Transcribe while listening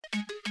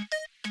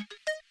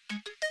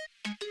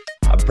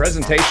A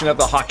presentation of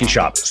The Hockey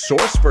Shop,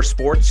 source for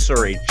sports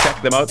Surrey. Check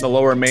them out in the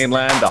Lower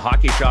Mainland,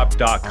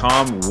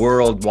 thehockeyshop.com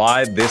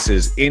worldwide. This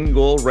is In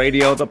Goal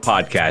Radio, the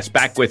podcast.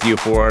 Back with you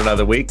for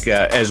another week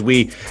as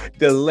we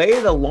delay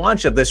the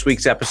launch of this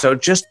week's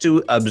episode just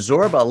to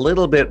absorb a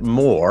little bit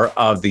more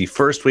of the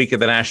first week of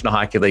the National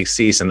Hockey League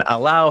season,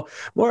 allow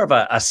more of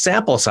a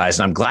sample size.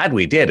 And I'm glad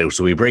we did.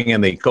 So we bring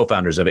in the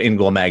co-founders of In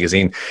Goal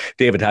Magazine,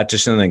 David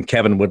Hutchison and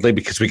Kevin Woodley,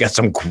 because we got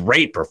some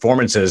great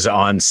performances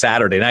on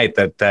Saturday night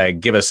that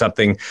give us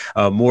something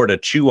more to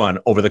chew on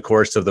over the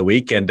course of the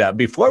week. And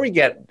before we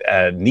get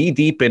knee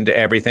deep into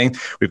everything,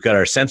 we've got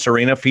our Sense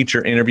Arena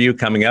feature interview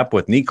coming up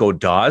with Nico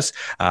Daws.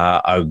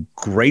 A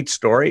great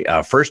story,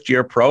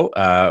 first-year pro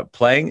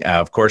playing,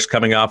 of course,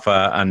 coming off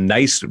a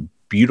nice,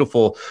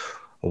 beautiful,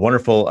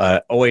 wonderful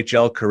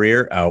OHL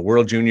career,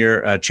 World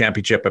Junior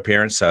Championship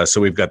appearance.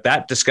 So we've got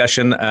that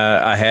discussion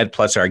ahead,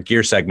 plus our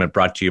gear segment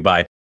brought to you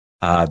by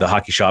The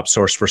Hockey Shop,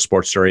 source for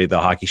sports Surrey, The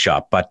Hockey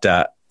Shop. But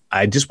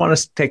I just want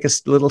to take a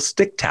little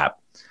stick tap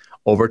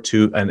over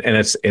to, and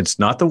it's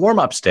not the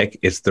warm-up stick,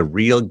 it's the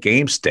real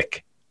game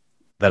stick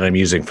that I'm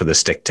using for the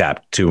stick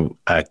tap to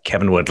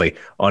Kevin Woodley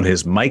on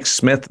his Mike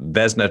Smith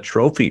Vezina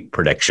Trophy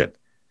prediction.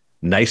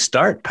 Nice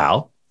start,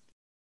 pal.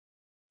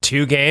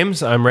 2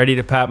 games, I'm ready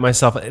to pat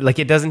myself. Like,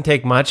 it doesn't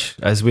take much,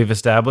 as we've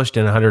established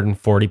in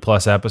 140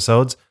 plus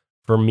episodes,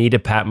 for me to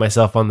pat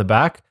myself on the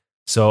back.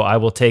 So I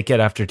will take it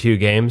after 2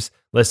 games.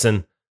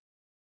 Listen,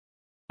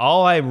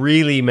 all I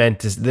really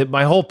meant is that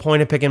my whole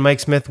point of picking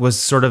Mike Smith was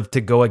sort of to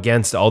go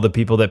against all the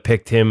people that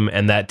picked him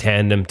and that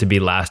tandem to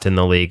be last in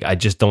the league. I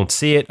just don't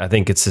see it. I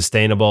think it's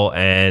sustainable.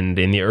 And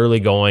in the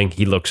early going,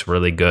 he looks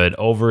really good.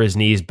 Over his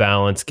knees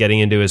balance, getting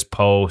into his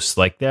post.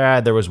 Like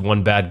there was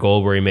one bad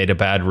goal where he made a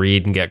bad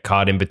read and get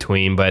caught in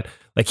between. But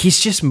like, he's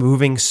just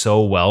moving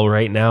so well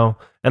right now.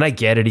 And I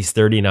get it. He's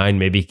 39.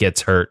 Maybe he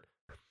gets hurt.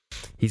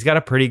 He's got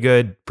a pretty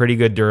good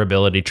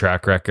durability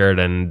track record.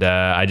 And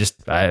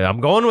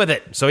I'm going with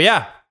it. So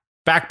yeah.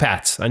 Back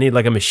pats. I need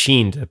like a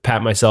machine to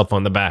pat myself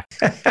on the back.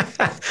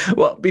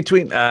 Well,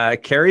 between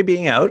Carey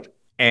being out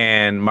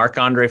and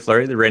Marc-Andre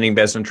Fleury, the reigning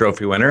Vezina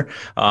Trophy winner,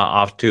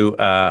 off to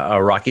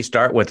a rocky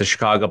start with the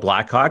Chicago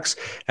Blackhawks.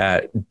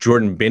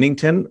 Jordan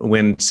Binnington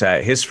wins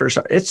his first.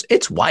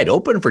 It's wide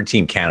open for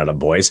Team Canada,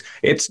 boys.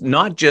 It's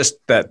not just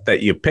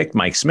that you picked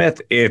Mike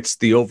Smith. It's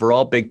the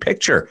overall big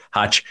picture,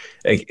 Hutch.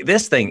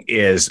 This thing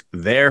is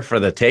there for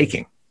the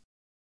taking.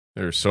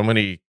 There's so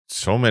many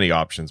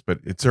options, but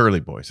it's early,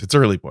 boys.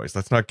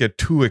 Let's not get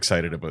too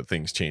excited about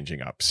things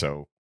changing up.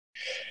 So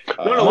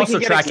I'm also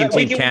tracking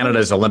Team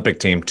Canada's Olympic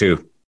team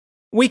too.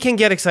 We can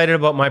get excited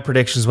about my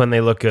predictions when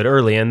they look good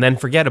early and then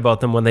forget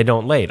about them when they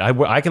don't late.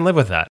 I can live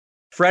with that.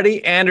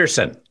 Freddie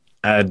Anderson.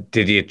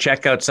 Did you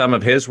check out some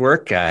of his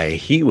work?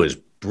 He was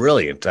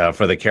brilliant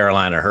for the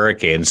Carolina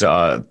Hurricanes.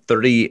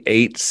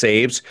 38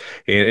 saves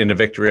in a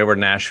victory over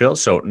Nashville.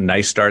 So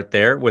nice start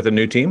there with a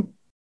new team.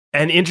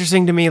 And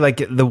interesting to me, like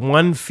the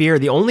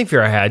only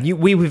fear I had,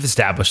 we've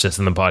established this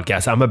in the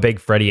podcast. I'm a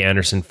big Freddie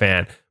Anderson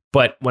fan.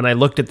 But when I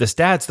looked at the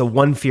stats, the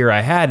one fear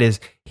I had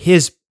is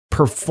his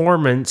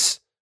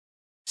performance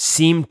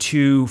seemed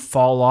to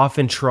fall off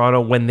in Toronto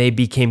when they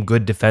became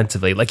good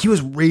defensively. Like he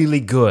was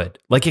really good,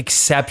 like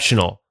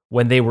exceptional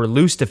when they were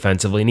loose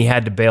defensively and he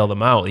had to bail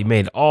them out. He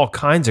made all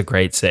kinds of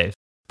great saves.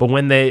 But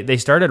when they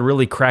started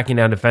really cracking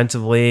down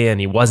defensively and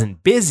he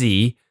wasn't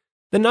busy,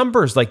 the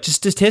numbers, like just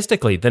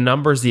statistically,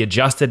 the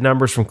adjusted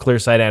numbers from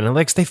Clearsight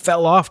Analytics, they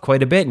fell off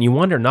quite a bit. And you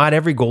wonder, not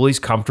every goalie's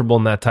comfortable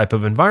in that type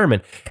of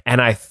environment.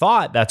 And I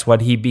thought that's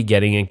what he'd be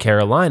getting in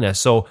Carolina.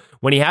 So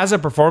when he has a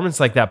performance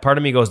like that, part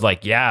of me goes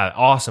like, yeah,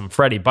 awesome,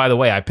 Freddie. By the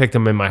way, I picked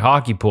him in my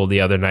hockey pool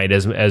the other night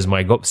as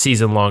my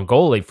season-long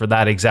goalie for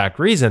that exact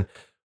reason.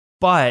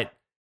 But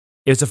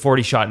it was a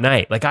 40-shot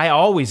night. Like I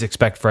always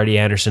expect Freddie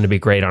Anderson to be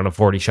great on a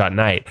 40-shot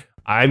night.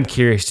 I'm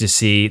curious to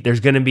see.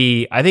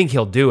 I think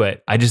he'll do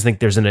it. I just think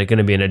there's going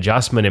to be an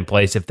adjustment in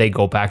place if they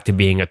go back to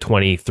being a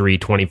 23,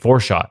 24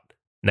 shot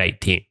night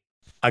team.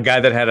 A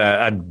guy that had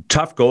a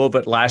tough go of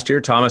it last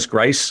year, Thomas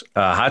Greiss,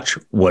 Hutch,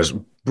 was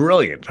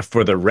brilliant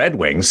for the Red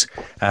Wings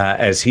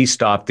as he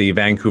stopped the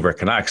Vancouver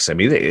Canucks. I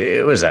mean,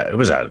 it was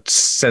a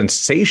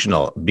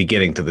sensational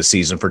beginning to the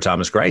season for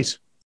Thomas Greiss.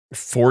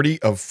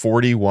 40 of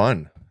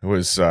 41. It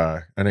was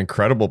an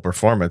incredible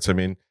performance. I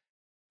mean,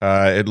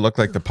 it looked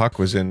like the puck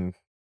was in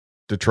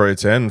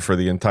Detroit's end for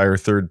the entire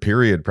third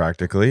period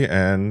practically.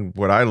 And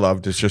what I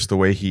loved is just the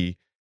way he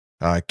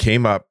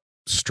came up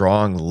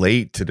strong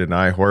late to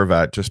deny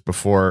Horvat just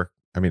before.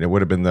 I mean, it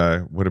would have been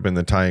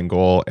the tying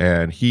goal,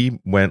 and he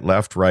went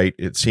left, right.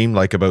 It seemed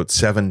like about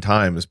 7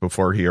 times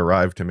before he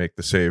arrived to make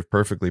the save.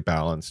 Perfectly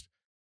balanced.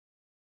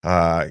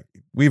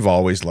 We've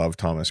always loved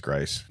Thomas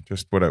Greiss.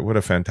 Just what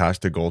a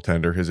fantastic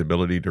goaltender. His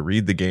ability to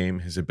read the game,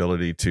 his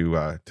ability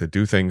to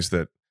do things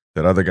that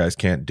other guys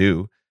can't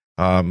do.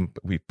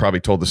 We probably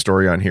told the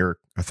story on here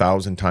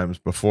 1,000 times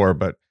before,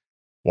 but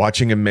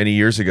watching him many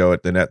years ago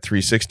at the Net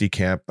 360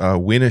 camp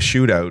win a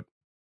shootout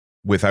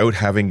without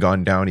having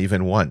gone down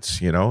even once,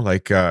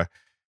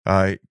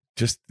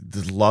 just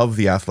love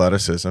the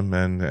athleticism,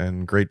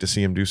 and great to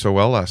see him do so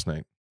well last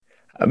night.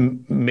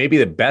 Maybe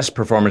the best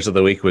performance of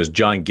the week was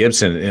John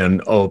Gibson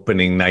in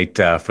opening night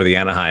for the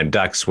Anaheim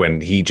Ducks when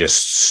he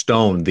just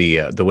stoned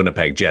the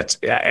Winnipeg Jets.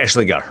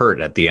 Actually got hurt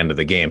at the end of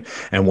the game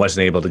and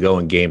wasn't able to go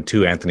in game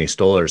 2. Anthony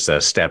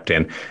Stolarz stepped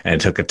in and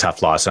took a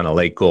tough loss on a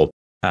late goal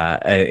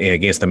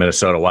against the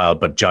Minnesota Wild.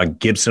 But John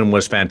Gibson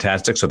was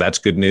fantastic, so that's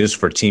good news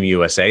for Team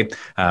USA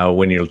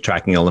when you're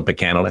tracking Olympic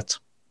candidates.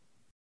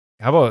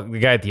 How about the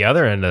guy at the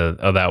other end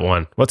of that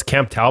one? What's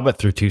Cam Talbot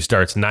through 2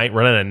 starts? Running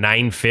a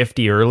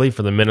 950 early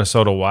for the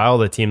Minnesota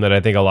Wild, a team that I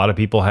think a lot of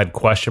people had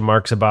question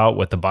marks about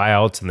with the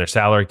buyouts and their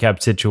salary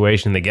cap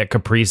situation. They get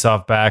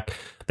Kaprizov back.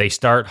 They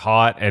start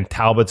hot, and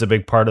Talbot's a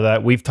big part of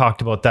that. We've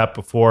talked about that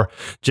before.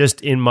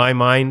 Just in my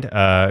mind,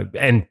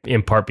 and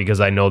in part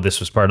because I know this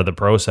was part of the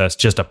process,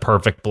 just a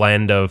perfect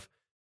blend of,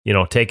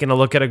 taking a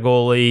look at a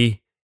goalie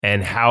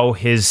and how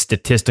his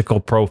statistical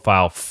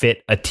profile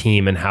fit a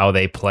team and how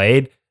they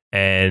played.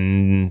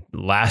 And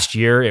last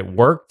year it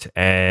worked,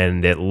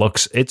 and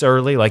it's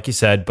early, like you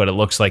said, but it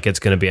looks like it's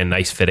going to be a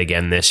nice fit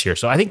again this year.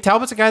 So I think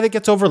Talbot's a guy that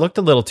gets overlooked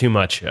a little too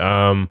much.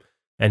 And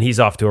he's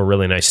off to a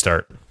really nice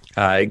start.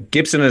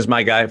 Gibson is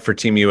my guy for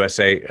Team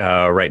USA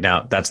right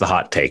now. That's the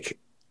hot take.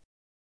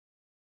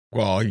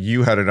 Well,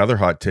 you had another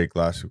hot take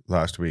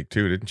last week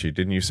too, didn't you?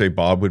 Didn't you say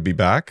Bob would be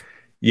back?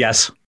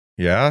 Yes.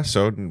 Yeah.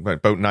 So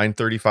about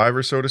 9:35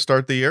 or so to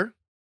start the year.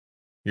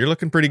 You're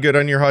looking pretty good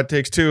on your hot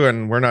takes too,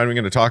 and we're not even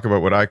going to talk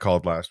about what I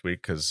called last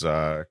week because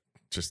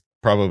just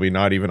probably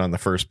not even on the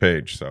first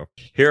page. So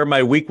here are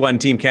my Week 1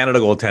 Team Canada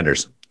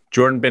goaltenders: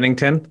 Jordan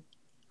Binnington,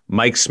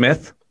 Mike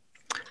Smith,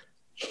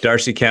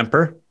 Darcy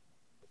Kemper,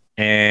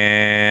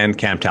 and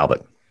Cam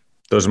Talbot.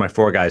 Those are my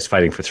 4 guys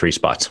fighting for 3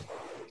 spots.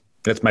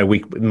 That's my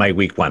week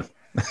 1.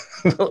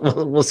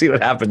 We'll see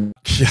what happens.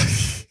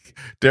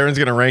 Darren's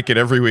going to rank it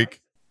every week.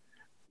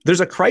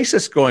 There's a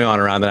crisis going on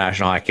around the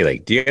National Hockey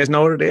League. Do you guys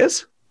know what it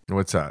is?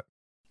 What's that?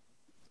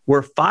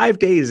 We're 5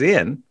 days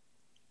in.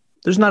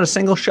 There's not a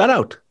single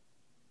shutout.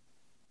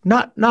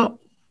 Not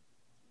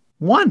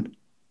one.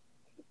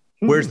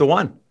 Where's the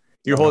one?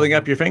 You're holding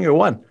up your finger.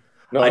 One.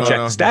 I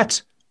checked the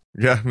stats.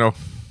 Yeah, no,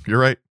 you're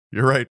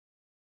right.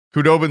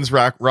 Hudobin's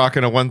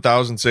rocking a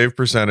 1,000 save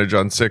percentage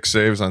on 6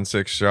 saves on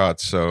 6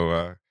 shots.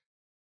 So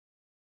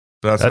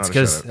that's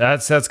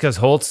because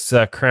Holtz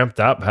cramped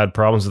up, had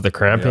problems with the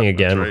cramping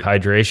again, right.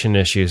 Hydration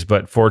issues.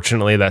 But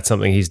fortunately, that's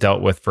something he's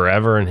dealt with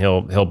forever, and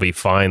he'll be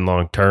fine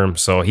long term.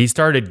 So he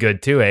started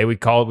good too.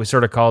 We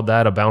sort of called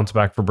that a bounce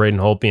back for Braden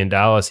Holtby in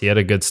Dallas. He had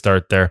a good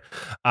start there.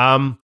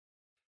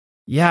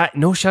 Yeah,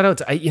 no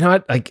shutouts.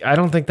 I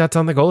don't think that's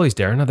on the goalies,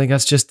 Darren. I think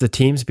that's just the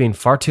teams being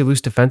far too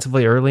loose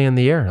defensively early in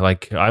the year.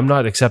 I'm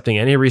not accepting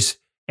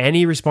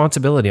any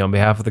responsibility on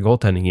behalf of the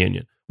goaltending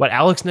union. What,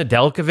 Alex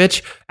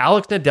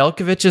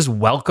Nedeljkovic's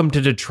welcome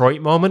to Detroit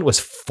moment was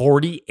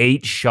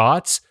 48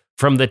 shots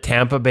from the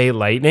Tampa Bay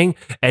Lightning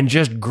and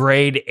just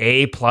grade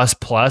A++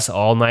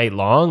 all night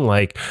long.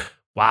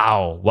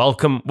 Wow,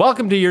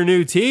 welcome to your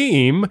new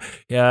team.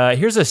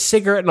 Here's a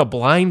cigarette and a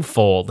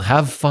blindfold.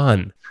 Have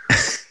fun.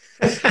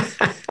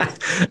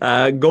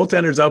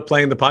 Goaltenders out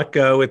playing the puck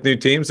with new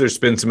teams. There's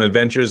been some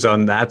adventures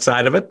on that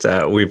side of it.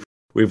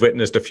 We've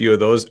witnessed a few of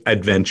those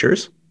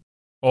adventures.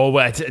 Oh,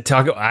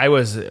 I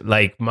was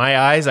like, my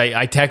eyes,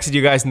 I texted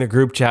you guys in the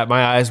group chat.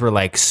 My eyes were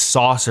like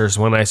saucers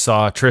when I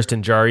saw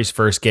Tristan Jarry's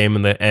first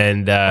game right.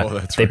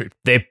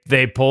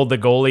 They pulled the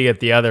goalie at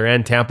the other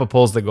end. Tampa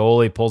pulls the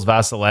goalie, pulls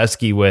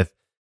Vasilevsky with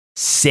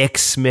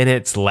 6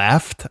 minutes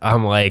left.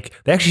 I'm like,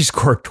 they actually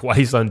scored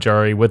twice on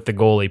Jarry with the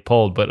goalie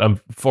pulled, but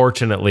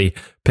unfortunately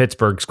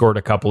Pittsburgh scored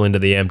a couple into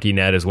the empty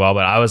net as well.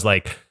 But I was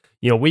like,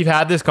 we've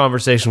had this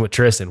conversation with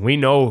Tristan. We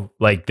know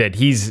that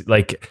he's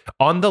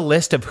on the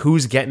list of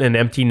who's getting an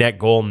empty net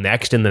goal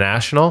next in the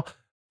National.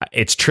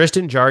 It's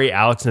Tristan Jarry,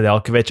 Alex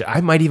Nedeljkovic.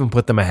 I might even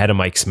put them ahead of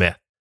Mike Smith,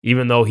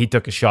 even though he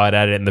took a shot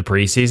at it in the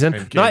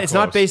preseason. It's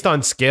not based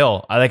on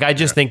skill. I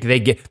just think they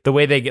get the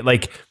way they get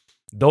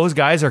those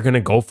guys are going to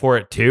go for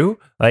it too.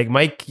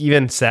 Mike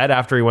even said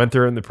after he went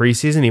through it in the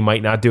preseason, he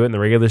might not do it in the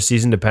regular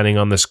season, depending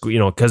on the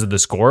because of the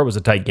score. It was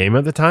a tight game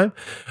at the time.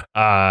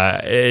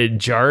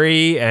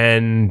 Jarry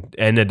and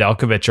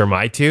Nedeljkovic are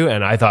my 2,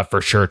 and I thought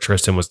for sure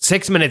Tristan was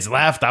 6 minutes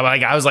left.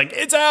 I was like,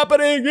 it's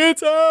happening.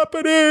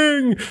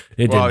 The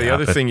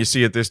other thing you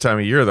see at this time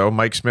of year, though,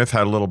 Mike Smith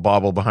had a little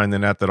bobble behind the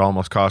net that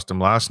almost cost him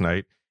last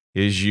night.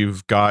 Is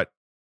you've got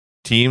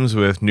teams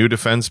with new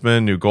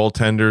defensemen, new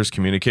goaltenders,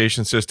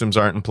 communication systems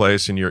aren't in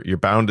place, and you're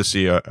bound to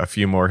see a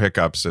few more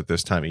hiccups at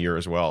this time of year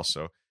as well.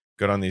 So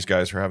good on these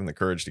guys for having the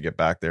courage to get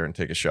back there and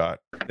take a shot.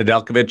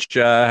 Nedeljkovic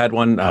had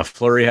one.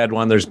 Fleury had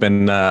one. There's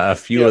been a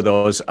few of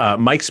those.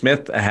 Mike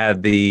Smith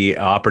had the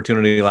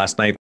opportunity last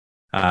night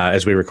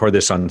as we record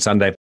this on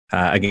Sunday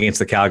against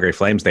the Calgary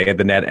Flames. They had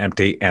the net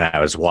empty, and I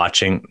was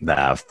watching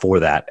for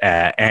that.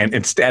 And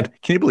instead,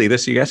 can you believe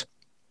this, you guys?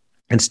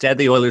 Instead,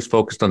 the Oilers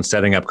focused on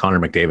setting up Connor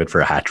McDavid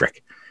for a hat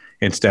trick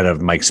instead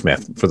of Mike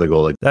Smith for the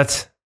goalie.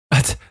 That's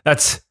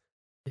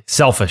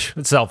selfish.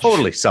 It's selfish.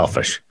 Totally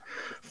selfish.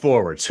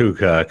 Forwards who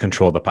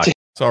control the puck.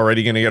 It's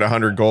already going to get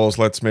 100 goals.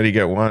 Let Smitty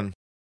get one.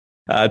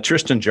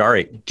 Tristan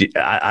Jarry.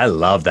 I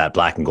love that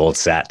black and gold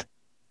set.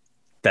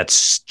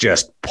 That's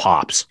just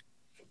pops.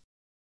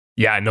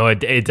 Yeah, no,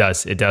 it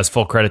does. It does.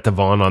 Full credit to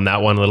Vaughn on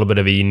that one. A little bit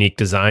of a unique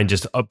design,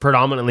 just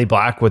predominantly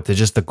black with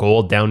just the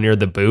gold down near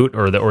the boot,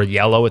 or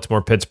yellow. It's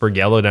more Pittsburgh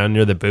yellow down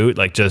near the boot.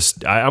 Like,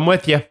 I'm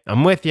with you.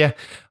 I'm with you.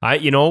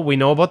 We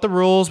know about the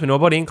rules. We know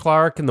about Ian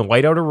Clark and the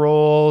white outer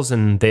rules,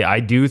 and I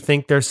do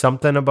think there's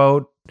something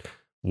about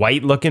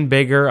white looking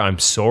bigger. I'm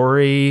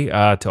sorry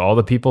to all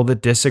the people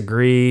that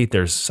disagree.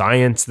 There's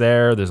science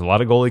there. There's a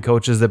lot of goalie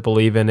coaches that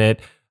believe in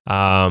it.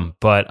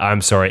 But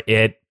I'm sorry,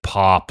 it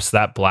pops.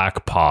 That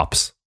black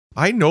pops.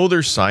 I know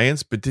there's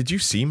science, but did you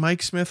see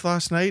Mike Smith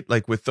last night?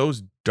 Like with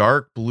those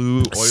dark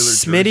blue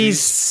Oilers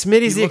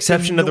Smitty's the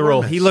exception to the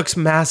rule. He looks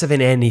massive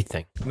in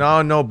anything.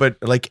 No, but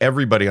like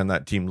everybody on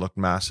that team looked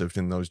massive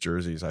in those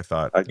jerseys, I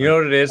thought. You know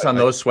what it is on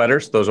those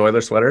sweaters, those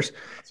Oilers sweaters?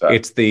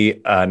 It's the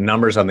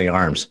numbers on the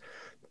arms.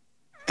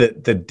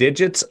 The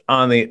digits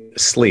on the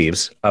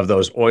sleeves of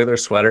those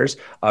Oilers sweaters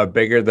are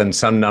bigger than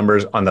some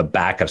numbers on the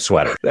back of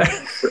sweaters.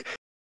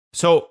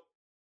 So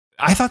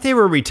I thought they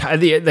were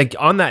retired. Like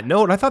on that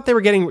note, I thought they were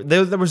getting,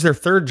 that was their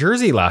third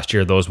jersey last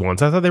year, those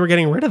ones. I thought they were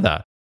getting rid of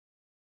that.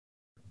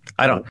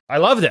 I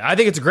loved it. I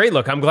think it's a great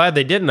look. I'm glad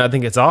they didn't. I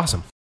think it's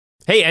awesome.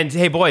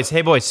 Hey boys,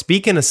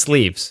 speaking of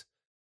sleeves,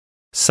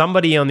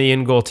 somebody on the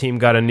in-goal team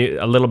got a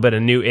little bit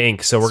of new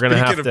ink. So we're going to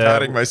have to. Speaking of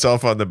patting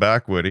myself on the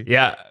back, Woody.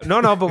 Yeah.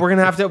 No, but we're going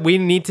to have to, we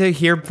need to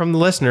hear from the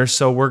listeners.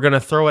 So we're going to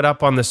throw it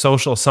up on the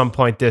social some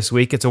point this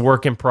week. It's a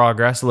work in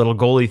progress, a little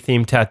goalie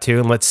themed tattoo.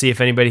 And let's see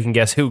if anybody can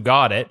guess who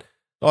got it.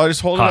 Oh,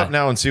 just hold it up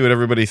now and see what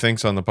everybody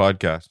thinks on the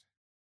podcast.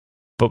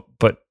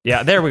 But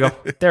yeah, there we go.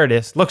 There it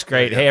is. Looks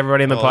great. Yeah. Hey,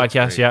 everybody on the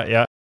podcast.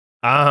 Yeah.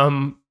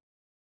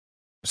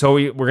 So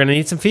we're going to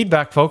need some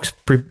feedback, folks.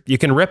 You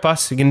can rip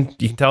us. You can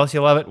tell us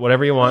you love it,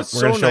 whatever you want.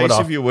 We're going to show it off. So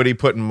nice of you, Woody,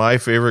 putting my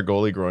favorite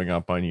goalie growing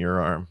up on your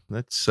arm.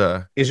 That's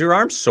Is your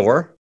arm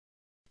sore,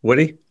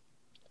 Woody?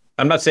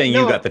 I'm not saying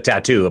you got the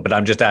tattoo, but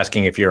I'm just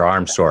asking if your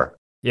arm's sore.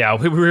 Yeah,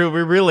 we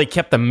really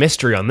kept the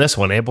mystery on this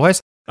one, eh, boys?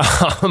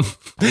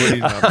 Woody's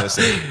not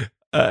missing.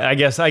 I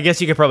guess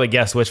you could probably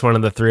guess which one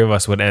of the three of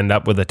us would end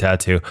up with a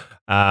tattoo.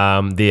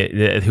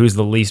 Who's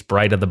the least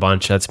bright of the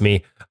bunch? That's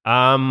me.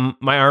 My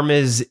arm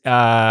is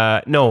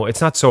no,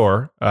 it's not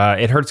sore.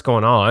 It hurts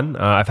going on.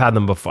 I've had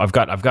them before. I've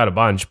got a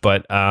bunch,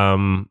 but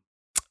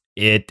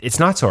it's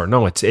not sore.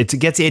 No, it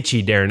gets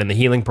itchy, Darren. In the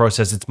healing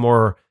process, it's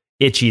more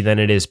itchy than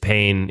it is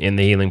pain in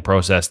the healing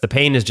process. The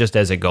pain is just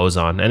as it goes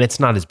on, and it's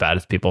not as bad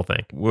as people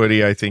think.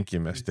 Woody, I think you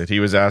missed it. He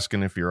was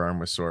asking if your arm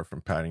was sore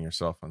from patting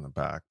yourself on the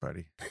back,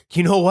 buddy.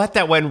 You know what?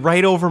 That went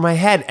right over my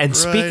head. And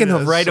speaking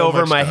of right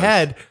over my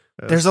head,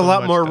 there's a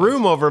lot more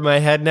room over my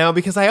head now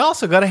because I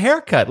also got a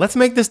haircut. Let's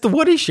make this the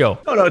Woody Show.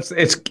 No,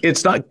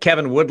 it's not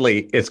Kevin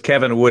Woodley. It's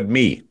Kevin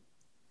Woodme.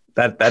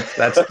 That's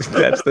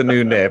the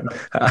new name.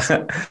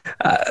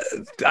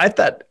 I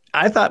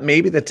thought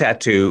maybe the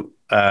tattoo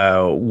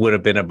would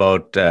have been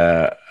about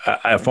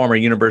a former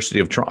University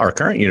of Toronto, or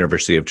current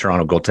University of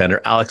Toronto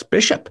goaltender, Alex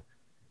Bishop.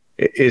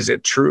 Is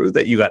it true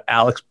that you got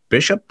Alex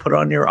Bishop put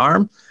on your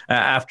arm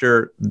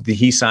after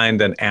he signed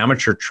an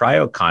amateur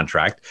tryout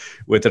contract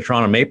with the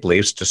Toronto Maple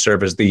Leafs to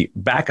serve as the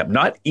backup?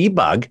 Not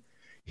E-Bug.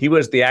 He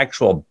was the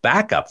actual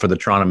backup for the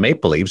Toronto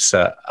Maple Leafs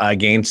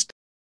against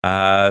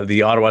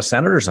the Ottawa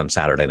Senators on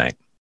Saturday night.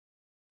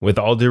 With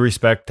all due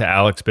respect to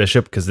Alex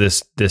Bishop, because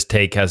this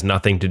take has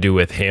nothing to do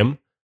with him,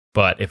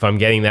 but if I'm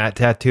getting that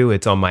tattoo,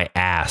 it's on my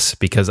ass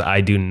because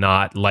I do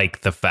not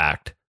like the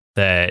fact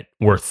that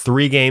we're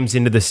 3 games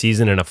into the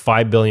season in a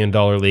 $5 billion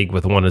league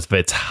with one of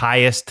its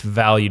highest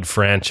valued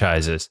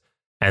franchises,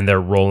 and they're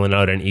rolling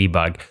out an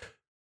E-Bug.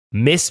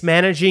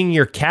 Mismanaging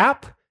your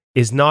cap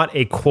is not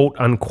a quote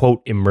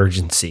unquote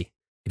emergency.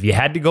 If you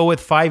had to go with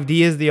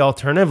 5D as the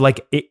alternative,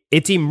 like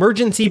it's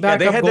emergency backup.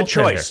 They had the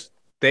choice.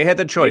 They had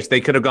the choice.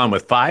 They could have gone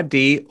with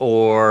 5D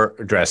or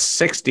dress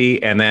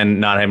 60 and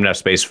then not have enough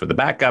space for the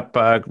backup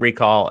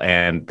recall,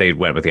 and they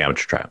went with the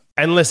amateur trial.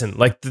 And listen,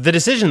 like the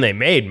decision they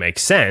made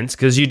makes sense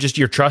because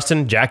you're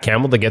trusting Jack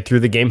Campbell to get through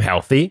the game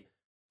healthy.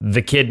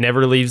 The kid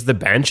never leaves the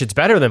bench. It's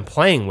better than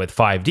playing with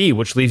 5D,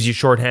 which leaves you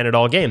shorthanded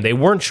all game. They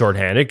weren't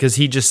shorthanded because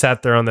he just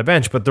sat there on the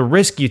bench. But the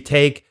risk you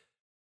take,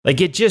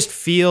 like it just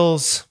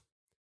feels.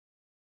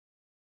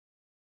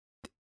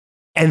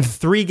 And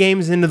 3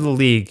 games into the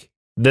league,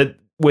 that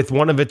with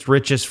one of its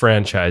richest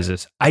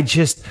franchises, I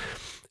just,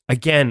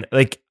 again,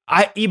 like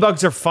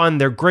E-Bugs are fun.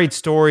 They're great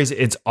stories.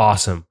 It's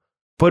awesome.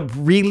 But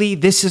really,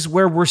 this is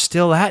where we're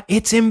still at.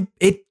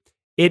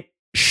 It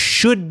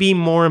should be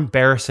more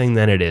embarrassing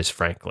than it is,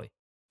 frankly.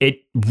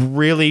 It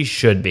really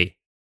should be.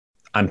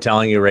 I'm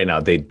telling you right now,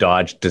 they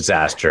dodged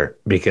disaster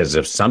because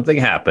if something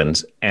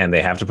happens and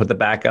they have to put the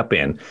backup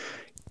in,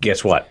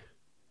 guess what?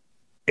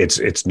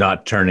 It's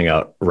not turning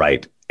out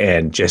right.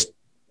 And just,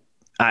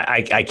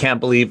 I can't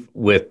believe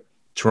with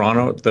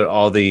Toronto,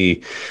 all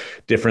the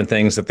different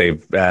things that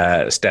they've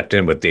stepped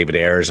in with David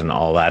Ayres and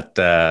all that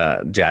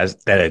jazz,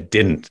 that it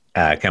didn't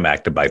come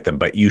back to bite them.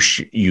 But you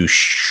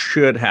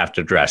should have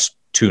to dress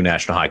two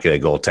National Hockey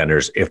League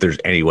goaltenders if there's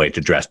any way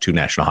to dress two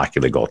National Hockey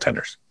League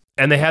goaltenders.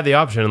 And they had the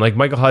option. Like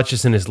Michael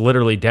Hutchison is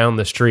literally down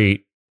the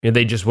street.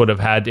 They just would have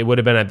had, it would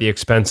have been at the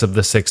expense of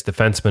the sixth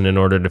defenseman in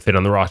order to fit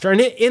on the roster.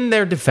 And in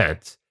their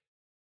defense,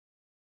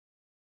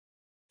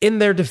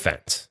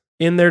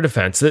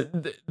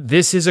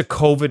 this is a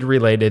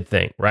COVID-related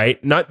thing,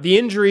 right? Not the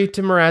injury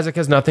to Mrazek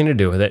has nothing to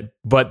do with it,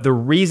 but the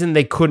reason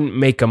they couldn't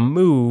make a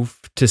move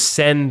to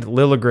send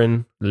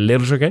Liljegren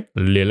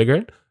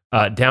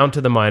down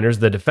to the minors,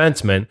 the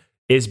defenseman,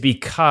 is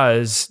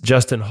because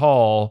Justin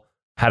Hall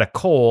had a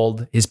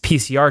cold. His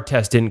PCR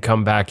test didn't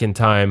come back in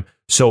time,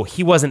 so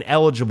he wasn't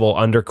eligible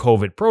under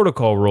COVID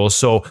protocol rules.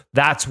 So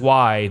that's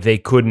why they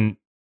couldn't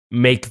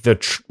make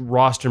the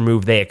roster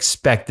move they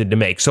expected to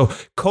make. So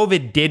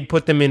COVID did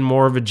put them in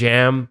more of a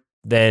jam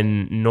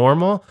than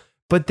normal.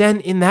 But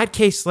then in that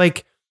case,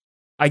 like,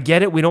 I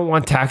get it, we don't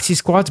want taxi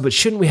squads, but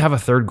shouldn't we have a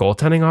third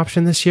goaltending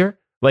option this year?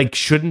 Like,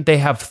 shouldn't they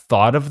have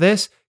thought of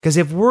this? Because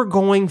if we're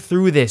going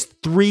through this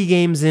 3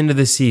 games into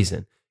the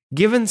season,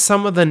 given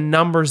some of the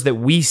numbers that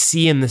we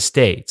see in the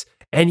States,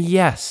 and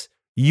yes,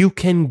 you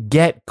can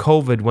get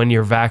COVID when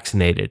you're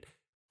vaccinated,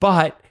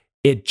 but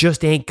it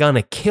just ain't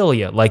gonna kill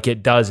you like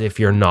it does if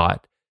you're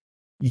not.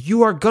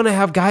 You are gonna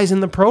have guys in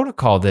the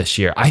protocol this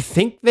year. I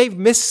think they've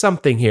missed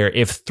something here.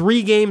 If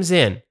 3 games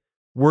in,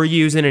 we're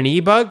using an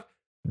e-bug,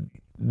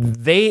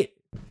 they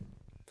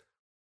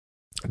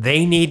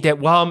need to,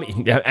 well,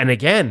 and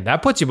again,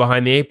 that puts you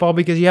behind the 8 ball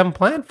because you haven't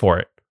planned for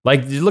it.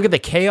 Like, look at the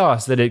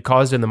chaos that it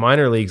caused in the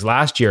minor leagues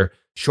last year.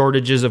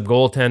 Shortages of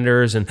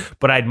goaltenders,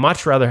 but I'd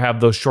much rather have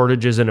those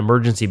shortages and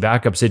emergency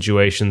backup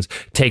situations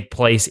take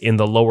place in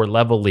the lower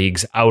level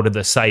leagues out of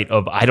the sight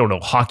of, I don't know,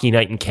 Hockey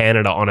Night in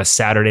Canada on a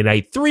Saturday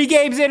night, 3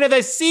 games into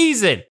the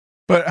season.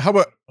 But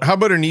how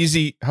about an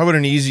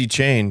easy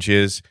change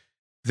is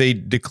they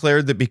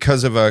declared that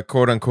because of a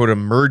quote unquote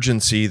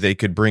emergency, they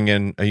could bring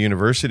in a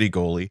university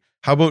goalie.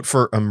 How about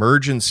for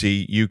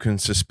emergency, you can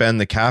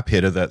suspend the cap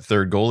hit of that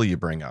third goalie you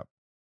bring up?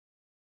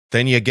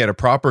 Then you get a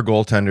proper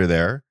goaltender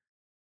there.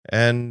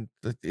 And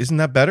isn't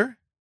that better?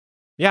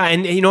 Yeah,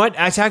 and you know what?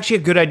 That's actually a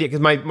good idea, because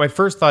my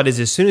first thought is,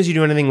 as soon as you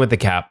do anything with the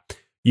cap,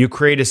 you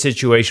create a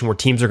situation where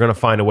teams are going to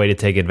find a way to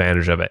take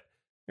advantage of it.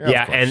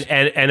 Yeah,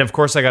 and of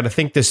course I got to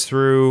think this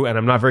through, and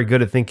I'm not very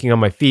good at thinking on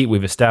my feet.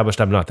 We've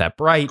established I'm not that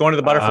bright. Going to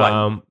the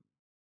butterfly.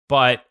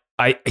 But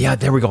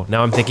there we go.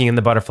 Now I'm thinking in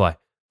the butterfly.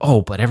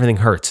 Oh, but everything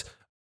hurts.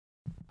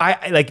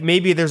 I like,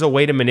 maybe there's a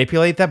way to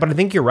manipulate that, but I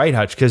think you're right,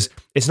 Hutch, because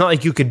it's not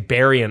like you could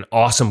bury an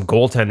awesome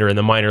goaltender in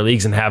the minor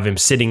leagues and have him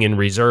sitting in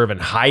reserve and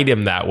hide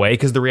him that way,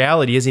 because the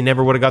reality is he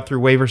never would have got through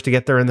waivers to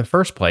get there in the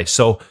first place.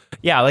 So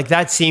yeah, like,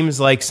 that seems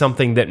like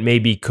something that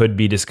maybe could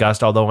be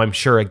discussed, although I'm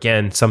sure,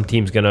 again, some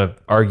team's going to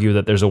argue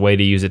that there's a way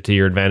to use it to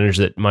your advantage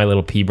that my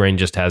little pea brain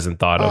just hasn't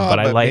thought of. But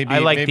I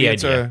like the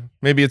idea.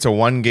 Maybe it's a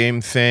 1-game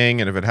thing,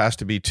 and if it has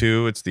to be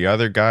 2, it's the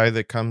other guy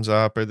that comes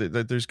up, or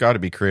there's got to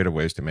be creative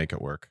ways to make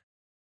it work.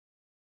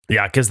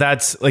 Yeah, because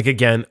that's, like,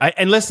 again,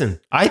 and listen,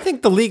 I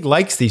think the league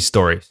likes these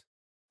stories.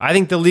 I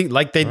think the league,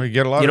 like, they, you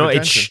get a lot of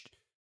attention.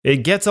 It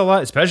gets a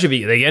lot,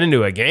 especially if they get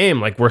into a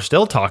game. Like, we're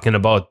still talking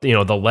about,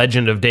 the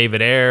legend of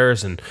David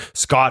Ayres and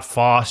Scott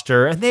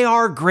Foster, and they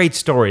are great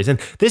stories. And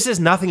this is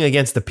nothing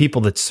against the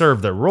people that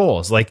serve their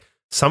roles. Like,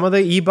 some of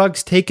the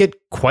e-bugs take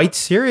it quite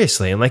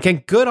seriously,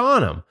 and good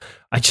on them.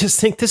 I just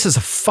think this is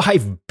a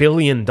 $5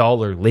 billion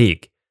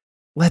league.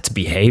 Let's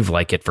behave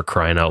like it, for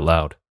crying out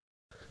loud.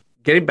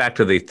 Getting back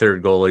to the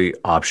third goalie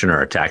option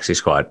or a taxi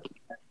squad,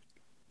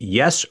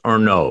 yes or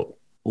no,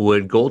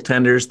 would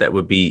goaltenders that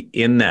would be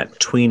in that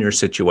tweener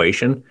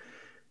situation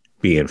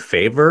be in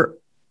favor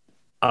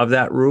of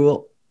that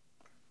rule,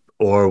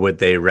 or would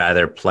they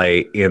rather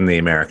play in the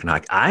American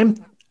Hockey?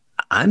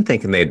 I'm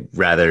thinking they'd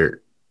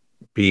rather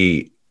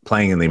be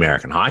playing in the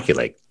American Hockey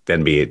League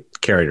than be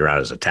carried around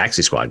as a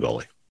taxi squad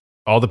goalie.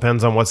 All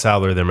depends on what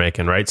salary they're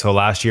making, right? So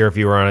last year, if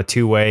you were on a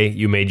 2-way,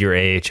 you made your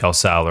AHL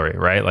salary,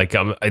 right?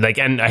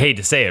 And I hate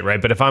to say it, right?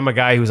 But if I'm a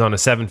guy who's on a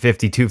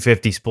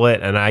 750-250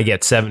 split and I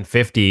get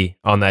 750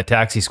 on that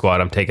taxi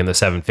squad, I'm taking the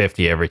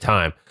 750 every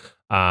time.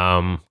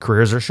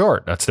 Careers are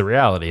short. That's the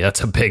reality. That's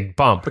a big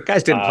bump. But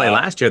guys didn't play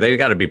last year. They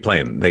got to be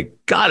playing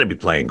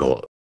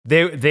goal.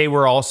 They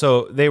were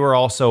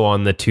also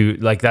on the 2,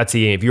 like, that's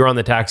the, if you were on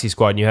the taxi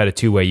squad and you had a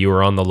 2-way, you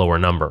were on the lower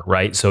number,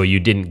 right? So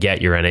you didn't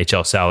get your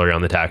NHL salary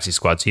on the taxi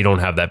squad, so you don't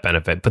have that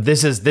benefit. But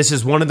this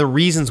is one of the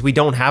reasons we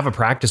don't have a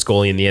practice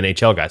goalie in the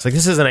NHL, guys. Like,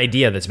 this is an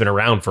idea that's been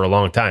around for a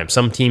long time.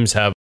 Some teams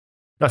have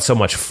not so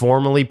much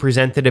formally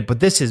presented it,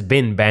 but this has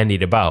been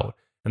bandied about.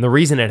 And the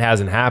reason it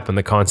hasn't happened,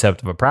 the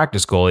concept of a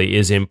practice goalie,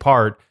 is in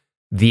part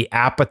the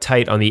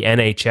appetite on the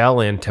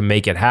NHL end to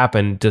make it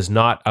happen does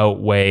not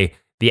outweigh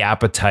the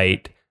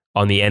appetite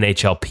on the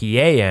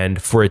NHLPA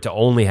end for it to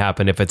only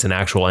happen if it's an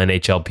actual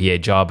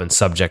NHLPA job and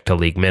subject to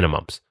league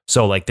minimums.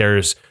 So, like,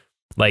 there's,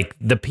 like,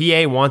 the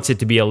PA wants it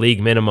to be a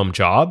league minimum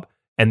job,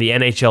 And the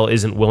NHL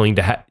isn't willing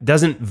to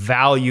doesn't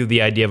value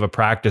the idea of a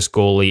practice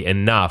goalie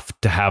enough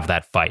to have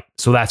that fight.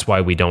 So that's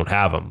why we don't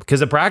have them. Because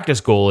a practice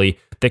goalie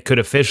that could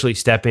officially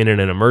step in an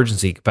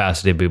emergency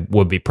capacity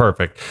would be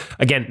perfect.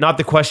 Again, not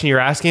the question you're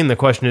asking. The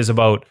question is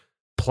about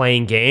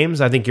playing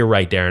games. I think you're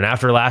right, Darren.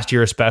 After last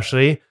year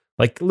especially,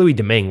 like Louis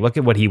Domingue, look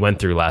at what he went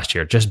through last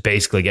year. Just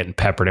basically getting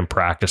peppered in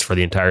practice for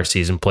the entire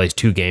season, plays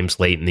 2 games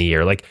late in the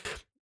year. Like,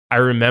 I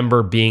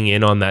remember being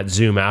in on that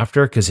Zoom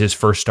after because his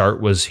first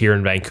start was here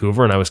in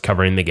Vancouver and I was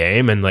covering the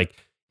game, and like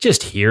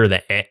just hear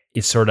that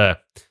it's sort of,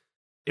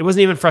 it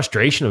wasn't even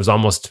frustration. It was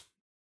almost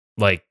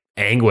like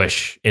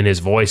anguish in his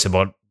voice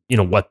about, you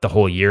know, what the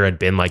whole year had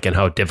been like and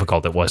how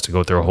difficult it was to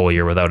go through a whole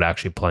year without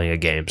actually playing a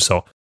game.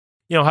 So,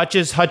 you know,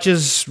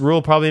 Hutch's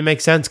rule probably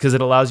makes sense because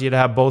it allows you to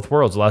have both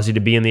worlds. It allows you to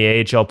be in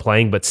the AHL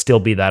playing, but still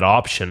be that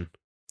option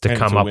to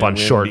come up on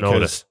short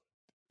notice.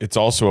 It's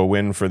also a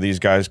win for these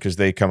guys because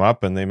they come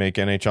up and they make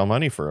NHL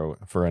money for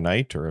a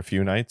night or a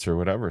few nights or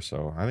whatever.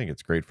 So I think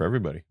it's great for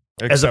everybody.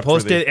 As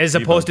opposed to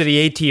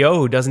the ATO,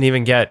 who doesn't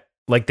even get,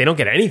 like, they don't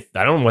get any.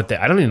 I don't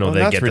even know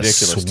they get the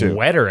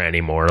sweater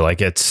anymore.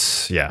 Like,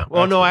 it's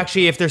Well, no,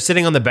 actually, if they're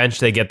sitting on the bench,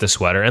 they get the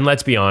sweater. And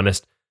let's be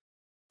honest,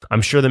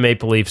 I'm sure the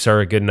Maple Leafs are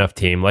a good enough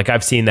team. Like,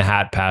 I've seen the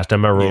hat passed. I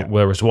remember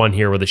there was one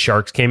here where the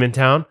Sharks came in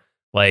town.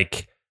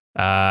 Like,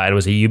 and it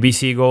was a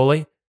UBC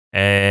goalie,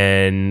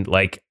 and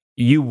like,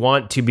 you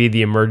want to be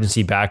the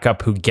emergency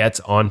backup who gets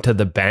onto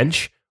the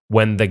bench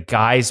when the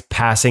guys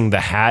passing the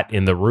hat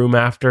in the room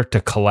after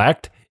to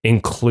collect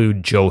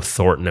include Joe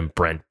Thornton and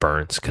Brent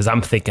Burns, because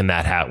I'm thinking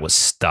that hat was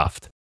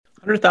stuffed.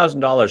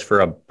 $100,000 for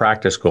a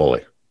practice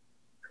goalie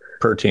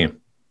per team.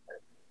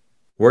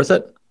 Worth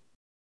it?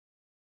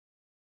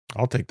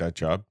 I'll take that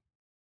job.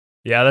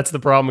 Yeah, that's the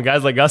problem.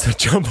 Guys like us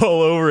jump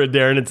all over it,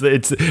 Darren.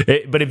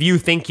 But if you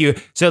think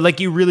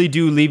you really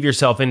do leave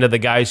yourself into the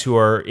guys who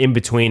are in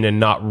between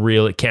and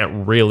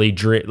can't really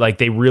like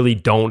they really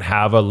don't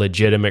have a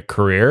legitimate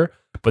career,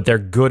 but they're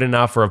good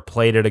enough or have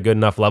played at a good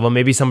enough level.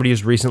 Maybe somebody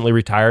who's recently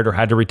retired or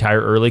had to retire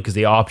early because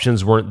the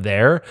options weren't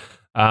there.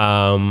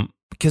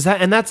 Because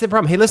that's the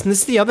problem. Hey, listen, this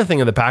is the other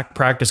thing of the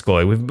practice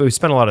goalie. We've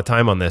spent a lot of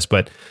time on this,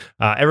 but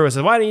everyone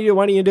says, "Why don't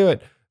you do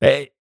it?"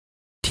 Hey,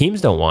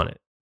 teams don't want it.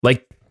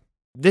 Like,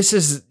 this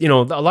is, you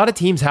know, a lot of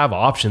teams have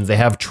options. They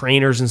have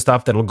trainers and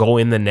stuff that'll go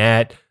in the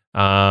net.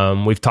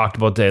 We've talked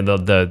about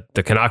the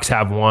Canucks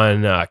have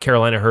one,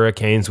 Carolina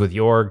Hurricanes with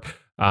York.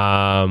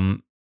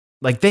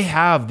 Like, they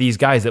have these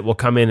guys that will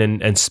come in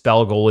and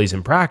spell goalies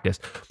in practice.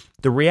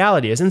 The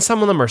reality is, and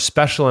some of them are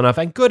special enough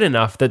and good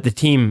enough that the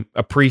team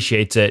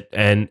appreciates it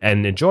and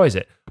enjoys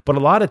it. But a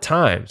lot of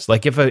times,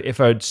 like if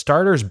a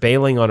starter's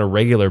bailing on a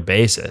regular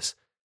basis,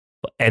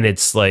 and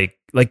it's like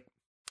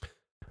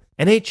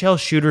NHL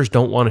shooters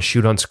don't want to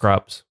shoot on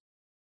scrubs.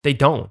 They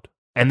don't.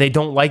 And they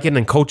don't like it,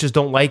 and coaches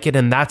don't like it,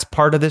 and that's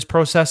part of this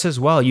process as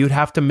well. You'd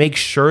have to make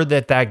sure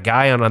that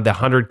guy on the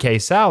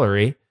 $100K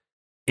salary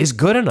is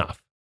good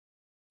enough.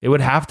 It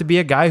would have to be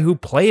a guy who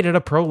played at a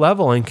pro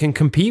level and can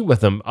compete with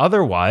them.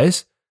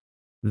 Otherwise,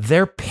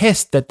 they're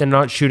pissed that they're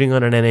not shooting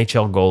on an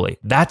NHL goalie.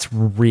 That's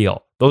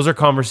real. Those are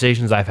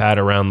conversations I've had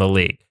around the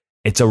league.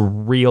 It's a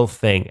real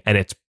thing, and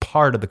it's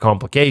part of the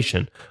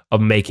complication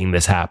of making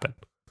this happen.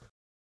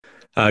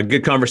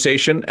 Good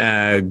conversation,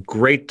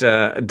 great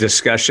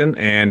discussion,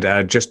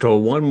 and just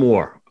one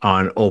more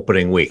on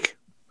opening week.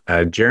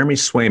 Jeremy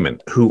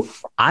Swayman, who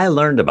I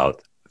learned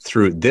about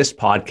through this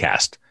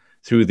podcast,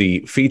 through the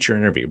feature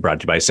interview brought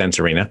to you by Sense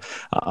Arena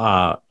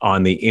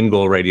on the In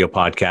Goal Radio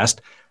podcast.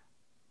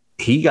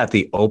 He got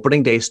the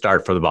opening day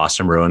start for the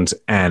Boston Bruins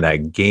and a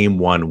Game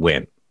 1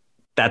 win.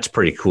 That's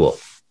pretty cool.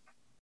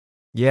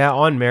 Yeah,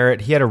 on merit.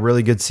 He had a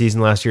really good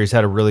season last year. He's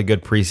had a really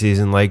good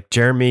preseason. Like,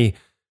 Jeremy,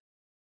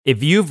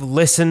 if you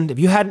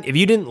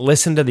didn't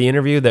listen to the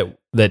interview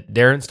that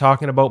Darren's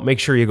talking about, make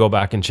sure you go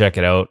back and check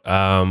it out.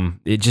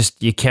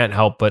 You can't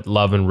help but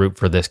love and root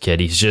for this kid.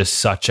 He's just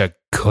such a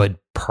good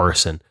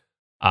person.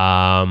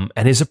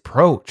 And his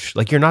approach,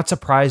 like, you're not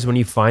surprised when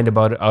you find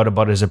out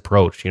about his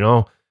approach. You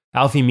know,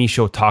 Alfie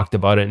Michaud talked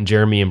about it and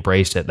Jeremy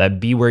embraced it. That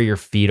be where your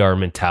feet are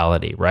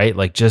mentality, right?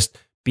 Like, just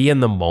be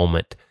in the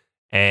moment.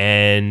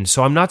 And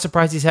so I'm not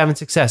surprised he's having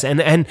success.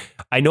 And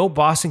I know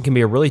Boston can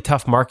be a really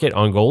tough market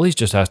on goalies,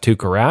 just as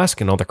Tuukka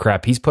Rask and all the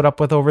crap he's put up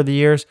with over the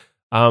years.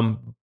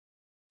 And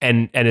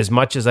as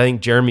much as I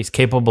think Jeremy's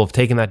capable of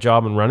taking that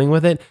job and running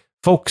with it,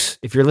 folks,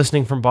 if you're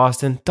listening from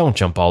Boston, don't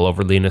jump all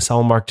over Linus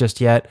Ullmark just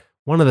yet.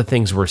 One of the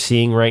things we're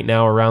seeing right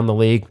now around the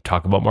league,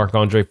 talk about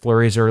Marc-Andre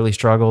Fleury's early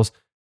struggles.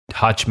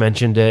 Hutch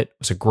mentioned it. It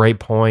was a great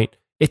point.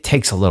 It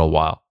takes a little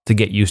while to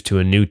get used to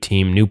a new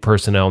team, new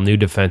personnel, new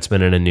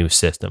defensemen, and a new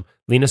system.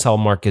 Linus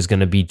Ullmark is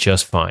going to be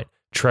just fine.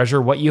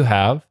 Treasure what you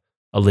have,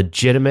 a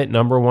legitimate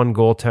number one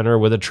goaltender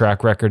with a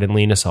track record in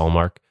Linus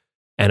Ullmark,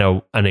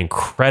 and an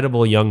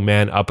incredible young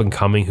man up and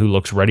coming who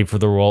looks ready for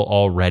the role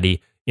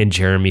already in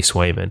Jeremy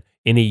Swayman.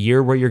 In a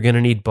year where you're going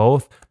to need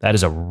both, that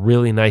is a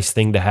really nice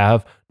thing to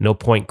have. No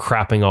point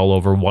crapping all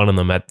over one of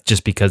them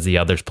just because the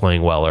other's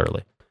playing well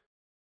early.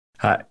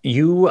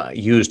 You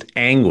used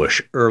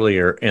anguish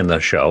earlier in the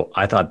show.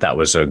 I thought that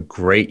was a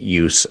great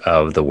use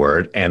of the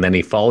word, and then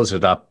he follows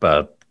it up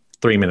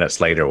 3 minutes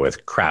later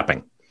with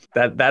crapping.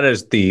 That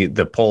is the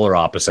polar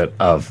opposite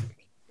of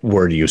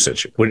word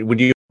usage. Would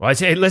you? Well, I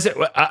say, listen,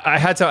 I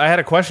had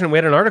a question. We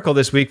had an article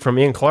this week from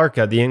Ian Clark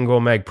at the In Goal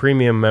Mag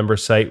Premium member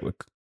site.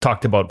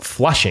 Talked about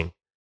flushing.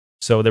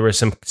 So there was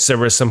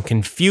some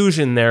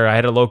confusion there. I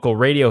had a local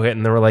radio hit,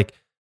 and they were like,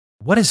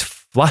 "What is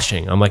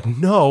flushing?" I'm like,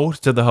 "No,"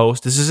 to the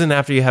host. This isn't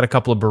after you had a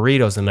couple of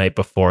burritos the night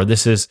before.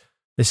 This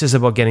is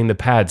about getting the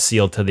pad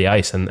sealed to the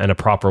ice and a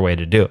proper way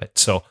to do it.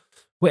 So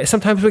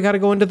sometimes we got to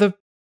go into the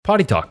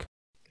potty talk.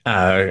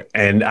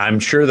 And I'm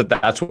sure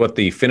that's what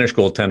the Finnish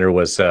goaltender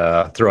was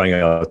throwing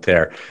out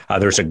there.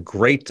 There's a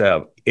great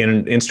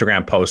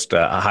Instagram post,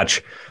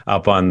 Hutch,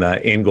 up on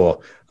the In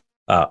Goal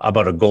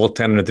about a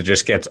goaltender that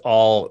just gets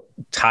all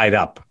tied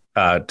up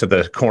to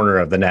the corner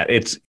of the net.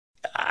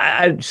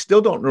 I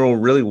still don't know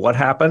really what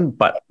happened,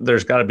 but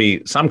there's got to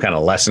be some kind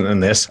of lesson in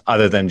this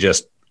other than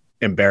just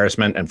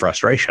embarrassment and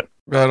frustration.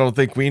 I don't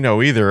think we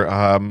know either.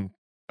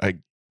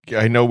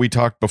 I know we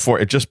talked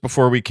before, just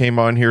before we came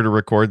on here to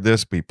record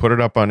this. We put it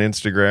up on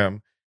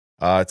Instagram.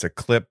 It's a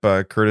clip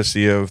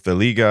courtesy of the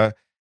Liga.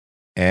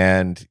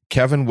 And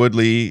Kevin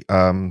Woodley,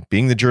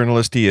 being the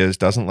journalist he is,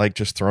 doesn't like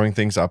just throwing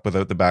things up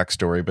without the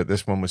backstory, but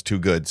this one was too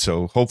good.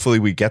 So hopefully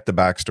we get the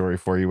backstory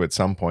for you at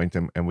some point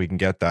and we can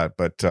get that.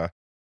 But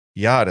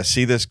yeah, to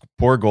see this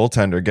poor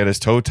goaltender get his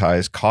toe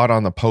ties caught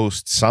on the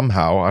post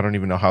somehow, I don't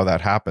even know how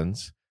that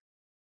happens.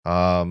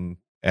 And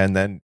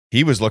then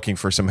he was looking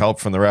for some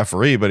help from the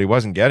referee, but he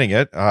wasn't getting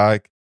it.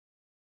 How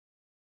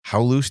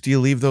loose do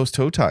you leave those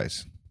toe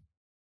ties?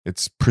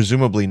 It's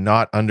presumably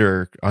not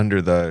under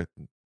the,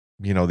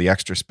 the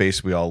extra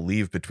space we all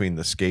leave between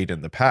the skate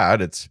and the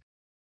pad.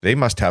 They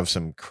must have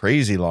some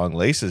crazy long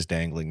laces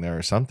dangling there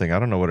or something. I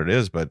don't know what it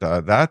is, but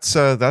that's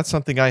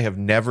something I have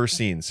never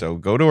seen. So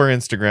go to our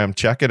Instagram,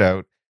 check it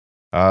out,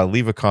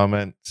 leave a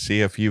comment, see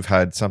if you've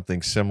had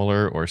something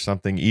similar or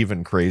something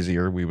even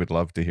crazier. We would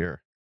love to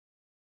hear.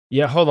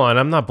 Yeah, hold on.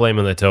 I'm not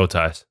blaming the toe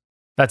ties.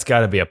 That's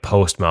got to be a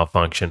post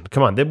malfunction.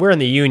 Come on, we're in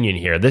the union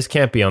here. This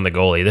can't be on the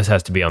goalie. This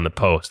has to be on the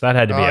post. That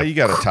had to be. You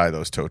got to tie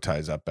those toe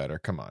ties up better.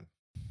 Come on.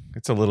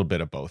 It's a little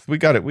bit of both. We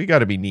got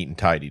to be neat and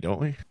tidy,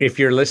 don't we? If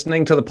you're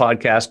listening to the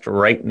podcast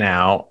right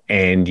now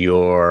and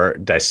you're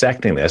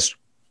dissecting this,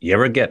 you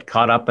ever get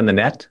caught up in the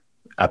net,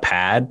 a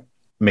pad,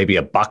 maybe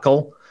a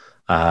buckle,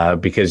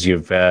 because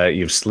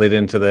you've slid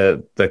into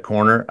the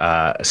corner,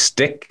 a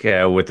stick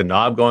with the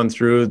knob going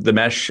through the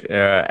mesh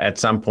at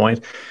some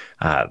point.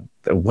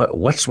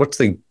 What's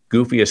the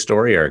goofiest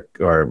story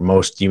or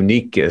most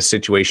unique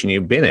situation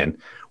you've been in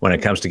when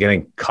it comes to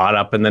getting caught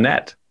up in the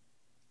net?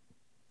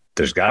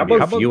 There's got to be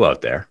a few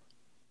out there.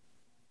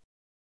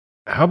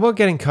 How about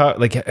getting caught?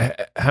 Like,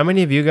 how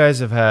many of you guys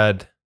have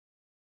had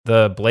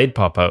the blade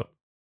pop out?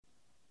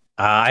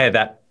 I had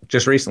that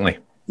just recently.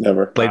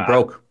 Never. Blade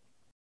broke.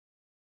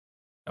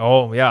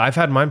 Oh yeah, I've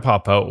had mine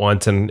pop out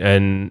once,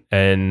 and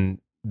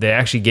they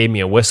actually gave me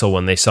a whistle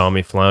when they saw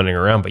me floundering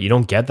around. But you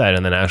don't get that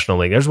in the National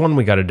League. There's one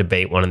we got to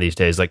debate one of these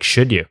days. Like,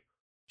 should you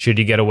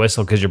get a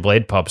whistle because your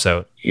blade pops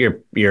out?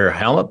 Your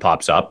helmet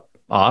pops off.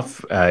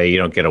 You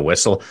don't get a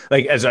whistle.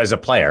 Like as a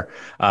player,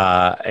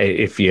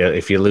 if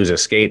you lose a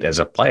skate as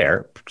a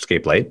player,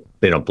 skate blade,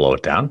 they don't blow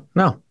it down.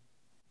 No,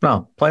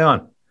 play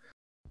on.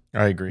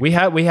 I agree. We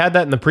had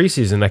that in the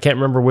preseason. I can't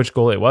remember which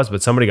goal it was,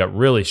 but somebody got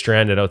really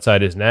stranded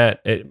outside his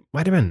net. It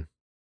might have been,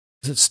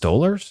 is it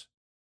Stolarz?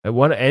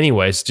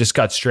 Anyways, just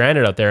got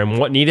stranded out there, and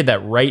what needed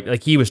that right,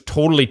 like he was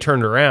totally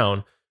turned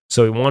around,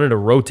 so he wanted to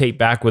rotate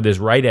back with his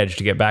right edge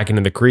to get back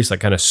into the crease, like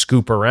kind of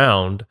scoop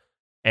around,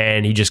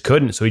 and he just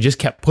couldn't. So he just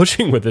kept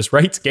pushing with his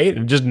right skate,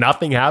 and just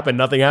nothing happened.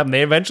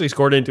 They eventually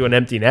scored into an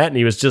empty net, and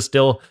he was just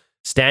still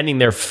standing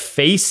there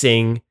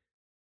facing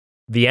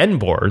the end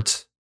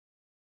boards,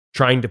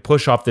 trying to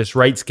push off this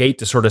right skate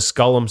to sort of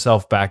scull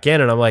himself back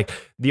in. And I'm like,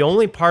 the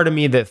only part of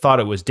me that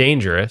thought it was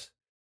dangerous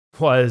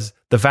was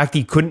the fact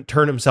he couldn't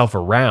turn himself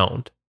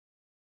around.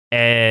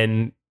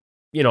 And,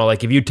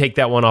 like if you take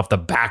that one off the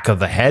back of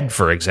the head,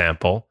 for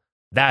example,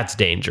 that's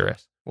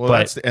dangerous. Well,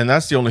 that's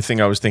the only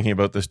thing I was thinking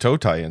about this toe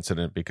tie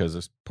incident, because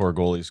this poor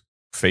goalie's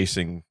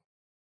facing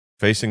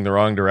the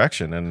wrong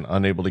direction and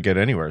unable to get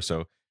anywhere.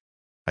 So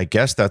I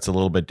guess that's a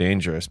little bit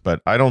dangerous,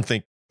 but I don't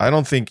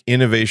think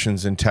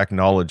innovations in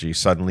technology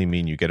suddenly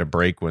mean you get a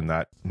break when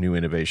that new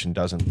innovation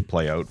doesn't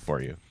play out for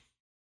you.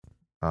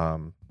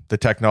 The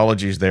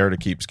technology is there to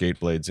keep skate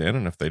blades in,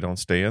 and if they don't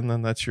stay in,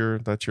 then that's your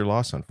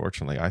loss,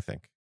 unfortunately, I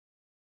think.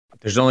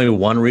 There's only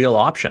one real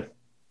option.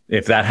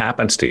 If that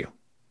happens to you,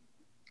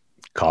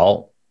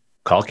 call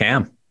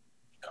Cam.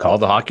 Call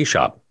the Hockey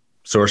Shop.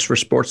 Source for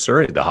Sports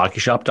Surrey,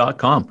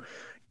 thehockeyshop.com.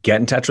 Get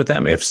in touch with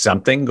them. If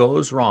something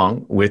goes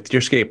wrong with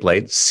your skate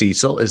blade,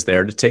 Cecil is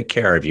there to take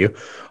care of you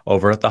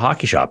over at the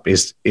Hockey Shop.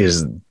 Is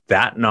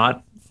that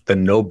not the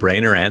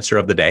no-brainer answer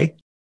of the day?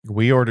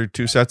 We ordered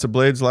 2 sets of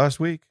blades last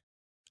week.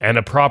 and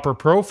a proper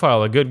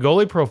profile, a good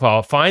goalie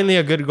profile. Finally,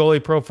 a good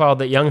goalie profile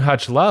that young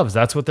Hutch loves.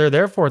 That's what they're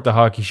there for at the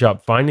Hockey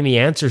Shop, finding the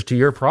answers to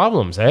your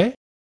problems, eh?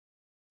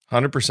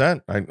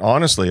 100%.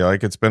 Honestly,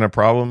 like, it's been a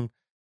problem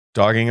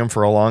dogging him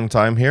for a long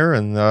time here,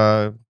 and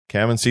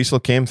Cam and Cecil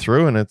came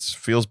through, and it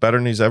feels better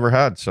than he's ever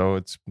had. So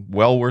it's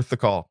well worth the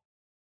call.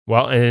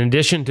 Well, in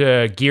addition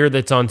to gear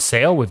that's on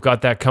sale, we've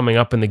got that coming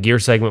up in the gear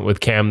segment with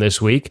Cam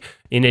this week.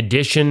 In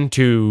addition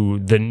to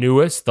the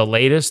newest, the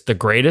latest, the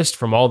greatest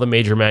from all the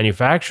major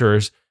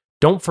manufacturers,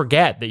 don't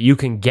forget that you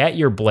can get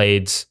your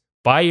blades,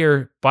 buy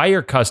your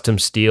custom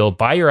steel,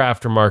 buy your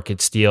aftermarket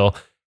steel,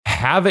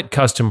 have it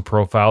custom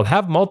profiled,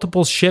 have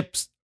multiple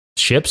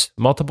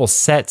multiple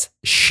sets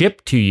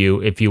shipped to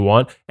you if you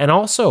want. And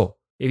also,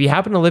 if you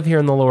happen to live here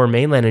in the Lower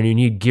Mainland and you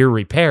need gear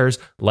repairs,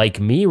 like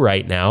me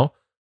right now,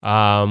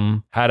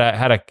 had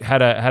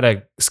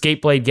a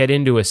skate blade get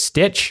into a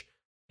stitch,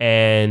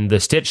 and the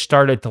stitch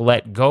started to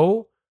let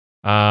go,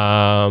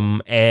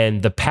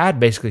 and the pad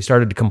basically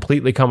started to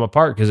completely come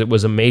apart because it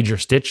was a major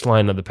stitch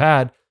line of the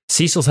pad.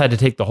 Cecil's had to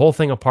take the whole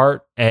thing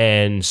apart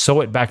and sew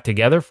it back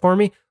together for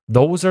me.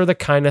 Those are the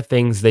kind of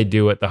things they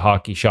do at the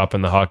Hockey Shop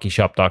and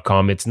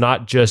thehockeyshop.com. It's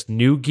not just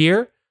new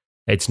gear.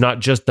 It's not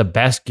just the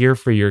best gear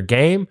for your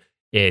game.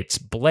 It's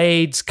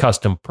blades,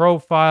 custom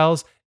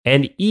profiles,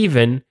 and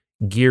even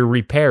gear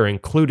repair,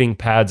 including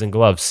pads and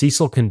gloves.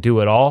 Cecil can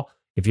do it all.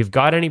 If you've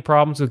got any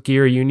problems with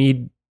gear you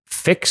need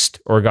fixed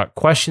or got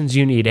questions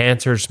you need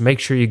answers, make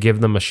sure you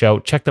give them a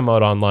shout. Check them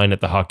out online at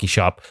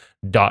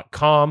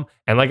thehockeyshop.com.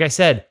 And like I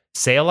said,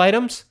 sale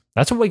items,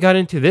 that's what we got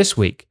into this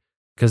week,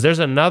 because there's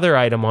another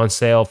item on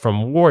sale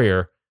from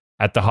Warrior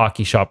at the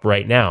Hockey Shop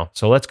right now.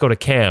 So let's go to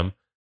Cam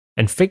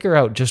and figure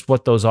out just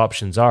what those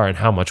options are and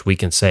how much we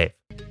can save.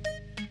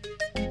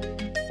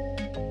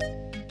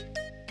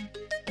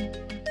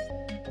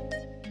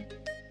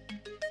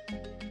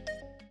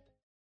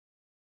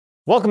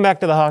 Welcome back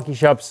to the Hockey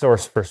Shop,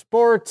 source for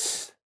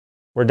sports.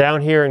 We're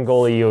down here in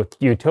goalie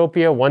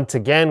utopia once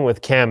again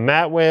with Cam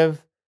Matwiv.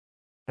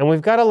 And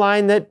we've got a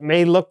line that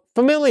may look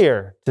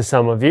familiar to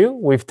some of you.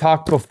 We've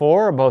talked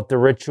before about the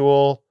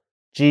Ritual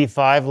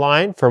G5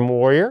 line from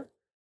Warrior.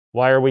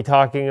 Why are we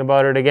talking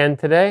about it again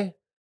today?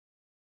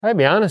 I'll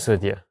be honest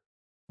with you.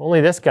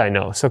 Only this guy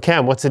knows. So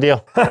Cam, what's the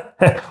deal?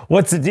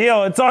 What's the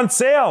deal? It's on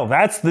sale.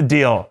 That's the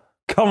deal.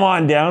 Come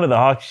on down to the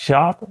Hockey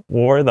Shop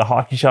or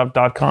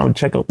thehockeyshop.com and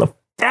check out the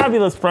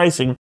fabulous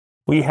pricing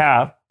we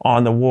have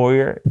on the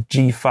Warrior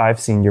G5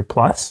 Senior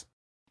Plus,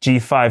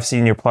 G5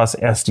 Senior Plus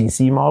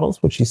SDC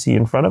models, which you see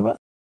in front of us,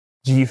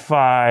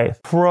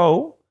 G5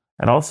 Pro,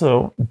 and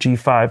also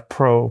G5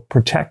 Pro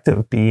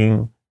Protective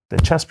being the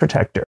chest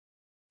protector,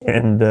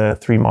 and the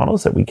 3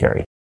 models that we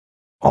carry.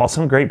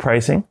 Awesome, great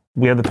pricing.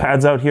 We have the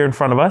pads out here in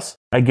front of us.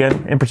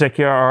 Again, in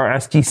particular, our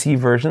SDC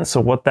version. So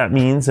what that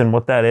means and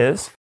what that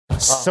is.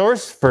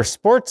 Source for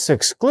sports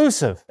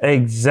exclusive.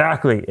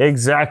 Exactly.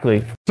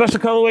 Special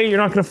colorway you're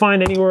not going to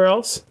find anywhere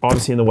else.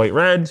 Obviously in the white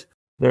red.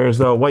 There's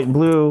the white and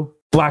blue,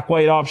 black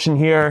white option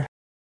here.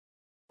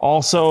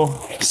 Also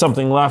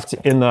something left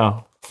in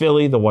the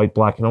Philly, the white,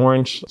 black, and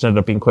orange. It's ended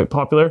up being quite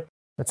popular.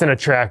 That's an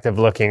attractive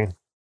looking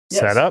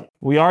setup.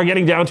 We are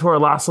getting down to our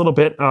last little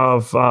bit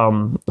of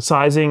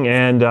sizing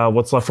and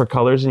what's left for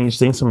colors in each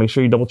thing. So make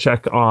sure you double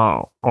check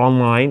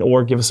online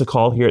or give us a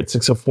call here at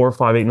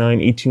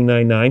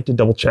 604-589-8299 to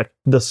double check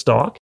the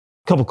stock.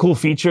 A couple cool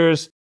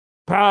features.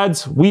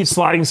 Pads, weave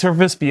sliding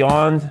surface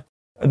beyond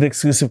the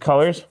exclusive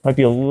colors. Might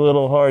be a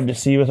little hard to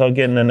see without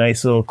getting a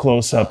nice little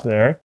close up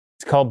there.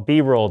 It's called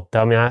B-roll,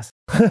 dumbass.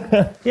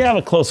 Yeah,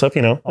 a close up,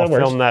 I'll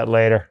film that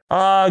later.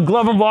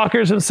 Glove and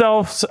blockers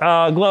themselves.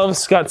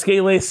 Gloves got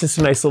skate lace. Just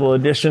a nice little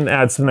addition.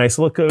 Adds some nice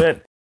look of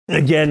it.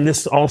 Again,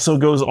 this also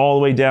goes all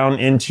the way down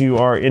into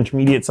our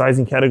intermediate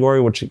sizing category,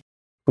 which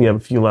we have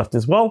a few left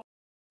as well.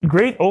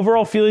 Great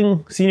overall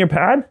feeling senior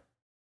pad.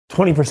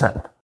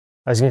 20%.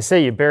 I was going to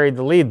say, you buried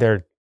the lead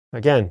there.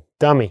 Again,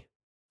 dummy.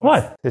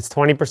 What? It's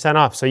 20%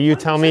 off. So you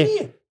tell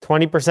me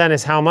 20%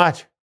 is how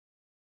much?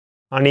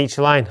 On each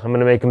line. I'm going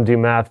to make him do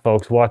math,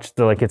 folks. Watch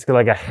it's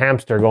like a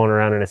hamster going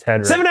around in his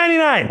head. Right?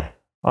 $7.99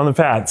 on the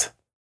pads.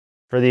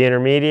 For the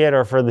intermediate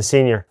or for the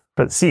senior?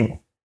 For the senior.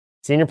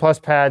 Senior Plus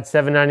pad,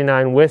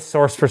 $7.99 with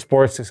Source for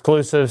Sports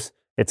exclusives.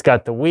 It's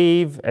got the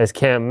weave, as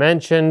Cam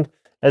mentioned,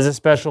 as a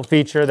special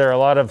feature. There are a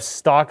lot of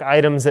stock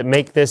items that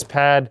make this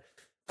pad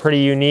pretty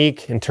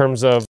unique in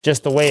terms of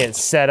just the way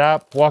it's set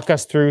up. Walk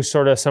us through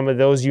sort of some of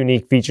those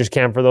unique features,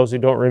 Cam, for those who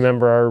don't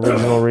remember our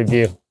original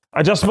review.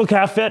 Adjustable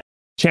calf fit.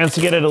 Chance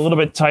to get it a little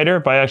bit tighter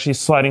by actually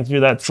sliding through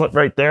that slit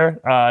right there.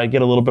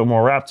 Get a little bit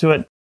more wrap to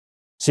it.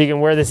 So you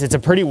can wear this. It's a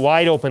pretty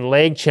wide open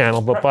leg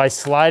channel, but by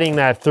sliding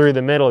that through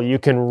the middle, you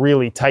can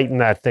really tighten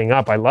that thing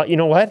up. You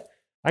know what?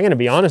 I'm going to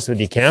be honest with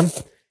you, Cam.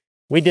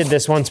 We did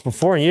this once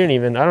before,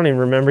 and I don't even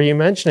remember you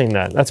mentioning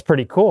that. That's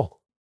pretty cool.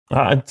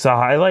 It's a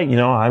highlight.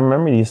 I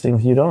remember these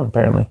things. You don't,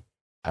 apparently.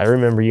 I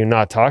remember you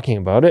not talking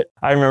about it.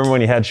 I remember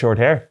when you had short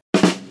hair.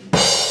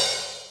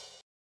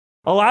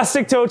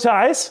 Elastic toe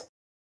ties.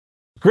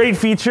 Great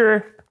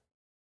feature.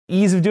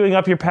 ease of doing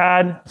up your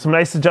pad, some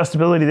nice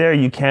adjustability there.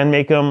 You can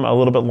make them a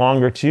little bit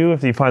longer too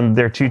if you find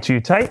they're too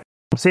tight.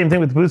 Same thing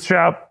with the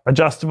bootstrap,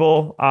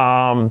 adjustable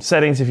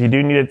settings if you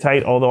do need it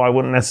tight, although I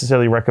wouldn't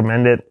necessarily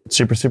recommend it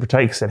super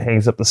tight because it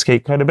hangs up the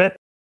skate quite a bit.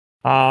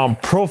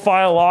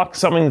 Profile lock,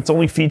 something that's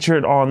only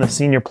featured on the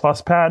Senior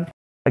Plus pad.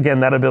 Again,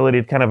 that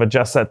ability to kind of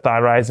adjust that thigh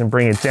rise and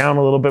bring it down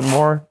a little bit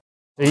more.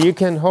 So you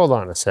can, hold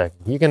on a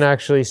second, you can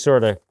actually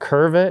sort of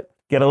curve it.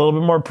 Get a little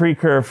bit more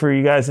pre-curve for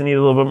you guys that need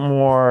a little bit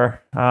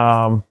more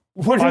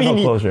What do you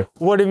mean? closure.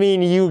 What do you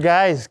mean, you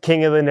guys?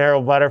 King of the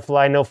narrow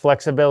butterfly, no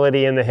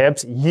flexibility in the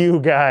hips. You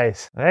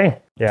guys. Hey,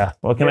 Yeah.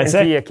 what can I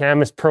say?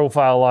 Cam is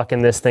profile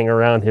locking this thing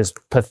around his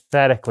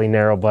pathetically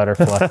narrow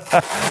butterfly.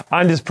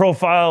 I'm just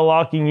profile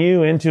locking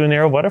you into a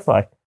narrow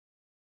butterfly.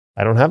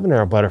 I don't have a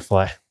narrow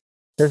butterfly.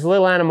 There's a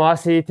little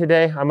animosity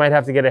today. I might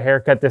have to get a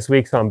haircut this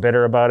week, so I'm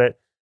bitter about it.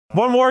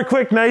 One more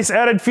quick, nice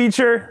added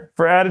feature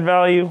for added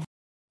value.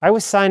 I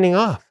was signing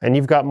off, and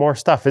you've got more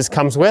stuff. This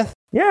comes with.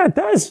 Yeah, it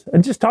does.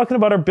 I'm just talking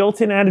about our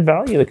built-in added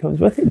value that comes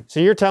with it. So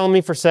you're telling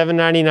me for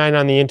 $7.99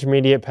 on the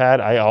intermediate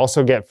pad, I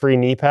also get free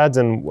knee pads,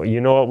 and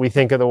you know what we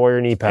think of the Warrior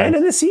knee pads. And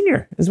in the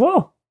senior as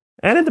well.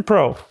 And at the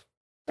pro.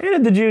 And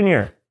at the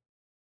junior.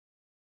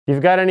 If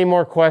you've got any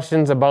more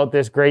questions about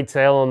this great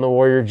sale on the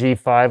Warrior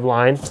G5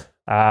 line,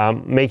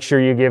 make sure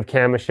you give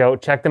Cam a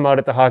shout. Check them out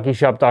at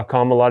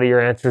thehockeyshop.com. A lot of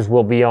your answers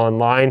will be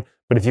online.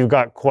 But if you've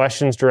got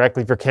questions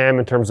directly for Cam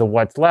in terms of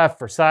what's left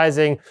for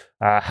sizing,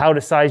 how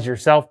to size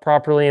yourself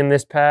properly in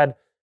this pad,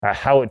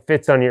 how it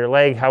fits on your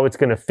leg, how it's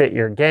going to fit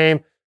your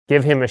game,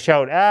 give him a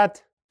shout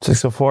at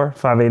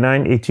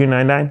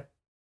 604-589-8299.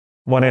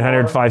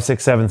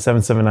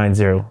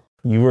 1-800-567-7790.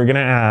 You were going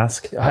to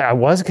ask. I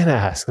was going to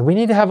ask. We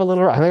need to have a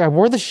little. I think I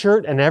wore the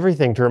shirt and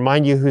everything to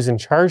remind you who's in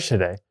charge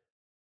today.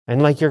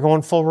 And like you're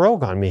going full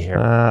rogue on me here.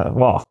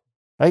 Well,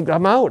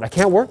 I'm out. I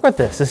can't work with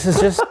this. This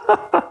is just.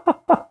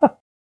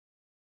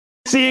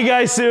 see you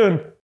guys soon.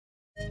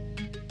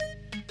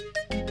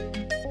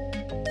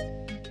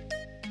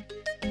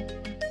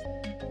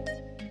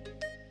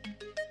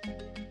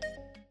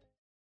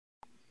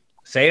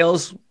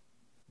 Sales,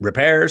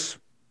 repairs,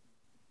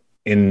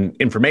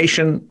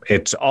 information,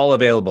 it's all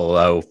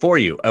available for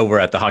you over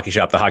at The Hockey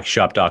Shop,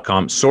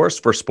 thehockeyshop.com. Source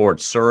for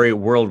sports, Surrey,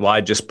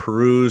 worldwide. Just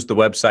peruse the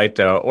website,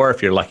 or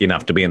if you're lucky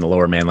enough to be in the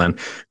Lower Mainland,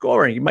 go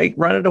over and you might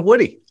run into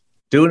Woody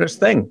doing his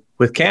thing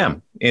with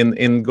Cam in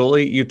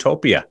goalie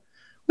utopia.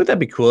 Would that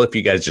be cool if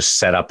you guys just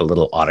set up a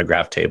little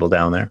autograph table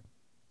down there?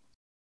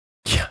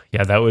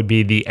 Yeah, that would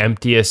be the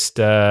emptiest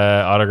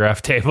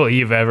autograph table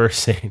you've ever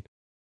seen.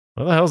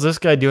 What the hell's this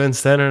guy doing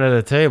standing at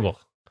a table?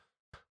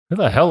 Who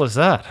the hell is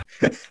that?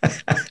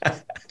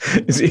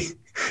 Is he?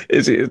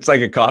 It's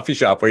like a coffee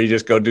shop where you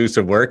just go do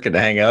some work and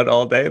hang out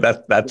all day.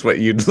 That's what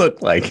you'd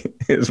look like.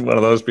 Is one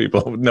of those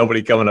people.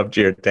 Nobody coming up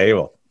to your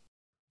table.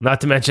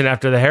 Not to mention,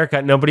 after the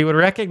haircut, nobody would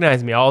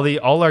recognize me.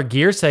 All our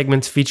gear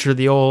segments feature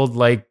the old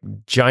like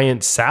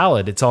giant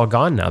salad. It's all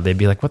gone now. They'd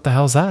be like, "What the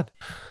hell's that?"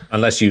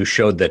 Unless you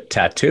showed the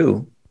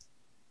tattoo.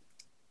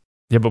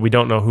 Yeah, but we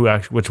don't know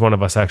which one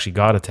of us actually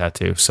got a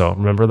tattoo. So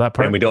remember that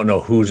part. And we don't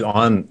know who's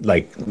on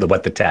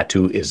what the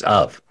tattoo is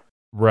of.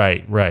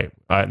 Right.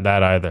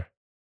 That either.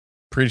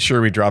 Pretty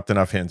sure we dropped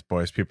enough hints,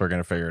 boys. People are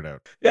going to figure it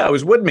out. Yeah, it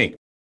was Woodme.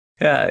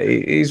 Yeah,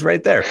 he's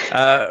right there.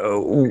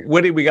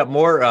 Woody, we got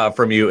more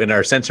from you in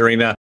our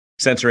Sensorina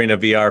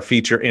VR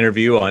feature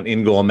interview on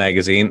In Goal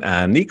Magazine.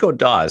 Nico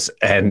Daws,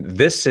 and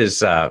this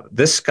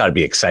got to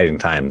be exciting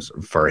times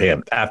for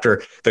him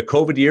after the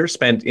COVID year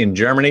spent in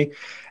Germany,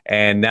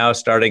 and now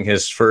starting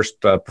his first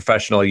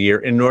professional year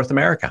in North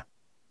America.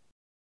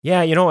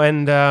 Yeah,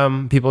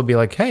 and people would be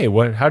like, "Hey,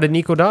 how did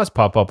Nico Daws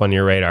pop up on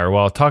your radar?"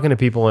 Well, talking to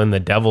people in the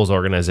Devils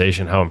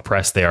organization, how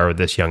impressed they are with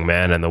this young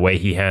man and the way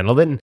he handled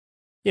it. And,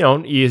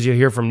 as you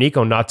hear from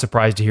Nico, not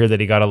surprised to hear that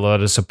he got a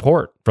lot of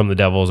support from the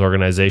Devils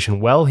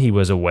organization while he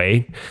was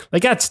away.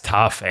 Like, that's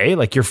tough, eh?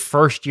 Like, your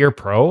first year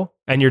pro,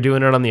 and you're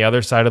doing it on the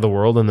other side of the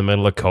world in the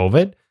middle of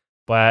COVID.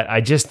 But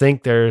I just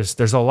think there's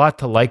a lot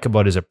to like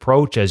about his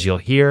approach, as you'll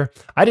hear.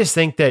 I just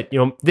think that,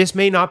 this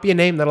may not be a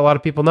name that a lot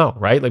of people know,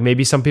 right? Like,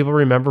 maybe some people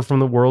remember from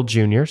the World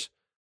Juniors,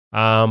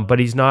 but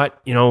he's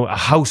not, a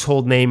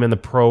household name in the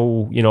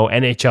pro,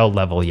 NHL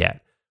level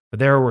yet. But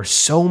there were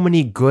so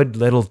many good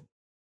little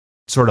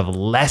sort of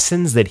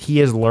lessons that he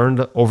has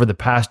learned over the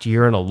past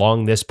year and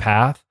along this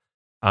path.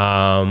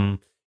 And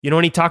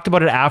he talked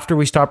about it after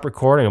we stopped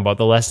recording about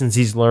the lessons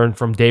he's learned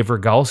from Dave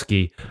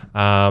Rogalski,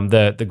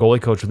 the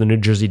goalie coach of the New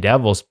Jersey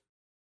Devils,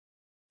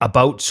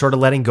 about sort of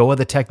letting go of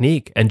the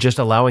technique and just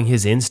allowing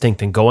his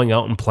instinct and going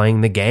out and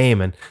playing the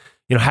game. And,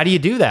 how do you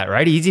do that,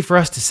 right? Easy for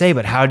us to say,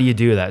 but how do you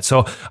do that?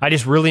 So I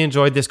just really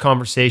enjoyed this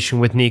conversation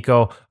with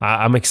Nico.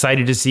 I'm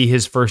excited to see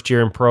his first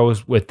year in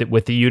pros with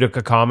the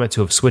Utica Comets,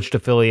 who have switched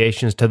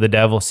affiliations to the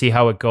Devils, see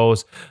how it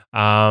goes.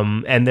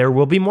 And there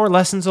will be more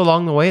lessons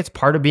along the way. It's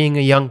part of being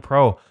a young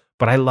pro.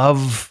 But I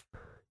love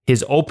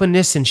his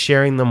openness in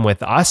sharing them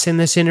with us in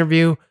this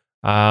interview.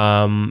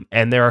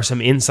 And there are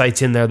some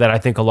insights in there that I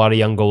think a lot of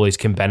young goalies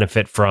can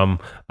benefit from,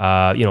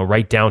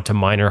 right down to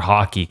minor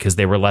hockey, because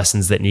they were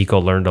lessons that Nico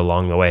learned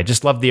along the way. I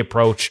just love the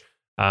approach.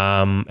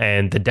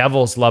 And the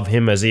Devils love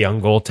him as a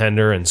young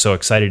goaltender, and so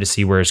excited to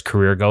see where his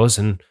career goes.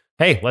 And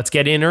hey, let's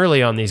get in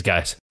early on these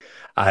guys.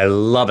 I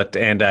love it.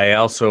 And I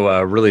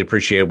also really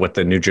appreciate what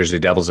the New Jersey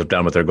Devils have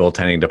done with their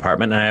goaltending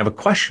department. And I have a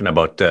question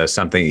about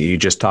something you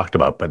just talked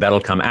about, but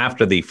that'll come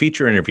after the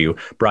feature interview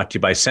brought to you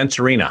by Sense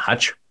Arena.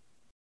 Hutch?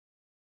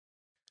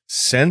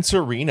 Sense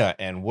Arena,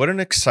 and what an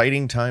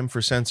exciting time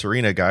for Sense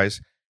Arena,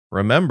 guys.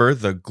 Remember,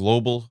 the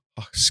Global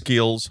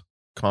Skills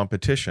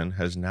Competition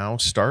has now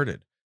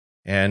started.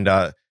 And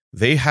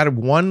they had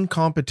one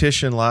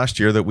competition last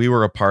year that we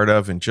were a part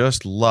of and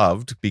just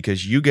loved,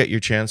 because you get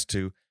your chance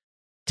to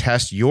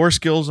test your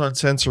skills on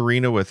Sense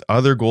Arena with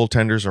other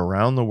goaltenders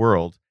around the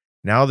world.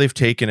 Now they've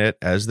taken it,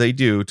 as they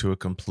do, to a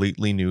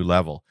completely new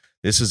level.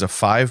 This is a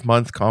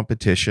 5-month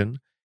competition,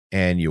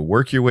 and you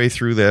work your way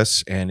through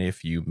this. And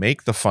if you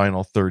make the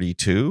final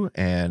 32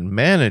 and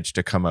manage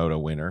to come out a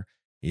winner,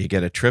 you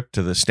get a trip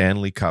to the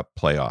Stanley Cup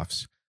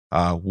playoffs.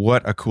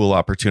 What a cool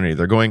opportunity.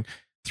 They're going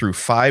through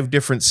 5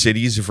 different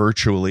cities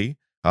virtually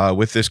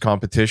with this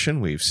competition.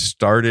 We've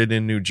started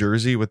in New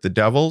Jersey with the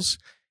Devils,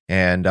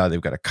 and they've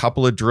got a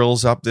couple of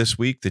drills up this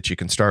week that you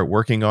can start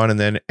working on. And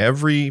then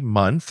every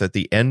month, at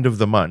the end of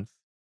the month,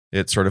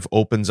 it sort of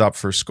opens up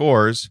for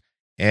scores,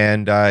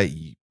 and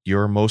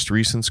your most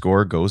recent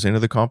score goes into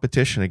the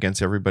competition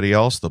against everybody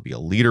else. There'll be a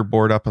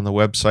leaderboard up on the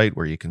website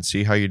where you can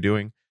see how you're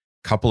doing.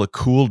 A couple of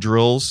cool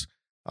drills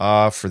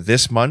for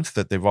this month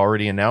that they've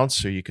already announced,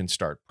 so you can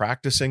start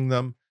practicing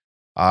them.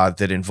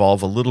 That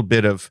involve a little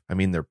bit of,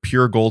 they're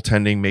pure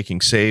goaltending,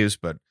 making saves,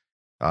 but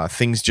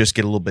things just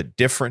get a little bit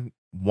different.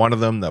 One of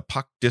them, the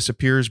puck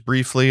disappears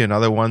briefly.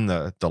 Another one,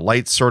 the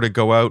lights sort of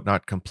go out,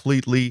 not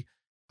completely.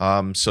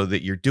 So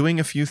that you're doing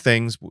a few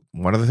things.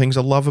 One of the things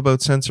I love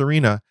about Sense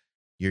Arena,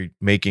 you're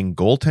making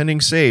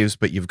goaltending saves,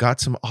 but you've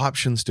got some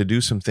options to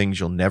do some things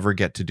you'll never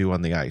get to do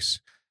on the ice.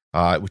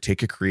 It would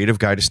take a creative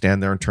guy to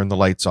stand there and turn the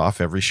lights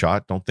off every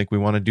shot. Don't think we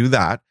want to do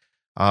that.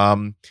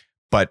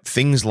 But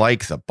things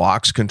like the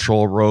box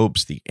control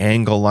ropes, the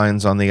angle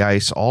lines on the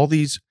ice, all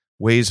these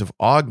ways of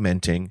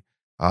augmenting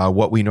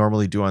what we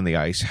normally do on the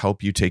ice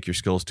help you take your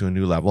skills to a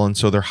new level. And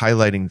so they're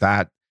highlighting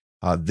that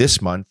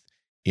this month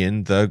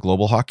in the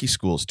Global Hockey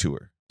Skills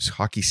Tour.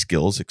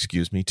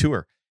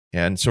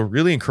 And so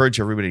really encourage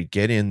everybody to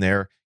get in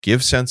there,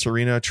 give Sense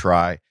Arena a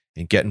try,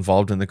 and get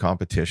involved in the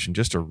competition.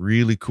 Just a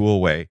really cool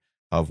way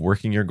of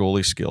working your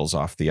goalie skills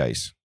off the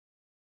ice.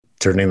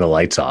 Turning the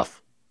lights off.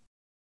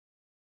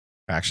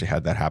 I actually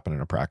had that happen in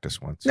a practice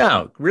once.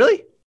 No,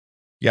 really?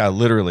 Yeah,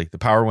 literally. The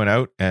power went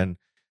out, and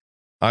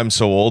I'm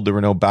so old, there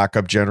were no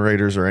backup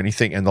generators or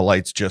anything, and the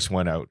lights just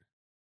went out.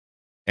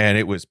 And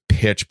it was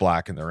pitch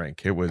black in the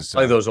rink. It was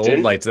like those old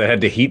lights that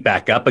had to heat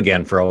back up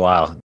again for a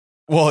while.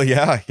 Well,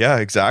 yeah,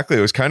 exactly.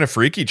 It was kind of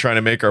freaky trying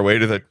to make our way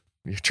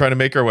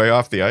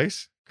off the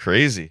ice.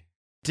 Crazy.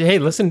 Hey,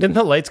 listen, didn't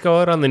the lights go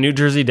out on the New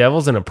Jersey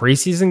Devils in a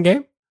preseason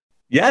game?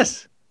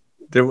 Yes.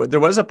 There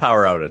was a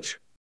power outage.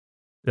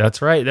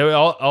 That's right.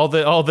 All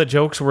the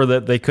jokes were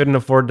that they couldn't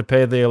afford to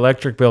pay the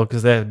electric bill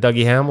because they have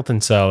Dougie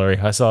Hamilton's salary.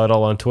 I saw it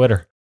all on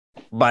Twitter.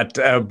 But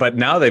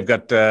now they've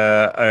got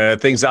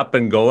things up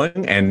and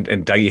going, and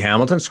Dougie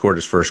Hamilton scored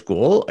his first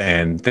goal,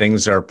 and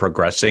things are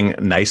progressing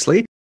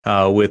nicely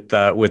with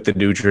the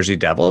New Jersey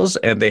Devils,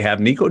 and they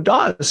have Nico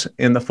Daws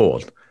in the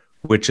fold,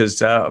 which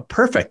is a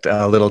perfect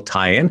little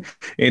tie-in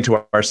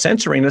into our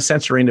Sense Arena.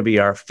 Sense Arena be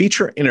our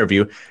feature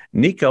interview,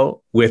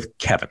 Nico with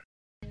Kevin.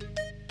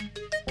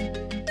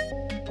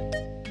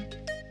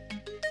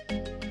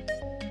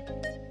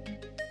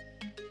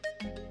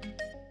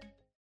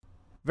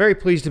 Very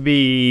pleased to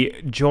be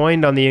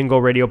joined on the In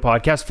Goal Radio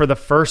podcast for the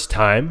first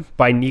time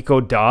by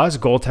Nico Daws,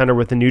 goaltender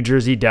with the New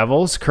Jersey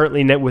Devils,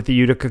 currently net with the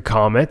Utica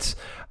Comets.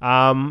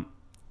 I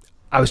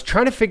was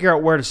trying to figure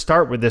out where to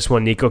start with this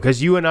one, Nico,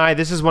 because you and I,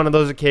 this is one of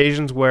those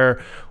occasions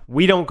where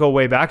we don't go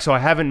way back, so I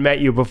haven't met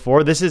you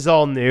before. This is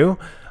all new.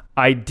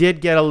 I did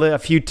get a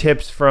few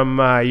tips from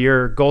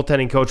your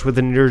goaltending coach with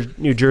the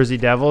New Jersey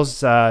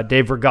Devils,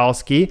 Dave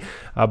Rogalski,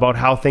 about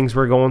how things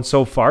were going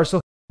so far. So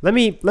let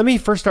me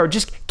first start.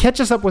 Just catch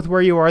us up with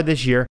where you are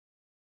this year.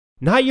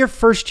 Not your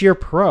first year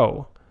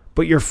pro,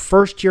 but your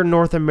first year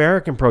North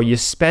American pro. You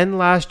spent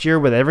last year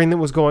with everything that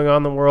was going on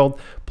in the world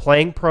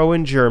playing pro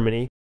in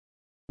Germany.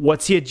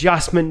 What's the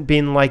adjustment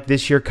been like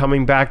this year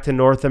coming back to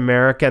North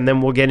America? And then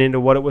we'll get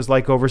into what it was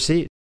like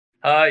overseas.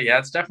 Yeah,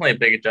 it's definitely a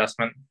big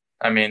adjustment.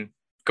 I mean,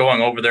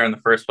 going over there in the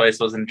first place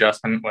was an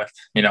adjustment with,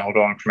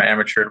 going from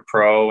amateur to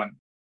pro and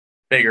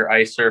bigger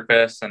ice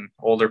surface and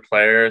older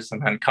players.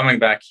 And then coming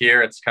back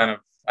here, it's kind of,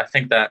 I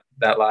think that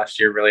last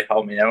year really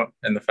helped me out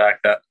in the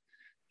fact that,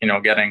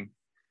 getting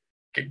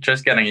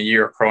a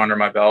year of pro under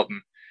my belt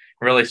and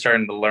really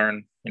starting to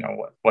learn,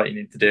 what you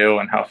need to do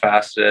and how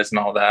fast it is and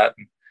all that.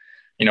 And,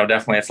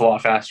 definitely it's a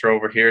lot faster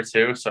over here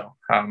too. So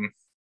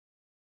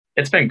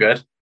it's been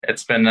good.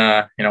 It's been,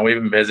 we've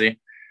been busy,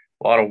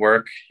 a lot of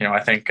work. I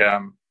think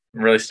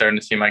I'm really starting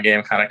to see my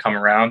game kind of come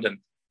around, and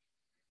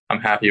I'm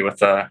happy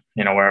with where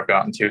I've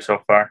gotten to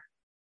so far.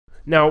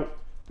 Now,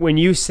 when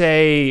you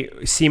say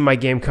see my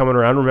game coming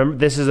around, remember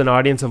this is an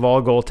audience of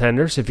all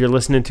goaltenders. If you're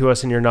listening to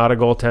us and you're not a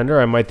goaltender,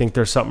 I might think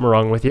there's something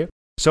wrong with you.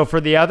 So for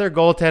the other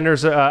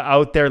goaltenders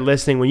out there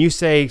listening, when you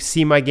say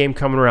see my game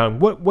coming around,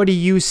 what do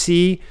you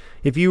see?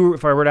 If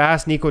I were to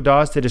ask Nico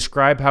Daws to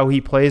describe how he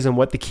plays and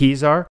what the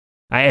keys are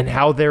and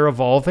how they're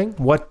evolving,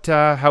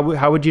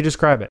 how would you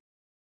describe it?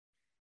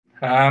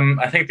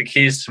 I think the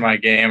keys to my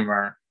game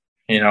are,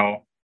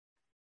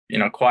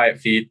 quiet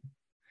feet.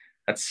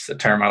 That's a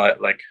term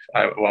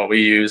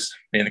we use,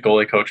 being the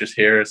goalie coaches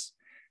here, is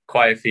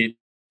quiet feet.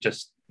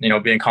 Just,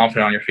 being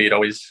confident on your feet,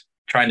 always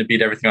trying to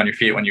beat everything on your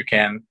feet when you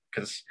can,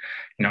 because,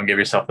 give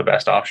yourself the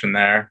best option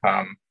there.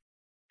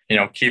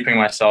 Keeping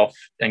myself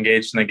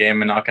engaged in the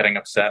game and not getting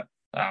upset.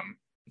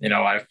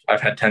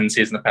 I've had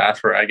tendencies in the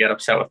past where I get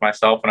upset with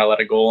myself when I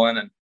let a goal in,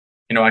 and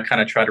I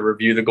kind of try to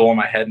review the goal in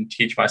my head and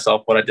teach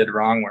myself what I did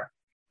wrong, where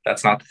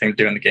that's not the thing to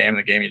do in the game.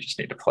 The game, you just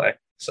need to play.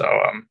 So,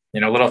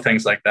 little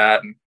things like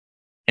that. And,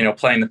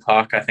 playing the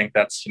puck, I think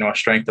that's, a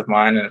strength of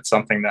mine. And it's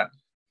something that,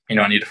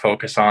 I need to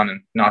focus on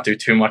and not do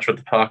too much with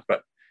the puck,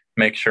 but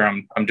make sure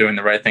I'm doing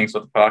the right things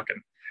with the puck.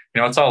 And,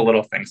 it's all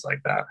little things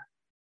like that.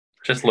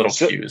 Just little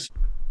cues.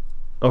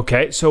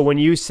 Okay. So when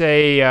you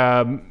say,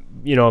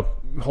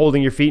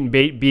 holding your feet and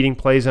beating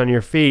plays on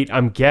your feet,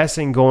 I'm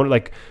guessing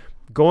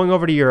going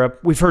over to Europe,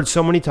 we've heard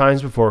so many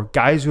times before,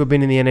 guys who have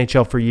been in the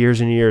NHL for years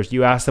and years,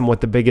 you ask them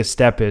what the biggest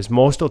step is.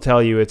 Most will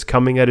tell you it's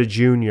coming out of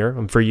junior,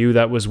 and for you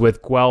that was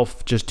with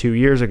Guelph just 2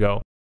 years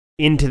ago,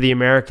 into the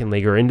American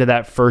League or into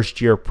that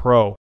first year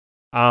pro.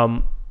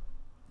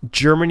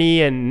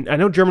 Germany, and I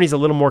know Germany's a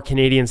little more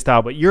Canadian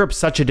style, but Europe's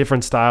such a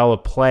different style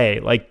of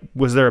play.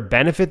 Was there a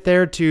benefit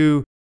there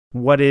to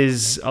what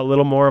is a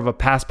little more of a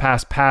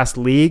pass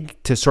league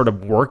to sort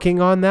of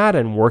working on that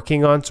and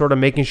working on sort of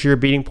making sure you're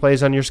beating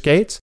plays on your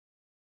skates?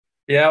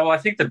 Yeah, well, I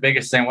think the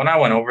biggest thing when I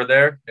went over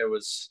there, it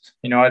was,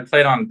 I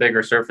played on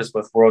bigger surface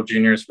with World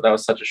Juniors, but that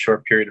was such a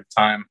short period of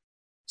time.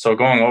 So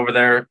going over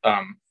there,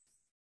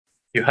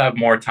 you have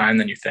more time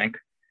than you think.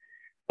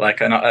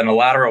 Like in a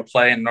lateral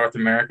play in North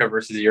America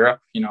versus Europe,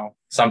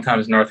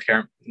 sometimes North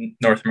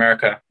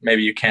America,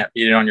 maybe you can't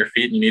beat it on your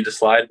feet and you need to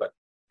slide. But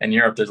in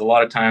Europe, there's a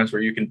lot of times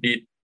where you can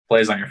beat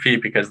plays on your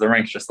feet because the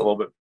rink's just a little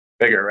bit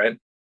bigger, right?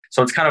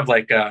 So it's kind of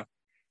like,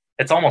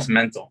 it's almost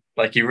mental.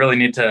 Like you really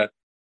need to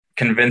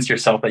convince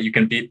yourself that you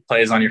can beat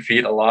plays on your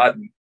feet a lot.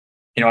 And,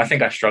 I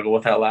think I struggled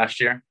with that last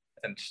year,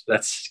 and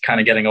that's kind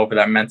of getting over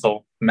that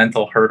mental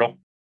hurdle.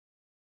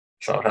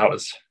 So that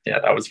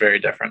was very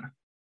different.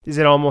 Is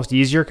it almost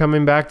easier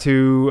coming back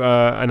to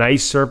an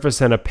ice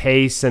surface and a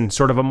pace and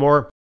sort of a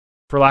more,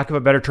 for lack of a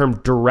better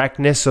term,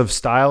 directness of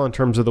style in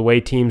terms of the way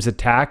teams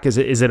attack? Is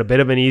it a bit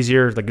of an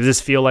easier, does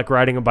this feel like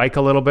riding a bike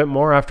a little bit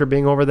more after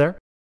being over there?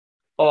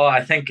 Well,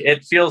 I think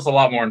it feels a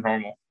lot more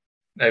normal.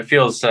 It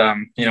feels,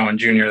 in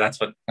junior, that's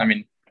what,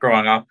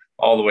 growing up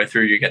all the way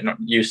through, you get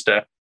used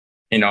to,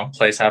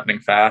 plays happening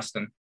fast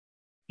and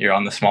you're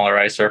on the smaller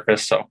ice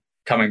surface. So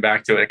coming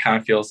back to it, it kind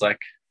of feels like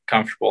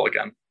comfortable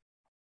again.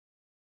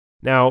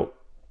 Now,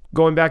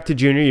 going back to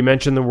junior, you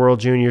mentioned the World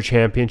Junior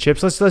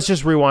Championships. Let's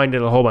just rewind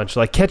it a whole bunch.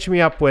 Catch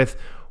me up with,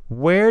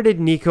 where did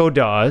Nico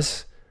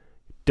Daws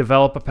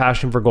develop a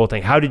passion for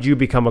goaltending? How did you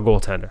become a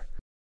goaltender?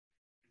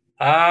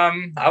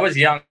 I was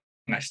young.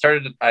 I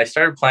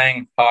started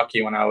playing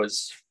hockey when I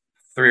was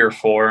 3 or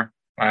 4.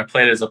 I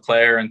played as a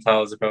player until I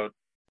was about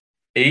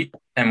 8.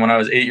 And when I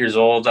was 8 years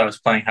old, I was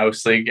playing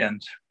house league,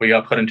 and we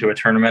got put into a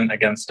tournament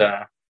against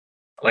a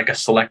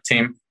select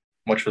team,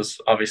 which was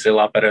obviously a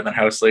lot better than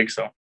house league.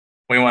 So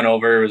we went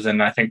over. It was in,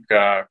 I think,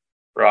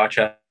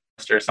 Rochester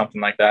or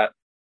something like that.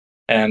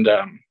 And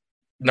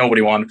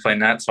nobody wanted to play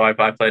net. So I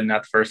played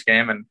net the first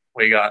game, and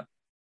we got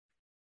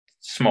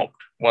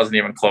smoked. Wasn't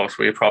even close.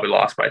 We probably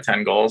lost by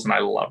 10 goals, and I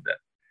loved it.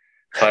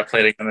 So I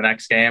played again the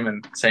next game,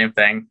 and same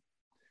thing.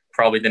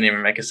 Probably didn't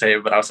even make a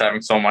save, but I was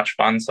having so much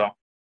fun. So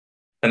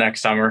the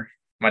next summer,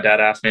 my dad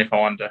asked me if I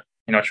wanted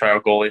to, try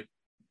out goalie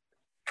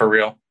for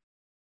real.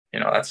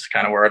 That's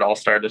kind of where it all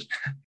started.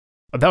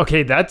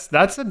 Okay,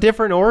 that's a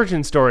different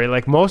origin story.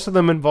 Like most of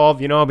them involve,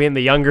 being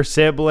the younger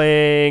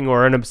sibling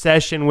or an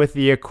obsession with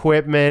the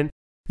equipment.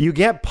 You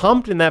get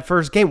pumped in that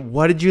first game.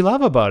 What did you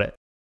love about it?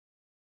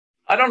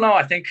 I don't know.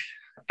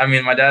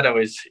 My dad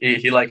always,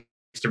 he liked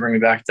to bring me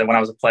back to when I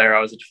was a player.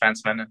 I was a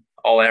defenseman, and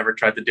all I ever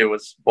tried to do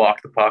was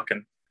block the puck.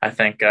 And I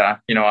think, I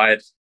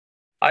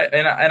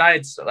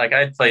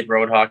had played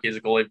road hockey as a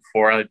goalie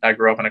before. I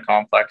grew up in a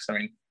complex.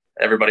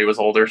 Everybody was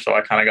older, so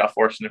I kind of got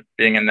forced into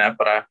being in net,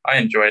 but I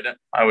enjoyed it.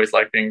 I always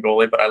liked being a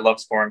goalie, but I love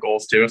scoring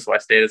goals too. So I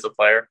stayed as a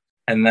player.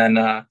 And then,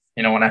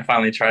 when I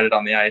finally tried it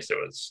on the ice,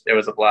 it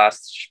was a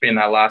blast just being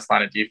that last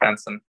line of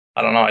defense. And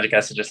I don't know, I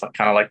guess I just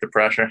kind of like the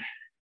pressure.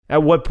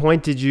 At what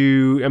point did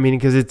you,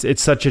 because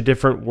it's such a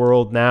different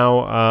world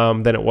now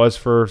than it was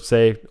for,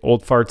 say,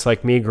 old farts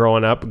like me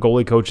growing up.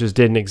 Goalie coaches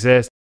didn't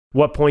exist.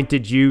 What point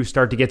did you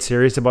start to get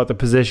serious about the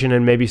position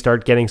and maybe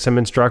start getting some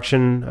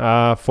instruction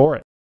for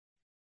it?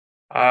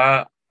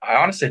 I I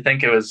honestly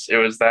think it was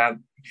that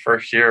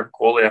first year of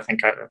goalie. I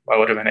think I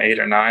would have been 8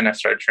 or 9. I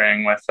started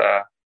training with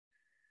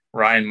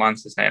Ryan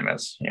Muntz, his name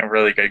is,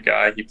 really good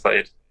guy. He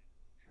played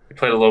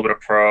a little bit of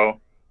pro,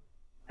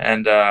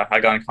 and I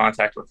got in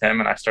contact with him,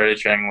 and I started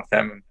training with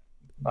him, and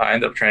I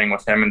ended up training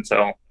with him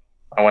until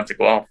I went to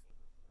Guelph.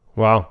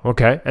 Wow.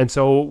 Okay. And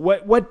so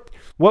what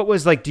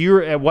was like,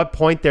 at what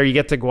point there you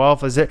get to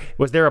Guelph? Was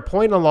there a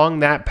point along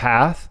that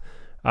path?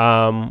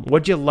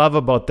 What'd you love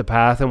about the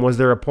path? And was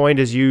there a point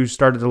as you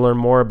started to learn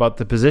more about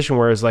the position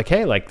where it's like,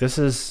 hey, like this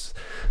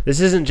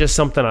isn't just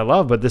something I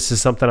love, but this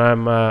is something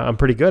I'm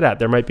pretty good at.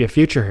 There might be a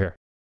future here.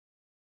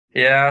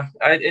 Yeah.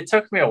 It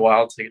took me a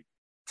while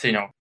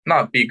to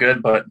not be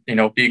good, but,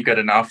 be good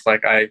enough.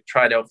 Like I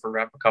tried out for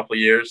rep a couple of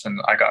years and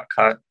I got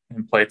cut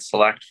and played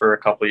select for a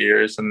couple of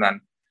years. And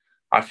then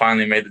I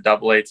finally made the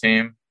AA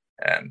team,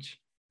 and,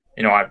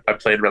 I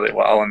played really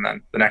well. And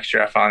then the next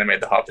year I finally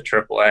made the hop to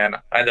AAA, and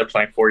I ended up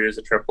playing 4 years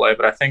at AAA.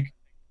 But I think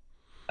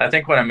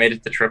when I made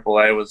it to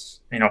AAA was,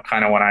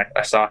 kind of when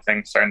I saw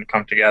things starting to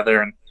come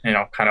together, and,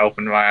 kind of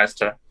opened my eyes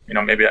to,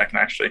 maybe I can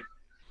actually,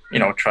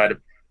 try to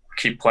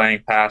keep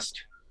playing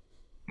past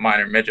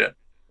minor midget.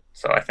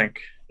 So I think,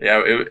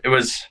 yeah, it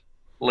was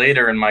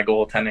later in my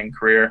goaltending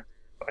career.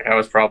 Like I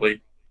was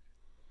probably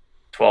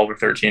 12 or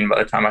 13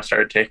 by the time I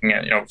started taking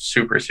it,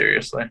 super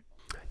seriously.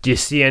 Do you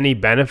see any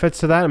benefits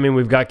to that? I mean,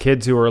 we've got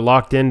kids who are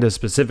locked into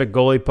specific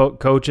goalie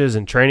coaches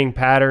and training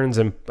patterns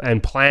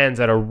and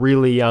plans at a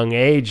really young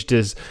age.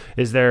 Is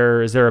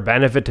there a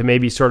benefit to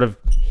maybe sort of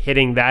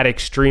hitting that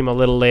extreme a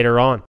little later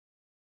on?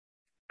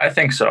 I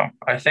think so.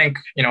 I think,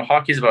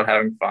 hockey's about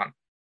having fun.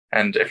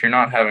 And if you're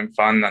not having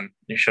fun, then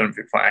you shouldn't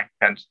be playing.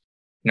 And,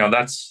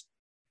 that's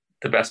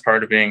the best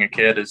part of being a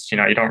kid is, you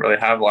don't really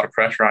have a lot of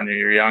pressure on you.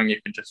 You're young,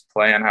 you can just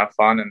play and have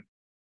fun. And,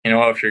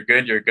 if you're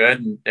good, you're good.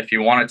 And if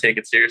you want to take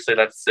it seriously,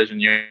 that's a decision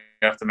you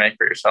have to make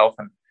for yourself.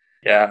 And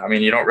yeah, I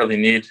mean, you don't really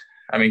need,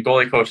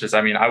 goalie coaches.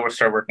 I would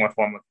start working with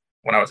one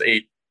when I was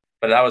 8,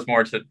 but that was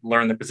more to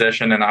learn the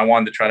position, and I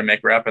wanted to try to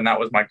make rep. And that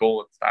was my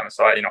goal at the time.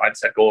 So I'd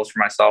set goals for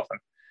myself, and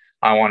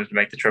I wanted to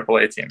make the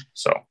AAA team.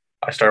 So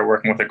I started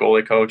working with a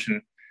goalie coach,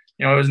 and,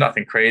 it was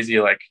nothing crazy.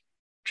 Like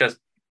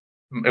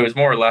it was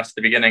more or less at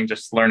the beginning,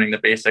 just learning the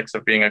basics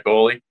of being a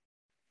goalie.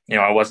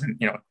 I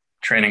wasn't,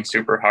 training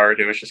super hard.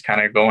 It was just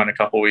kind of go in a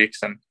couple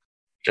weeks and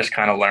just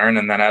kind of learn.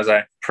 And then as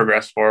I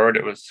progressed forward,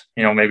 it was,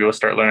 maybe we'll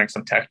start learning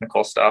some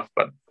technical stuff.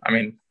 But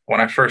when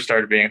I first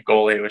started being a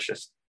goalie, it was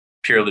just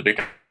purely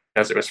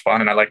because it was fun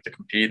and I like to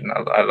compete and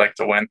I like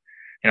to win.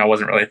 I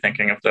wasn't really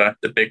thinking of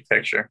the big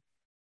picture.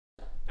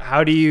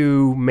 How do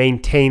you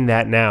maintain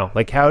that now?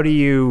 Like, how do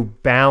you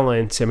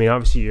balance?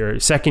 Obviously you're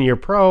second year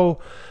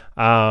pro,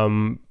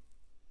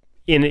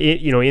 in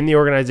the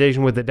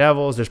organization with the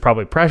Devils, there's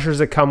probably pressures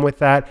that come with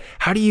that.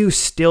 How do you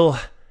still,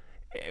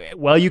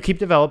 you keep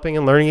developing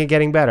and learning and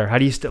getting better, how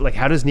do you still,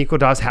 how does Nico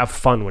Daws have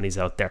fun when he's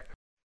out there?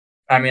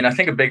 I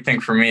think a big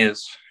thing for me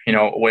is,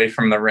 away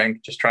from the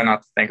rink, just try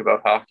not to think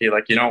about hockey.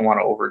 Like you don't want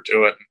to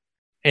overdo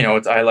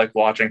it. I like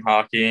watching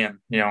hockey and,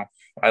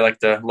 I like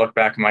to look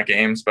back at my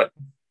games, but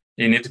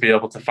you need to be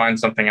able to find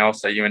something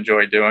else that you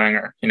enjoy doing,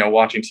 or,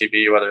 watching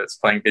TV, whether it's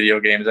playing video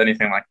games,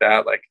 anything like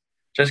that. Like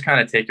just kind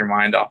of take your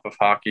mind off of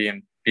hockey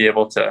and be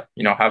able to,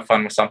 have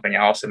fun with something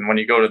else. And when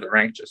you go to the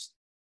rink,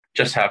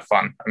 just have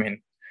fun.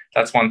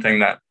 That's one thing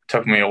that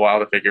took me a while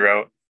to figure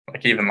out.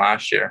 Like even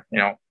last year,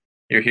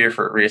 you're here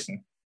for a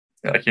reason.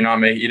 Like you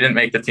didn't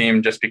make the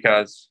team just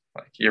because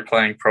like you're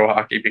playing pro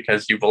hockey,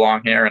 because you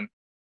belong here, and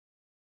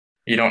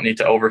you don't need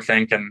to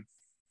overthink. And,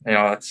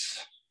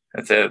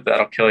 that's it.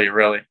 That'll kill you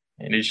really.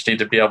 You just need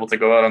to be able to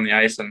go out on the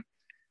ice and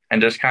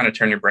just kind of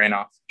turn your brain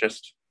off.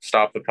 Just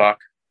stop the puck.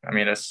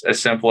 As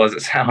simple as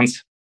it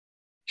sounds,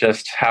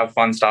 just have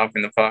fun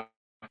stopping the puck.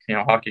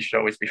 Hockey should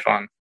always be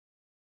fun.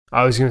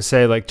 I was going to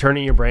say, like,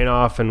 turning your brain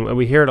off, and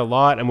we hear it a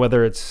lot. And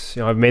whether it's,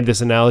 I've made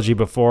this analogy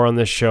before on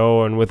this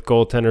show and with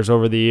goaltenders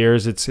over the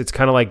years, it's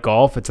kind of like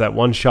golf. It's that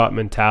one-shot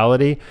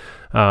mentality,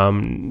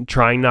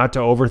 trying not to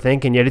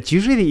overthink. And yet it's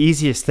usually the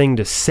easiest thing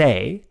to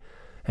say.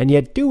 And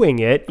yet doing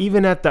it,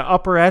 even at the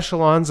upper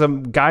echelons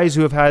of guys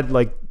who have had,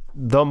 like,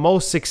 the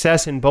most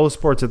success in both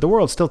sports of the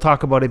world, still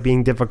talk about it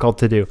being difficult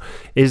to do.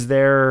 Is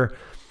there,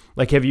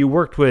 have you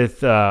worked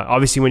with,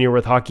 obviously when you were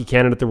with Hockey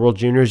Canada at the World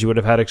Juniors, you would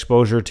have had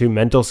exposure to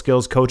mental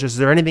skills coaches. Is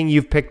there anything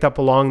you've picked up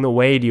along the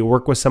way? Do you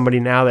work with somebody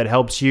now that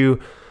helps you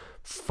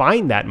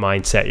find that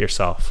mindset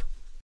yourself?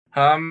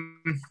 I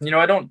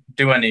don't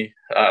do any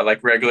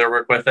regular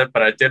work with it,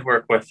 but I did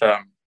work with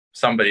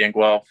somebody in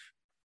Guelph.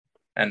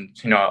 And,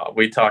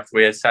 we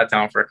had sat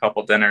down for a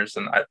couple dinners,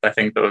 and I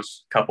think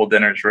those couple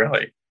dinners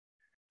really,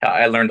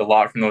 I learned a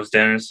lot from those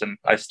dinners, and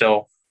I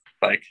still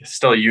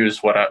use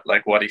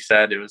what he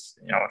said. It was,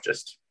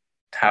 just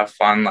have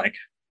fun. Like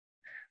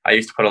I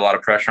used to put a lot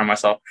of pressure on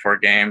myself before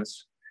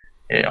games,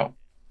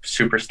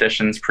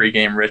 superstitions,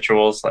 pregame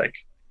rituals, like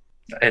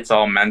it's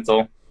all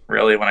mental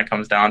really when it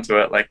comes down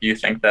to it. Like you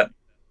think that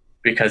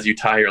because you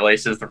tie your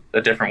laces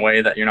a different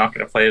way that you're not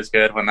going to play as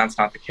good, when that's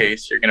not the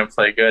case. You're going to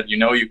play good. You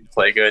can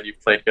play good.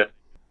 You've played good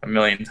a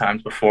million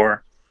times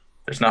before.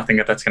 there's nothing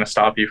that's going to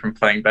stop you from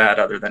playing bad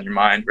other than your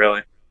mind,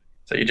 really.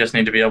 So you just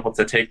need to be able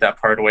to take that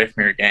part away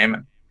from your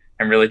game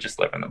and really just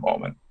live in the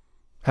moment.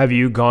 Have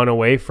you gone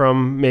away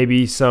from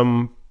maybe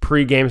some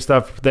pre-game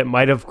stuff that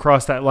might have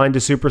crossed that line to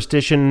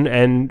superstition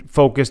and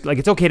focused? Like,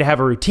 it's okay to have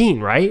a routine,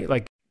 right?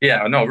 Like,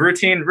 yeah, no,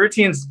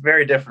 routine's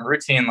very different.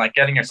 Routine, like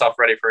getting yourself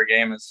ready for a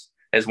game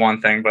is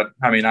one thing, but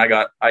I mean,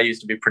 I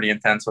used to be pretty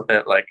intense with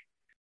it. Like,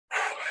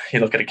 you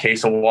look at a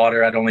case of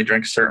water, I'd only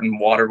drink certain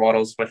water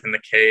bottles within the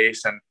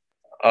case, and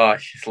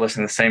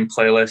listen to the same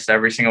playlist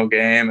every single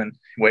game and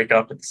wake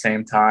up at the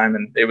same time.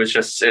 And it was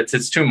just,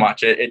 it's too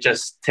much. It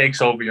just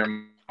takes over your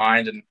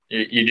mind and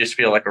you just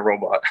feel like a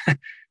robot.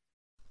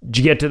 Did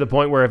you get to the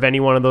point where if any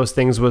one of those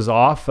things was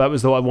off? That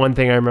was the one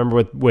thing I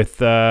remember with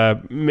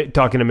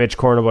talking to Mitch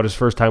Korn about his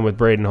first time with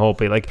Braden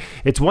Holtby. Like,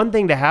 it's one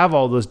thing to have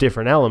all those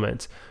different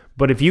elements,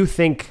 but if you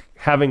think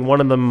having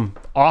one of them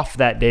off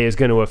that day is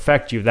going to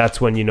affect you, that's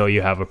when you know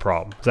you have a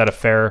problem. Is that a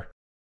fair?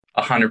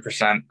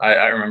 100%.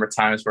 I remember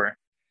times where,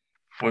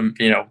 when,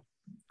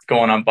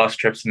 going on bus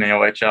trips in the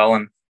OHL,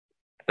 and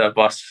the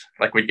bus,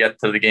 like, we'd get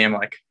to the game,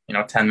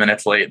 10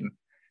 minutes late, and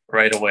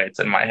right away it's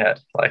in my head,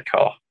 like,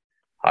 oh,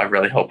 I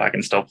really hope I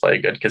can still play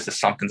good because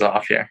something's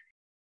off here.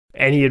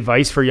 Any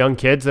advice for young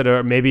kids that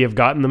are maybe have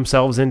gotten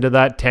themselves into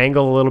that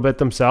tangle a little bit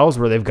themselves,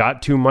 where they've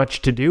got too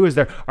much to do?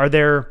 Are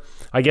there,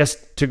 I guess,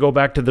 to go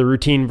back to the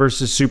routine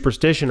versus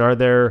superstition, are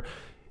there,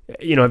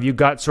 have you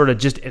got sort of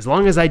just, as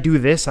long as I do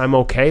this, I'm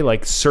okay,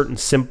 like certain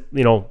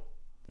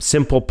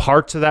simple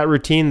parts of that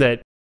routine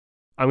that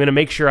I'm going to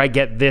make sure I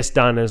get this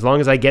done. As long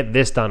as I get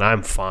this done,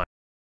 I'm fine.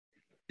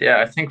 Yeah,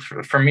 I think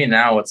for me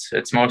now,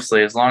 it's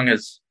mostly as long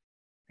as,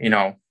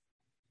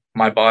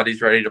 my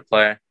body's ready to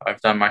play.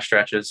 I've done my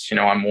stretches,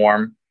 I'm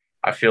warm.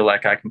 I feel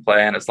like I can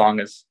play. And as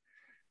long as,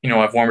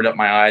 I've warmed up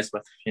my eyes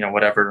with,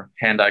 whatever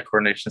hand-eye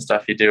coordination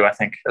stuff you do, I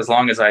think as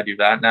long as I do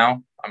that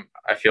now,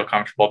 I feel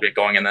comfortable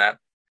going in that.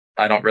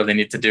 I don't really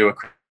need to do a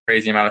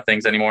crazy amount of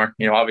things anymore.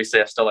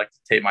 Obviously I still like to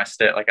tape my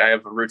stick. Like, I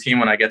have a routine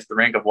when I get to the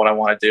rink of what I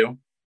want to do,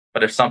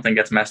 but if something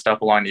gets messed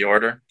up along the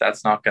order,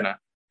 that's not going to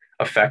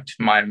affect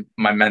my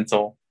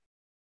mental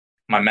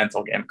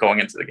game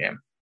going into the game.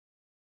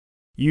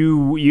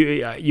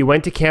 You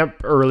went to camp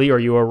early, or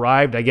you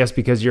arrived, I guess,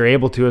 because you're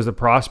able to as a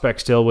prospect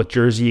still with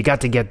Jersey. You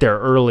got to get there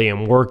early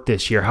and work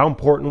this year. How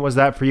important was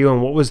that for you,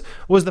 and what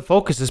was the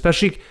focus,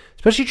 especially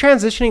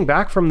transitioning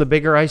back from the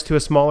bigger ice to a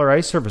smaller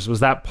ice surface?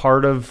 Was that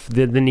part of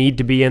the need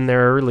to be in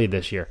there early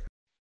this year?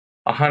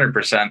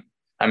 100%.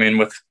 I mean,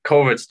 with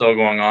COVID still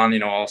going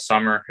on, all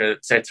summer,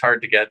 it's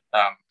hard to get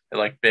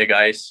big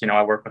ice.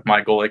 I work with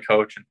my goalie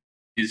coach, and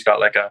he's got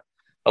like a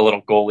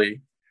little goalie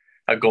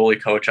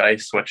coach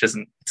ice, which it's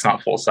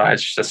not full size,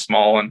 it's just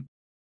small. And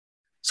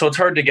so it's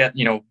hard to get,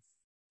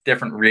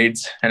 different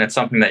reads, and it's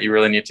something that you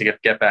really need to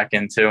get back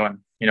into. And,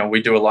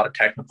 we do a lot of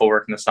technical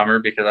work in the summer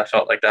because I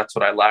felt like that's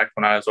what I lacked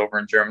when I was over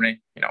in Germany.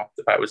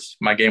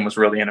 My game was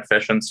really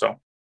inefficient. So,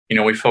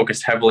 we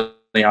focused heavily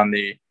on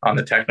the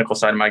technical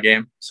side of my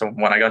game. So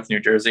when I got to New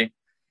Jersey,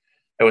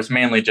 it was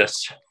mainly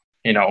just,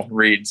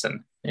 reads,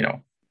 and,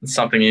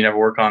 something you never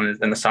work on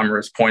in the summer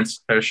is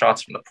points,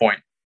 shots from the point.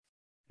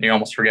 You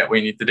almost forget what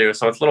you need to do.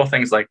 So it's little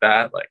things like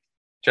that, like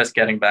just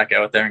getting back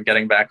out there and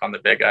getting back on the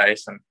big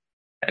ice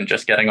and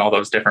just getting all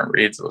those different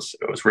reads.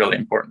 It was really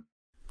important.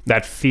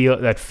 That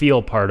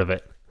feel part of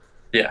it.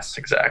 Yes,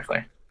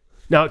 exactly.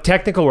 Now,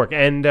 technical work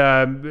and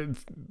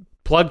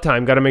plug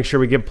time. Got to make sure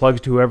we give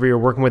plugs to whoever you're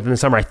working with in the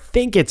summer. I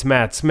think it's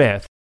Matt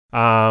Smith,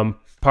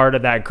 part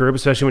of that group,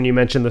 especially when you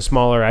mentioned the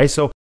smaller ice.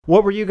 So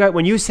what were you guys,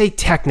 when you say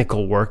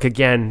technical work,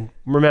 again,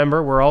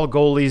 remember, we're all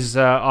goalies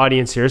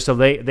audience here, so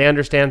they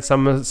understand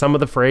some of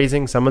the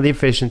phrasing, some of the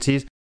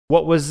efficiencies.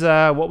 What was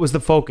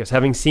the focus?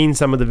 Having seen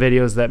some of the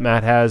videos that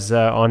Matt has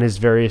on his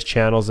various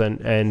channels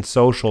and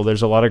social,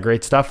 there's a lot of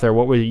great stuff there.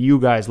 What were you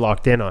guys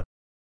locked in on?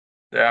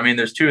 I mean,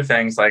 there's two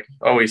things, like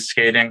always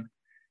skating,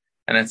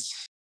 and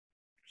it's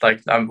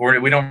like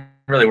we don't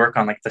really work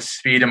on like the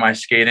speed of my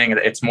skating.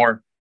 It's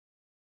more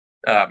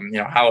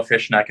how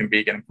efficient I can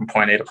be getting from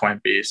point A to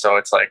point B. So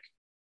it's like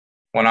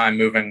when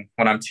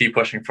I'm T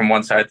pushing from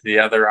one side to the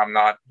other, I'm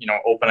not,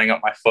 opening up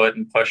my foot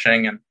and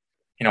pushing, and,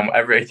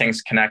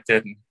 everything's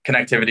connected. And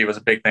connectivity was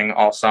a big thing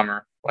all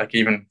summer. Like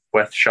even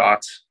with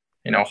shots,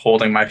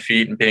 holding my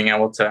feet and being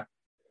able to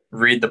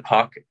read the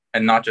puck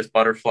and not just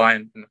butterfly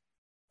and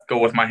go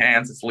with my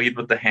hands. It's lead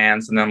with the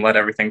hands and then let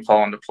everything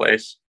fall into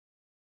place.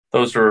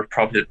 Those were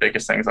probably the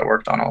biggest things I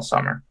worked on all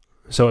summer.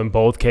 So in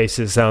both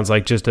cases, sounds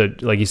like just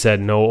like you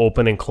said, no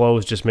open and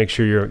close. Just make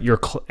sure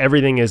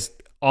everything is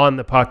on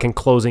the puck and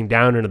closing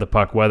down into the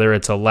puck, whether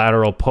it's a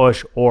lateral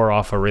push or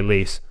off a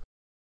release.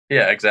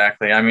 Yeah,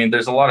 exactly. I mean,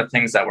 there's a lot of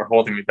things that were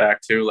holding me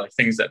back too, like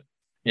things that,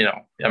 he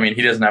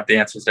doesn't have the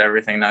answers to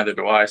everything, neither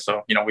do I.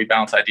 So, we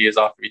bounce ideas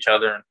off of each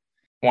other. And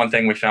one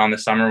thing we found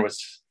this summer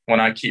was when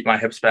I keep my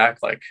hips back,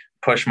 like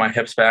push my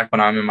hips back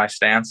when I'm in my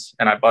stance,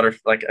 and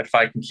if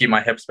I can keep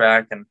my hips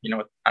back, and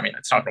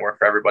it's not gonna work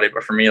for everybody,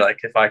 but for me, like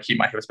if I keep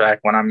my hips back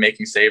when I'm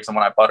making saves and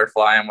when I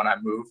butterfly and when I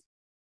move,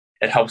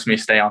 it helps me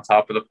stay on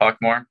top of the puck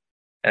more,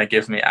 and it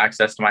gives me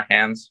access to my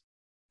hands.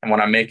 And when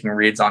I'm making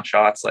reads on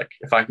shots, like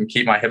if I can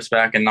keep my hips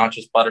back and not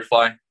just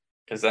butterfly,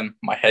 because then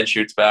my head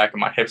shoots back and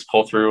my hips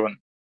pull through, and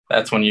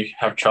that's when you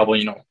have trouble,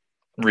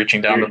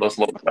 reaching down to those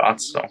low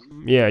shots. So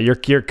yeah,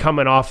 you're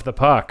coming off the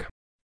puck.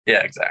 Yeah,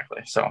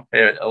 exactly. So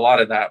a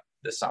lot of that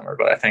this summer,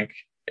 but I think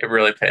it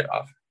really paid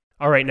off.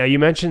 All right, now you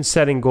mentioned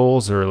setting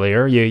goals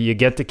earlier. You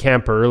get to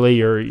camp early,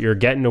 you're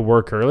getting to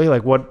work early.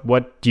 Like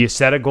what do you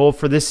set a goal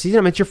for this season?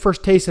 I mean, it's your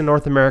first taste of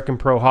North American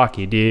pro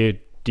hockey.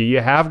 Do you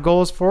have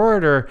goals for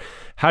it, or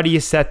how do you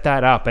set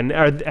that up? And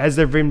has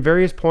there been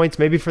various points,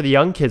 maybe for the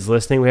young kids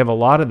listening, we have a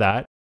lot of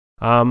that,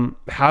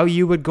 how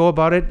you would go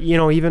about it?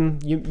 Even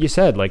you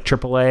said like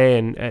AAA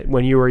and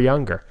when you were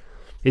younger.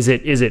 Is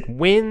it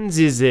wins?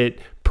 Is it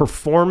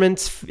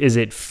performance? Is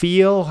it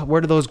feel?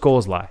 Where do those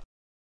goals lie?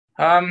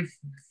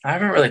 I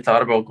haven't really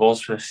thought about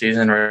goals for the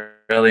season,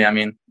 really. I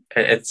mean,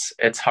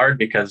 it's hard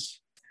because,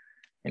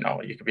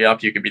 you could be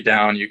up, you could be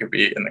down, you could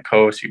be in the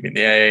coast, you could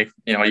be in the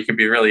A, you could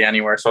be really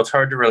anywhere. So it's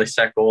hard to really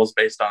set goals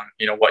based on,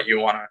 what you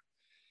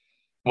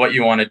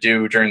want to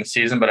do during the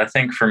season. But I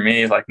think for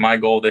me, like my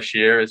goal this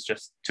year is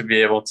just to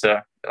be able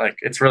to, like,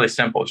 it's really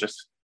simple.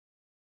 Just,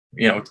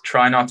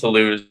 try not to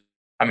lose.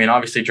 I mean,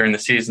 obviously during the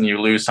season, you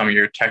lose some of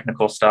your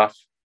technical stuff.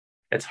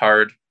 It's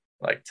hard,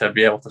 like, to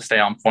be able to stay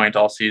on point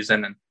all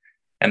season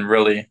and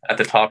really at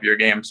the top of your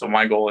game. So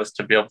my goal is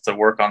to be able to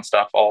work on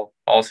stuff all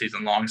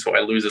season long, so I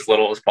lose as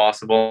little as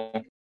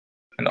possible,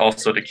 and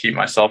also to keep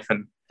myself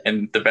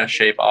in the best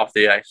shape off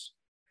the ice,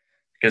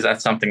 because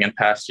that's something in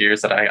past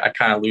years that I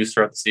kind of lose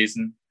throughout the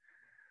season,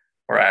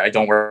 where I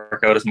don't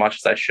work out as much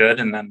as I should.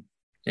 And then,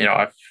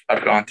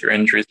 I've gone through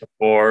injuries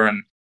before,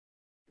 and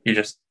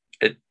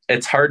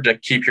it's hard to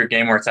keep your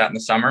game where it's at in the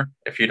summer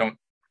if you don't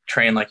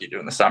train like you do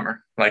in the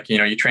summer. Like,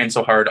 you train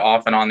so hard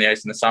off and on the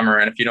ice in the summer.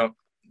 And if you don't,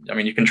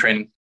 you can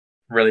train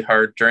really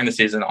hard during the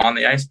season on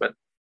the ice, but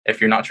if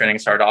you're not training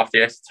as hard off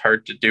the ice, it's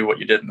hard to do what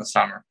you did in the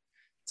summer.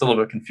 It's a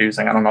little bit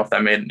confusing. I don't know if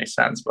that made any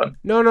sense, but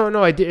no,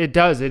 it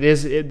does. It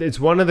is. It's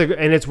one of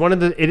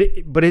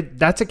the, but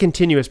that's a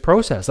continuous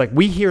process. Like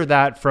we hear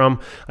that from,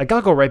 like,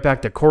 I'll go right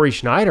back to Corey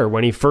Schneider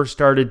when he first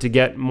started to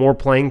get more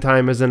playing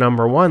time as a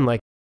number one.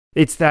 Like,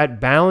 it's that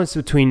balance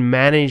between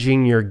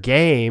managing your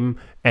game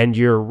and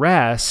your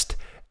rest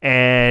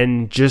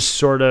and just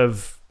sort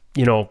of,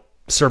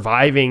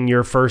 surviving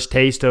your first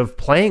taste of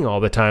playing all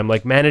the time,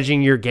 like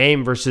managing your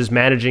game versus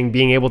managing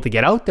being able to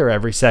get out there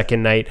every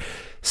second night.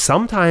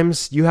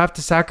 Sometimes you have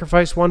to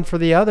sacrifice one for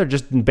the other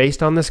just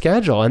based on the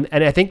schedule. And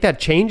I think that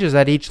changes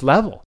at each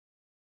level.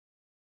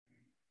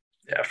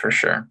 Yeah, for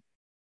sure.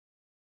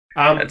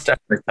 It's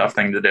definitely a tough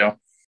thing to do.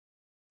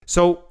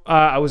 So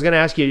I was going to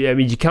ask you, I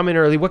mean, you come in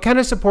early. What kind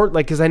of support?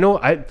 Like, because I know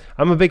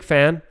I'm a big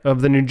fan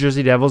of the New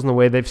Jersey Devils and the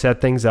way they've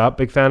set things up.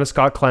 Big fan of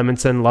Scott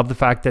Clemenson. Love the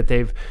fact that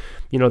they've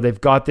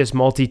got this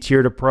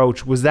multi-tiered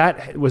approach. Was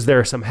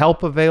there some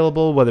help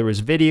available, whether it was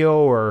video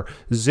or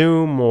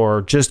Zoom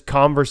or just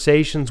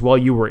conversations while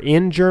you were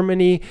in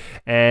Germany?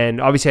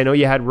 And obviously, I know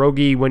you had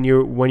Rogie when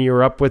you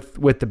were up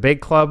with the big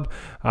club.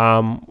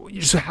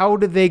 So how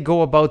did they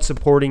go about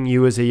supporting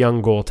you as a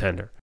young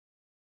goaltender?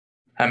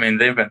 I mean,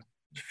 they've been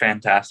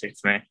fantastic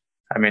to me.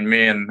 I mean,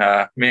 me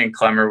and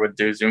Clemmer would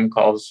do Zoom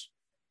calls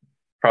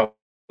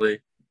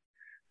probably,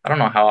 I don't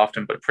know how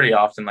often, but pretty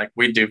often. Like,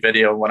 we'd do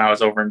video when I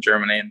was over in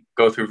Germany and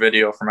go through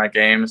video for my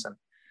games. And,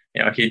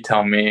 he'd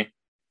tell me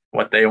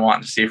what they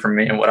want to see from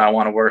me and what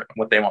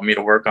they want me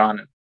to work on.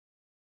 And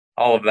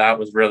all of that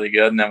was really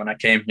good. And then when I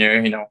came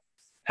here,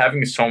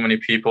 having so many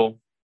people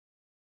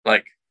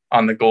like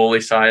on the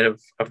goalie side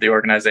of the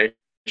organization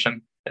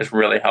is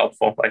really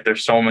helpful. Like,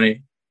 there's so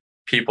many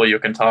people you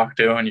can talk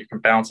to and you can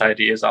bounce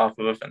ideas off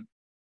of, and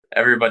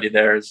everybody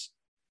there is,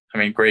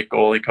 great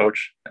goalie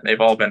coach. And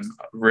they've all been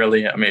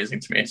really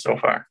amazing to me so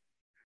far.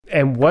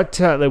 And what,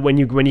 when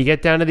you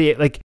get down to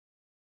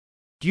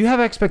do you have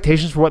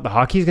expectations for what the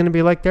hockey is going to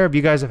be like there? If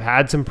you guys have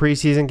had some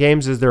preseason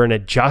games, is there an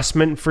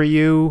adjustment for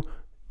you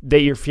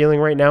that you're feeling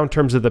right now in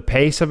terms of the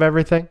pace of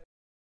everything?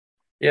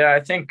 Yeah, I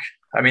think,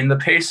 the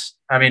pace,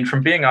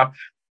 from being up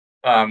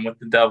with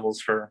the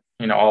Devils for,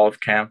 all of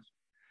camp,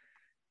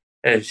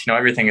 is,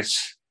 everything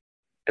it's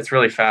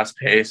really fast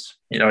paced.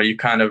 You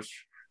kind of,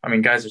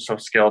 guys are so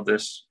skilled.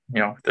 There's,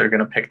 they're going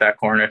to pick that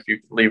corner if you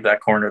leave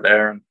that corner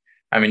there.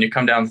 And you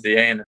come down to the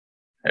A and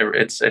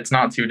it's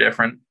not too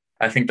different.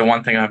 I think the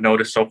one thing I've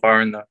noticed so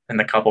far in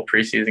the couple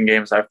preseason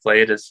games I've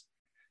played is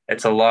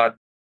it's a lot.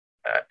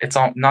 It's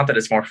all, not that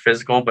it's more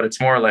physical, but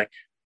it's more like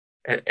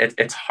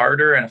it's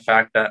harder in the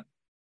fact that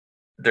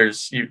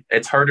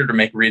it's harder to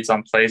make reads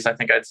on plays. I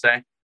think I'd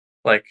say,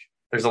 like,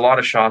 there's a lot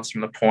of shots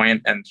from the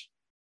point and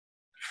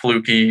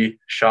fluky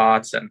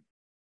shots and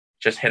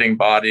just hitting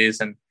bodies,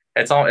 and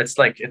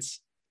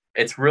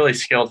it's really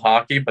skilled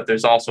hockey, but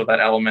there's also that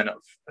element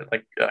of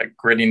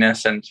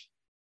grittiness, and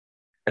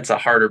it's a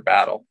harder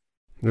battle.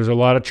 There's a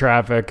lot of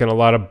traffic and a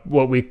lot of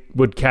what we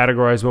would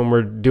categorize when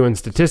we're doing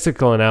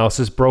statistical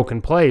analysis.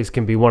 Broken plays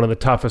can be one of the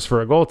toughest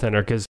for a goaltender,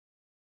 because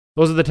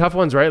those are the tough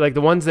ones, right? Like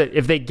the ones that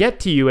if they get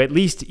to you, at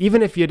least,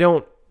 even if you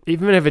don't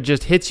even if it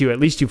just hits you, at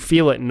least you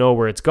feel it and know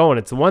where it's going.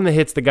 It's the one that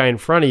hits the guy in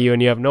front of you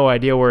and you have no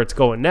idea where it's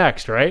going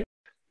next, right?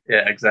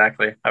 Yeah,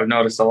 exactly. I've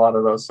noticed a lot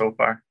of those so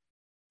far.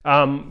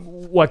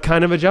 What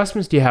kind of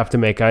adjustments do you have to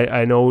make?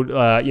 I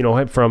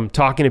know, from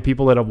talking to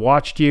people that have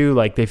watched you,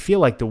 like they feel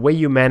like the way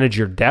you manage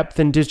your depth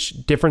in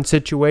different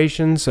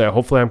situations,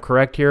 hopefully I'm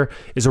correct here,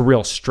 is a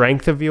real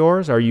strength of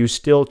yours. Are you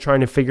still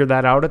trying to figure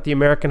that out at the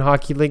American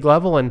Hockey League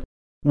level? And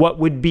what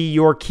would be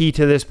your key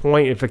to this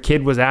point if a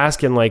kid was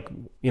asking, like,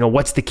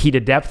 what's the key to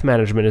depth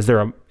management?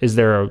 Is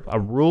there a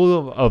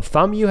rule of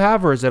thumb you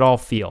have, or is it all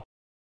feel?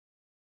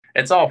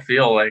 It's all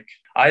feel. Like,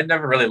 I had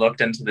never really looked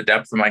into the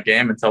depth of my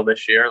game until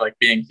this year, like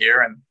being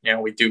here,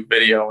 and we do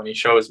video and he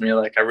shows me,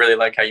 like, I really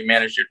like how you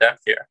manage your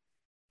depth here.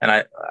 And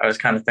I was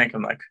kind of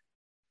thinking, like,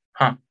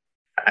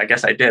 I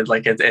guess I did.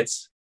 Like,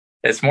 it's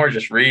more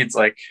just reads.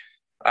 Like,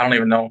 I don't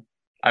even know.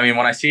 I mean,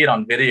 when I see it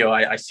on video,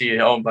 I see,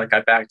 like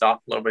I backed off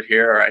a little bit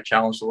here, or I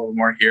challenged a little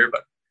more here.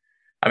 But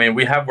I mean,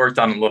 we have worked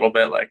on a little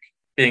bit, like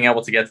being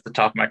able to get to the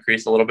top of my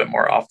crease a little bit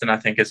more often, I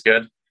think is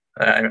good.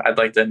 I'd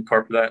like to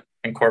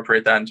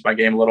incorporate that into my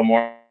game a little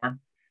more.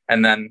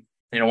 And then,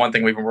 one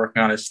thing we've been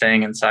working on is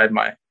staying in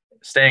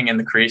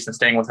the crease and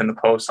staying within the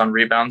post on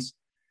rebounds.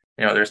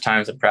 There's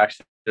times in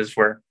practices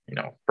where,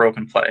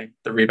 broken play,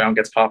 the rebound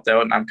gets popped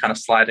out and I'm kind of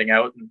sliding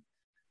out and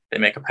they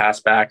make a pass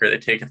back or they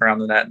take it around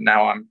the net. And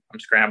now I'm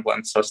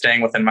scrambling. So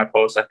staying within my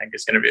post, I think,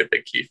 is going to be a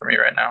big key for me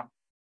right now.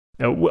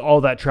 All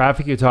that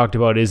traffic you talked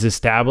about is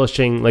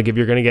establishing, like, if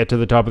you're going to get to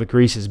the top of the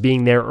crease, is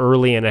being there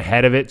early and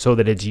ahead of it so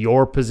that it's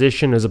your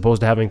position as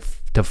opposed to having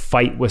to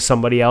fight with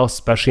somebody else,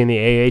 especially in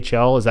the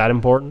AHL. Is that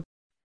important?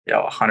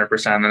 Yeah,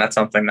 100%. And that's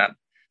something that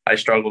I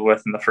struggled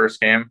with in the first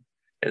game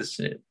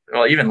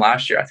even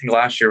last year. I think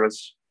last year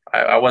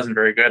I wasn't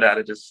very good at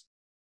it.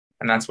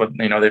 And that's what,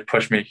 they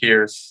pushed me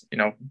here is,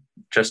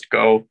 just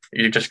go.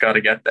 You just got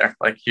to get there.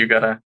 Like, you got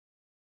to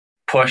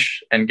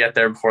push and get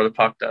there before the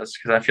puck does.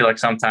 Because I feel like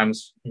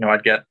sometimes,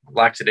 I'd get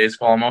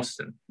lackadaisical almost.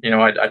 And,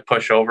 I'd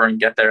push over and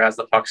get there as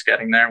the puck's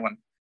getting there when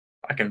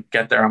I can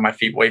get there on my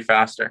feet way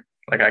faster.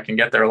 Like, I can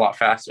get there a lot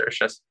faster. It's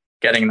just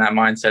getting in that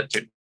mindset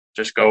to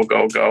just go.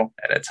 And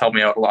it's helped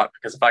me out a lot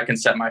because if I can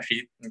set my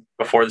feet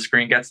before the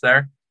screen gets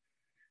there,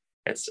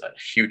 it's a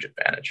huge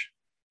advantage.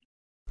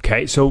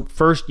 Okay, so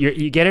first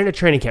you get into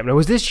training camp. Now,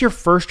 was this your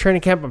first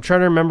training camp? I'm trying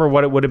to remember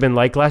what it would have been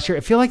like last year.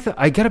 I feel like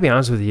I got to be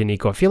honest with you,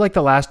 Nico. I feel like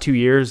the last 2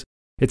 years,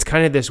 it's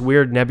kind of this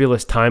weird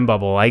nebulous time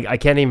bubble. I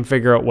can't even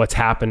figure out what's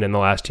happened in the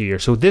last 2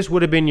 years. So this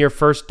would have been your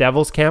first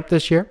Devils camp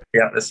this year?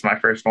 Yeah, this is my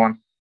first one.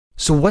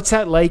 So what's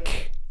that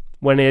like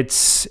when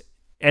it's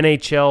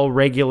NHL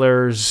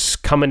regulars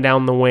coming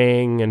down the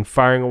wing and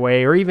firing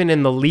away, or even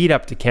in the lead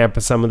up to camp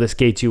of some of the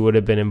skates you would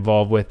have been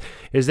involved with?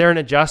 Is there an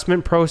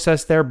adjustment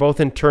process there,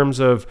 both in terms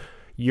of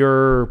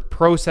you're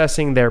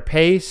processing their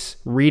pace,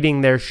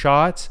 reading their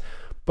shots,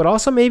 but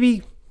also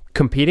maybe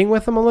competing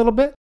with them a little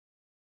bit?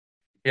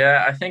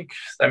 Yeah,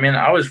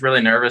 I was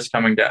really nervous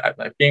coming down.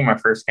 Like, being my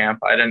first camp,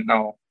 I didn't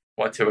know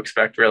what to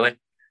expect really.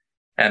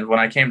 And when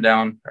I came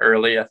down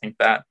early, I think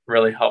that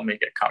really helped me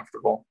get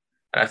comfortable.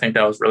 And I think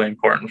that was really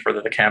important for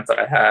the camp that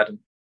I had. And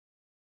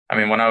I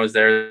mean, when I was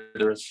there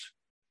was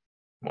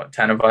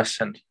 10 of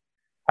us, and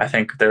I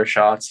think their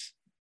shots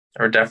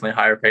were definitely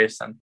higher pace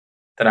than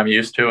I'm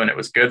used to. And it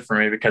was good for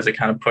me because it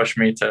kind of pushed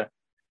me to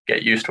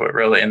get used to it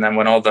really. And then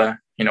when all the,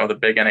 the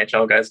big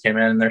NHL guys came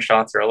in and their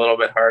shots are a little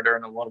bit harder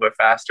and a little bit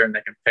faster and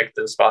they can pick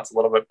the spots a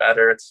little bit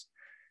better, it's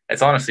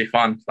honestly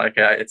fun. Like,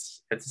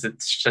 it's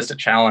just a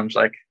challenge.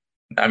 Like,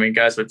 I mean,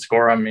 guys would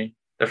score on me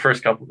the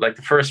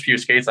first few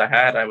skates I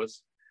had,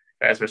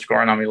 guys were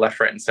scoring on me left,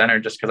 right, and center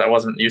just because I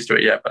wasn't used to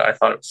it yet. But I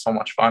thought it was so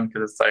much fun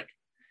because it's like,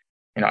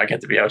 I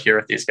get to be out here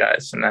with these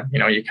guys. And then,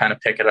 you kind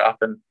of pick it up.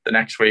 And the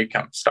next week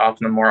I'm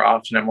stopping them more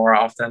often and more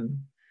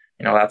often.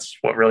 That's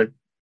what really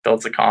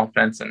builds the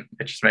confidence, and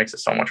it just makes it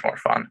so much more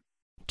fun.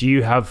 Do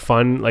you have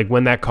fun? Like,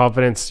 when that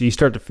confidence, you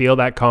start to feel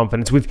that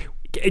confidence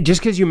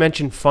just because you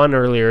mentioned fun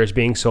earlier as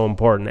being so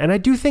important. And I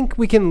do think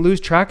we can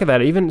lose track of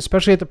that, even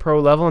especially at the pro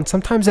level and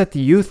sometimes at the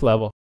youth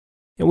level.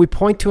 And we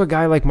point to a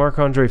guy like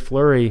Marc-Andre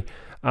Fleury,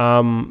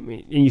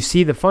 and you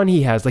see the fun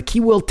he has. Like, he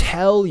will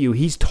tell you,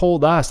 he's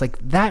told us, like,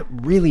 that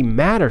really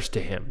matters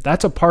to him.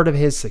 That's a part of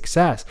his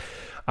success.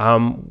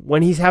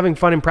 When he's having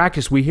fun in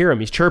practice, we hear him,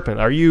 he's chirping.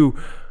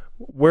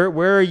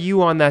 Where are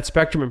you on that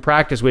spectrum in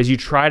practice as you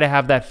try to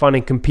have that fun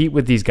and compete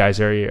with these guys?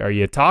 Are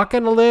you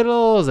talking a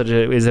little?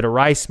 Is it a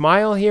wry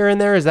smile here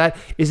and there? Is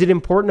it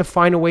important to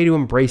find a way to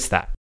embrace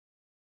that?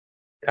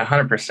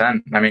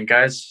 100%. I mean,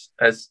 guys,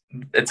 practice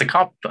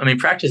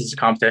is a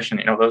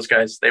competition. Those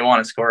guys, they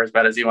want to score as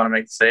bad as you want to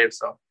make the save.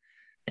 So,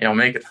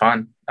 make it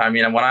fun. I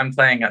mean, when I'm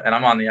playing and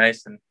I'm on the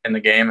ice and in the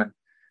game, and,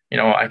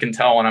 I can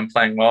tell when I'm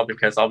playing well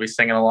because I'll be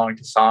singing along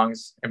to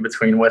songs in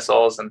between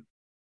whistles. And,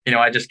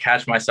 I just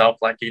catch myself,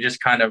 like, you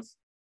just kind of,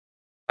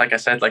 like I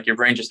said, like, your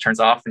brain just turns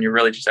off and you're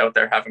really just out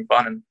there having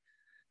fun. And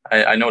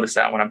I notice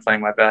that when I'm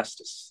playing my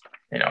best,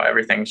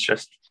 everything's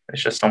it's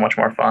just so much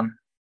more fun.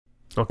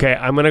 Okay,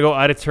 I'm going to go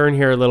out of turn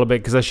here a little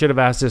bit because I should have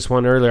asked this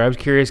one earlier. I was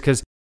curious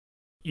because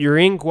you're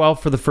in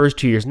Guelph for the first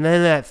 2 years, and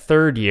then that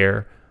third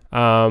year,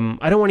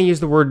 I don't want to use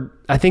the word,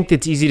 I think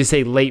it's easy to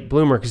say late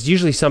bloomer because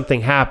usually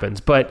something happens,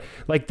 but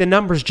like the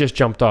numbers just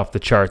jumped off the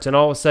charts and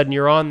all of a sudden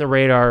you're on the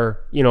radar,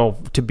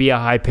 to be a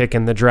high pick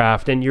in the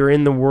draft and you're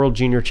in the World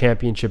Junior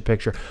Championship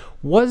picture.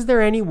 Was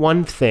there any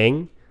one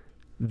thing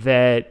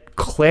that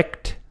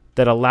clicked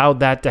that allowed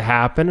that to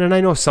happen? And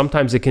I know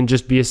sometimes it can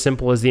just be as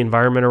simple as the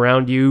environment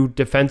around you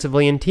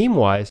defensively and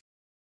team-wise.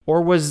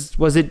 Or was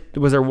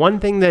there one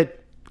thing that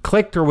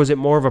clicked, or was it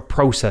more of a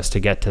process to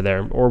get to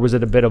there, or was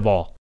it a bit of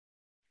all?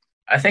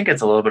 I think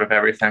it's a little bit of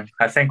everything.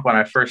 I think when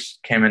I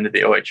first came into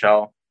the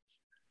OHL,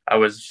 I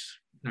was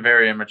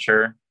very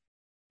immature.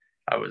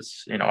 I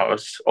was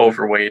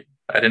overweight.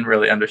 I didn't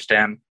really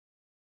understand,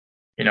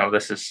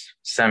 this is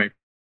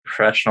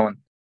semi-professional and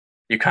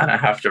you kind of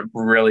have to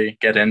really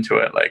get into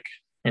it. Like,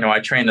 I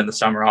trained in the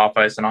summer off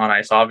ice and on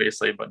ice,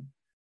 obviously, but,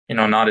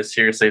 not as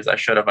seriously as I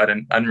should have. I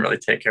didn't really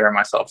take care of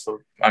myself. So,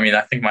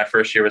 I think my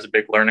first year was a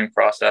big learning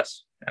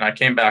process, and I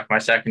came back my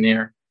second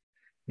year,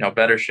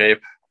 better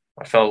shape.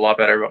 I felt a lot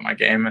better about my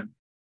game, and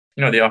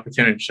the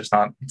opportunity is just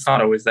it's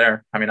not always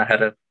there. I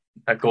had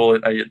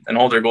an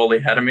older goalie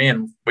ahead of me,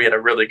 and we had a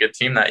really good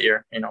team that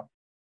year.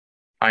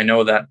 I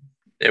know that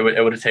it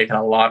would have taken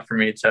a lot for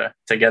me to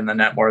get in the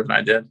net more than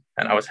I did,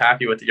 and I was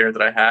happy with the year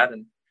that I had.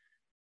 And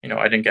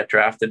I didn't get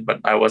drafted, but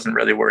I wasn't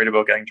really worried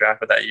about getting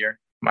drafted that year.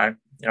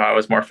 I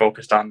was more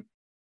focused on,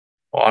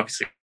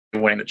 obviously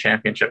winning the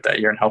championship that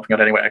year and helping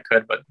out any way I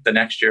could. But the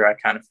next year,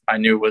 I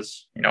knew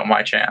was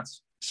my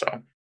chance. So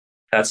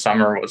that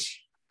summer was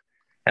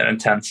an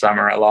intense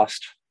summer. I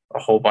lost a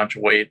whole bunch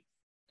of weight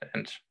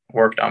and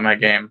worked on my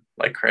game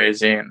like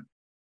crazy, and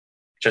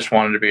just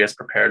wanted to be as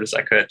prepared as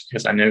I could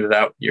because I knew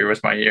that year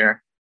was my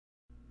year.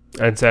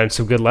 And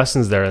some good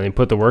lessons there, and you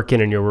put the work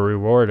in and you were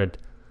rewarded.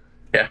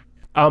 Yeah.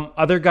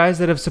 Other guys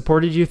that have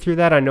supported you through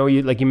that? I know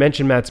you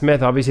mentioned Matt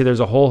Smith. Obviously,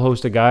 there's a whole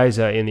host of guys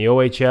in the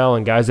OHL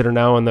and guys that are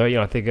now in the,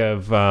 I think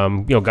of,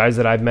 guys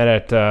that I've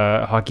met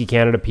at Hockey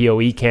Canada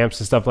POE camps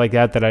and stuff like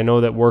that I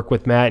know that work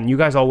with Matt. And you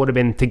guys all would have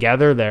been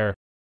together there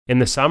in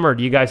the summer.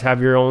 Do you guys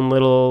have your own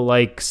little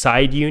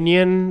side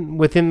union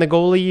within the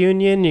goalie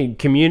union?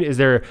 Is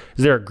there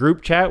a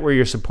group chat where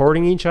you're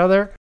supporting each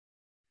other?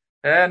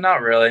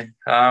 Not really.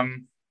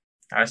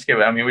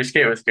 We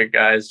skate with good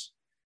guys.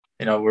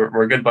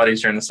 We're good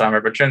buddies during the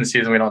summer, but during the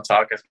season we don't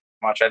talk as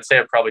much. I'd say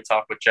I probably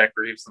talk with Jack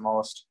Reeves the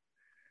most.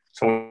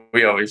 So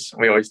we always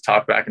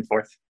talk back and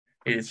forth.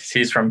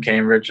 He's from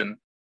Cambridge, and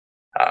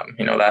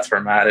that's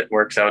where Matt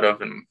works out of,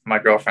 and my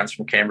girlfriend's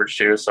from Cambridge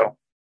too. So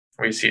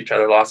we see each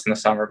other lots in the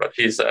summer. But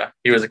he was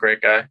a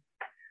great guy.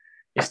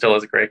 He still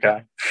is a great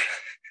guy.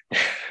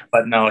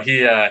 But no,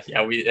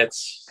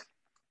 it's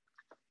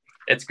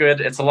good.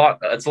 It's a lot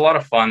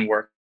of fun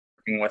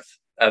working with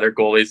other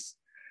goalies.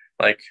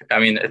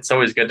 It's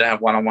always good to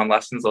have one-on-one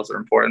lessons. Those are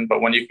important.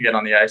 But when you can get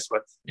on the ice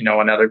with,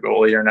 another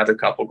goalie or another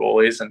couple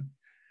goalies, and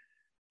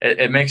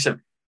it makes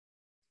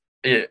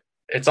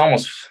it's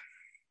almost,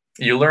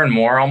 you learn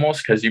more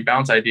almost because you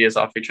bounce ideas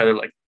off each other.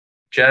 Like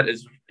Jet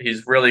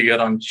he's really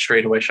good on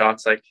straightaway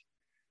shots. Like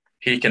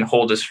he can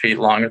hold his feet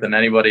longer than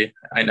anybody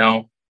I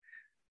know.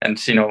 And,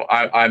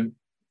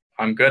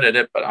 I'm good at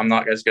it, but I'm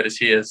not as good as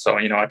he is. So,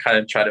 I kind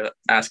of try to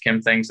ask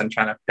him things and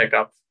trying to pick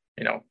up,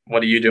 what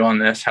do you do on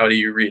this? How do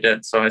you read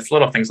it? So it's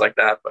little things like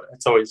that, but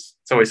it's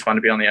always fun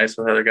to be on the ice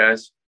with other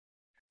guys.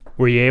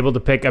 Were you able to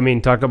pick,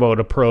 talk about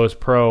a pro's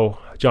pro,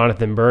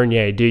 Jonathan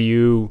Bernier.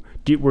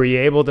 Were you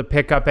able to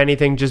pick up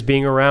anything just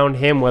being around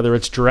him, whether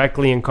it's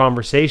directly in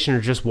conversation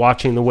or just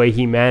watching the way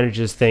he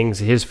manages things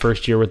his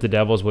first year with the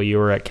Devils while you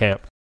were at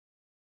camp?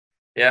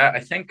 Yeah, I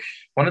think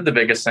one of the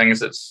biggest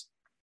things is,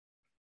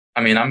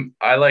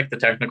 I like the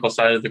technical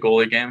side of the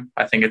goalie game.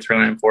 I think it's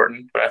really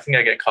important, but I think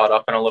I get caught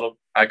up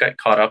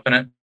in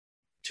it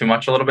too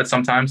much a little bit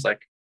sometimes.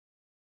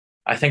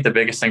 I think the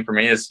biggest thing for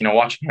me is,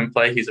 watching him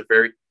play,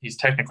 he's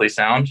technically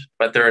sound,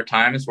 but there are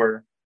times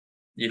where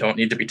you don't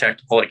need to be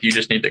technical. You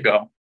just need to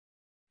go.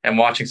 And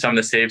watching some of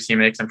the saves he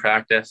makes in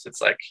practice,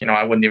 it's I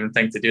wouldn't even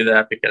think to do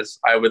that because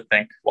I would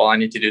think, well, I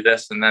need to do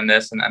this and then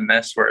this and then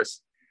this.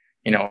 Whereas,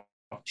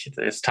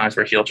 there's times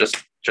where he'll just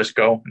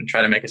go and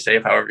try to make a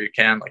save however you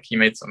can. He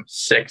made some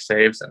sick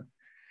saves. And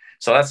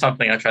so that's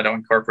something I try to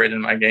incorporate in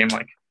my game.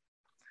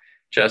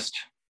 Just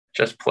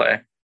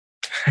play.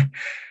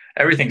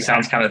 Everything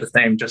sounds kind of the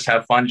same. Just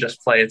have fun,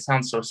 just play. It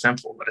sounds so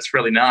simple, but it's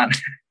really not.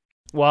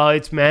 Well,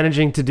 it's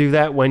managing to do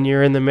that when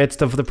you're in the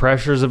midst of the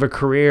pressures of a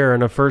career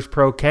and a first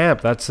pro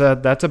camp. That's a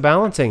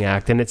balancing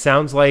act. And it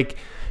sounds like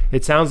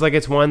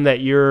it's one that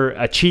you're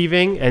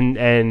achieving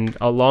and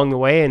along the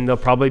way, and there'll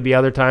probably be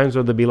other times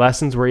where there'll be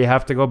lessons where you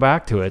have to go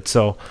back to it.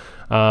 So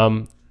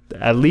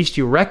at least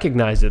you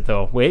recognize it,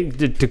 though.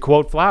 To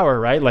quote Flower,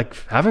 right?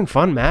 Having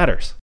fun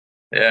matters.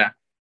 Yeah,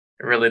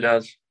 it really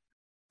does.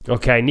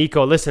 Okay,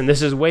 Nico, listen,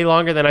 this is way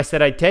longer than I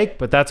said I'd take,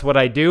 but that's what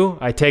I do.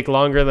 I take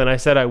longer than I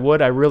said I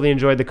would. I really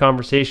enjoyed the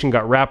conversation,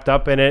 got wrapped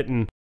up in it,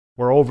 and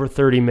We're over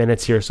 30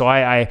 minutes here. So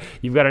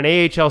you've got an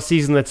AHL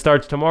season that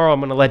starts tomorrow. I'm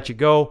going to let you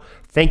go.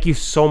 Thank you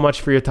so much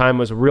for your time. It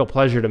was a real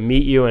pleasure to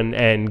meet you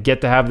and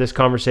get to have this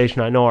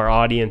conversation. I know our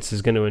audience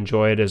is going to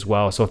enjoy it as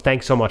well. So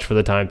thanks so much for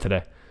the time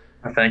today.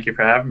 Thank you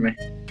for having me.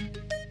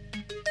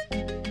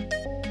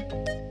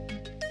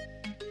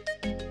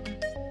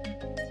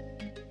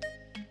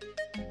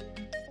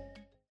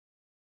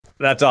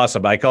 That's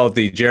awesome. I call it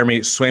the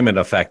Jeremy Swayman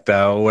effect,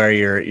 where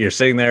you're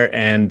sitting there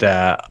and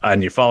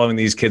you're following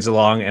these kids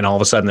along, and all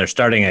of a sudden they're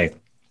starting a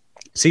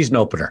season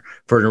opener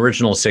for an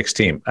original six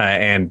team,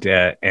 and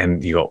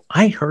you go,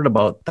 I heard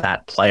about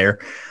that player,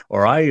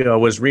 or I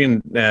was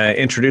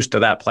introduced to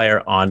that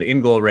player on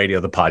In Goal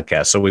Radio, the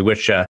podcast. So we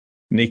wish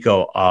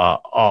Nico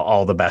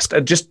all the best.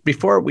 Just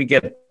before we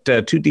get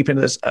too deep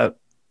into this,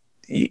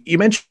 you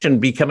mentioned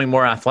becoming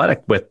more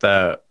athletic with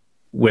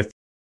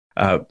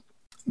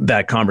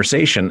that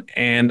conversation,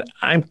 and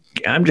I'm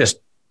just,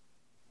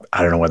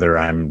 I don't know whether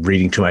I'm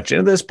reading too much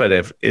into this,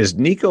 but is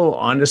Nico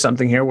onto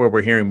something here where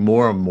we're hearing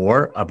more and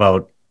more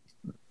about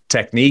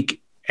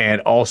technique and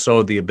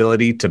also the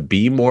ability to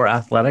be more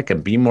athletic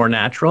and be more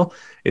natural?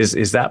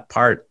 Is that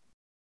part?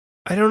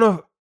 I don't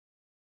know.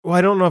 Well,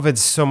 I don't know if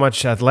it's so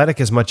much athletic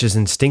as much as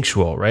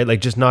instinctual, right? Like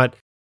just not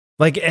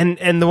like,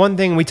 and the one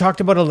thing we talked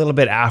about a little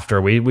bit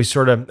after we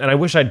sort of, and I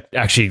wish I'd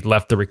actually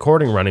left the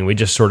recording running. We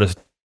just sort of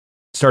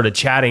started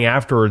chatting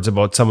afterwards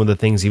about some of the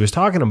things he was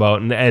talking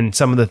about and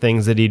some of the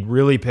things that he'd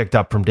really picked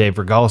up from Dave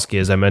Rogalski,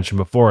 as I mentioned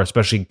before,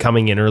 especially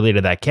coming in early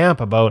to that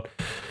camp, about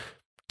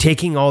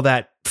taking all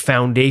that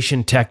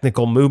foundation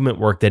technical movement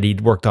work that he'd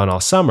worked on all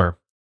summer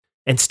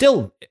and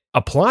still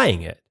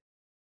applying it.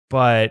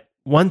 But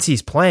once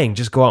he's playing,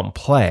 just go out and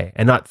play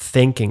and not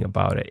thinking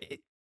about it.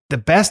 The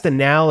best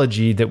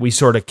analogy that we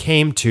sort of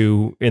came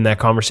to in that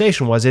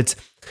conversation was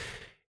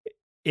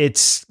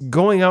it's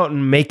going out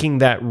and making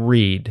that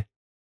read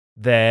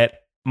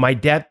that my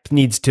depth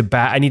needs to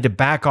I need to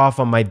back off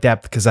on my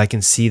depth because I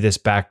can see this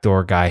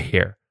backdoor guy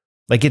here.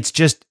 Like it's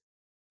just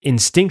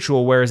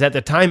instinctual. Whereas at the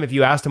time, if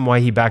you asked him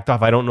why he backed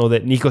off, I don't know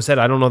that Nico said,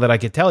 I don't know that I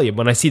could tell you.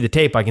 When I see the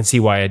tape, I can see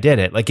why I did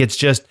it. Like it's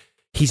just,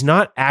 he's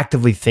not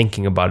actively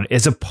thinking about it,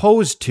 as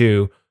opposed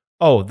to,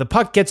 oh, the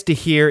puck gets to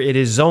here. It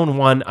is zone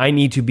one. I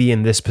need to be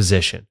in this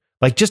position.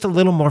 Like just a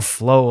little more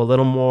flow, a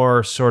little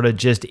more sort of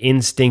just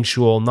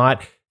instinctual,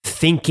 not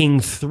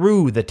thinking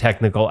through the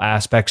technical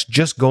aspects,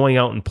 just going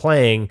out and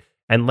playing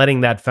and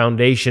letting that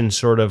foundation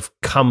sort of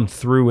come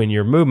through in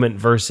your movement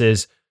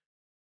versus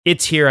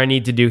it's here, I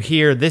need to do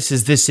here. This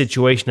is this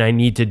situation, I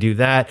need to do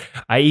that.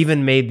 I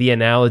even made the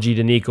analogy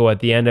to Nico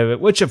at the end of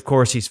it, which of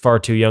course he's far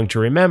too young to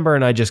remember,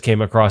 and I just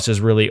came across as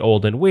really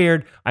old and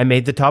weird. I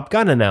made the Top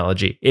Gun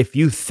analogy. If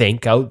you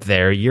think out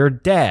there, you're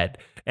dead.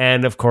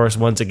 And of course,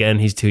 once again,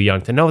 he's too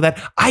young to know that.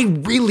 I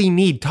really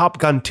need Top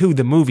Gun 2,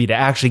 the movie, to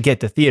actually get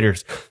to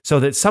theaters so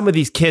that some of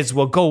these kids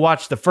will go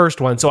watch the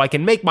first one so I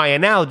can make my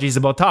analogies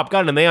about Top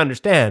Gun and they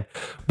understand.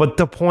 But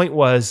the point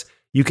was,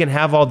 you can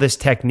have all this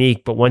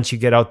technique, but once you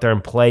get out there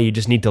and play, you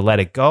just need to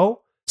let it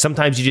go.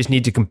 Sometimes you just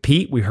need to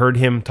compete. We heard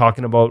him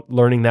talking about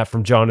learning that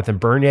from Jonathan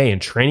Bernier in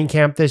training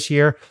camp this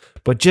year,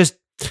 but just,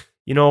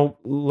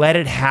 let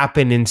it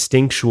happen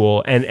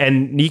instinctual.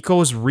 And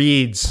Nico's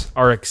reads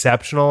are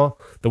exceptional,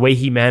 the way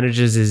he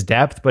manages his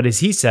depth. But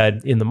as he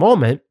said, in the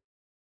moment,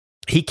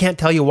 he can't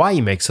tell you why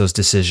he makes those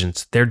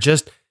decisions. They're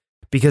just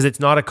because it's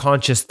not a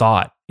conscious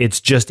thought.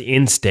 It's just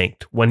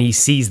instinct. When he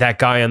sees that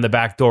guy on the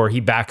back door, he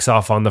backs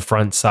off on the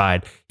front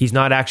side. He's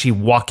not actually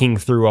walking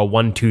through a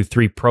 1, 2,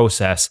 3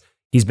 process.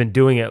 He's been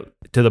doing it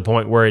to the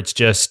point where it's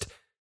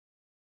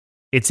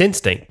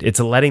instinct. It's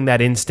letting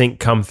that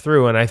instinct come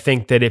through. And I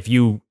think that if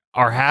you're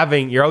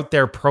out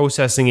there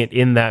processing it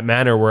in that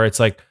manner where it's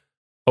like,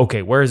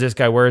 okay, where is this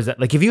guy? Where is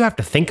that? Like if you have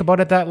to think about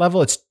it at that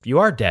level, you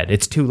are dead.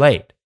 It's too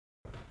late.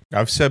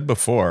 I've said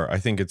before, I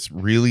think it's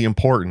really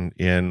important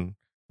in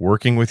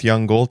working with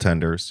young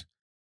goaltenders.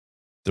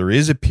 There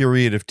is a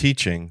period of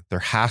teaching. There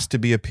has to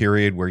be a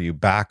period where you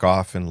back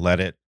off and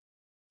let it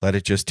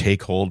just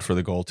take hold for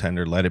the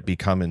goaltender, let it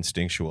become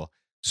instinctual.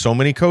 So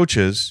many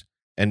coaches,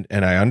 and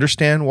I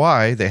understand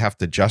why, they have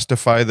to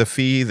justify the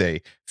fee.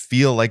 They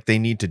feel like they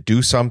need to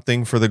do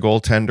something for the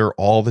goaltender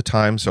all the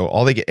time. So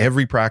they get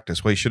every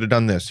practice, well, you should have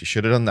done this, you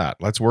should have done that.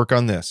 Let's work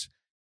on this.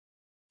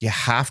 You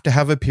have to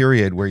have a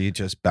period where you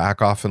just back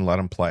off and let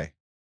them play.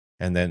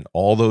 And then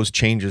all those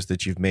changes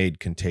that you've made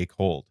can take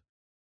hold.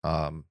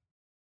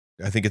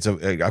 I think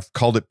I've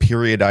called it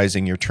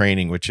periodizing your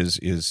training, which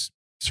is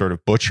sort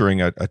of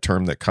butchering a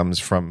term that comes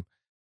from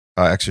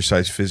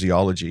exercise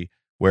physiology,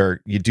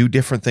 where you do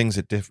different things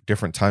at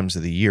different times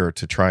of the year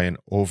to try and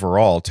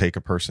overall take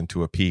a person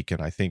to a peak.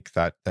 And I think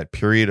that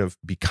period of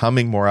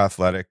becoming more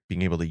athletic,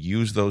 being able to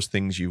use those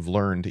things you've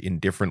learned in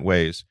different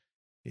ways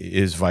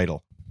is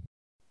vital.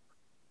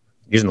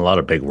 Using a lot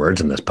of big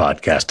words in this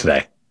podcast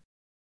today.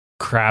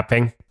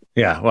 Crapping.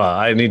 Yeah,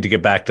 well, we need to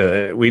get back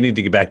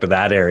to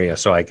that area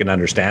so I can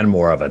understand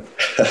more of it.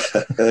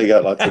 They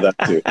got lots of that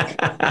too.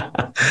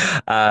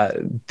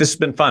 This has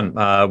been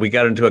fun. We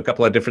got into a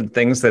couple of different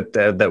things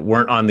that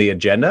weren't on the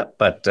agenda,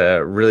 but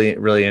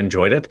really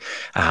enjoyed it.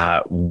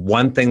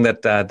 One thing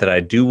that I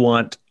do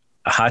want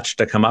Hutch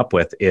to come up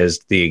with is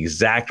the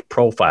exact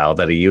profile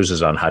that he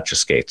uses on Hutch's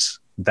skates.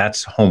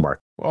 That's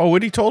homework. Oh,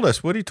 Woody told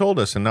us,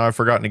 and now I've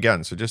forgotten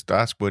again. So just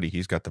ask Woody.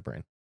 He's got the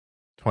brain.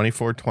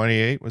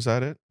 24-28, was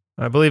that it?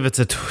 I believe it's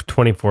a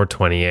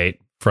 24-28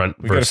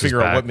 front We got to versus figure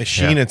back. out what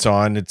machine Yeah. it's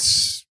on.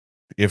 It's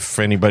if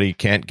anybody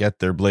can't get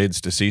their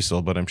blades to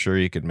Cecil, but I'm sure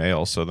you could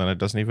mail, so then it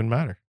doesn't even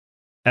matter.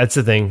 That's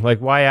the thing. Like,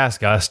 why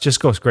ask us? Just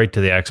go straight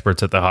to the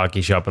experts at the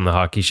Hockey Shop and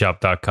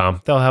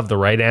thehockeyshop.com. They'll have the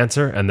right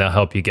answer, and they'll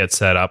help you get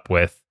set up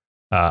with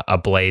a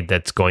blade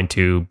that's going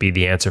to be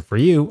the answer for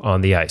you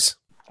on the ice.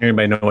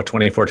 Anybody know what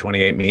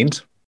 24-28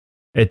 means?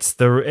 It's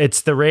the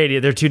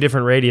radius. They're two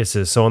different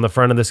radiuses. So on the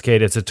front of the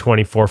skate, it's a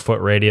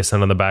 24-foot radius,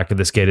 and on the back of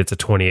the skate, it's a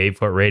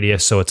 28-foot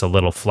radius. So it's a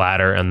little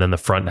flatter, and then the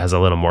front has a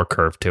little more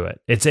curve to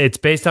it. It's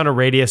based on a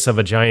radius of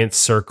a giant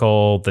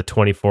circle, the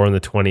 24 and the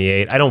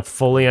 28. I don't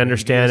fully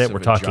understand it. We're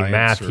talking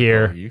math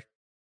here.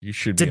 You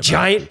should It's be a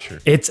giant.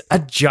 teacher. It's a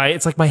giant.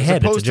 It's like my As head.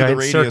 It's a opposed to the giant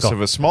radius circle.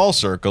 of a small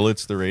circle,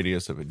 it's the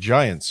radius of a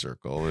giant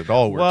circle. It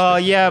all works. Well,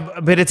 differently. yeah,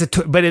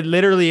 but but it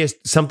literally is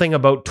something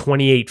about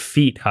 28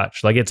 feet,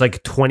 Hutch. Like it's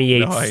like 28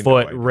 No, I know,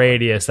 foot I know.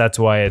 radius. That's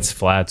why it's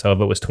flat. So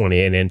if it was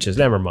 28 inches,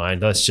 never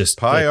mind. Let's just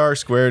Pi r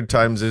squared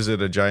times, is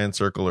it a giant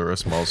circle or a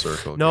small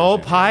circle? No,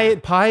 Gives you-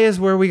 pi is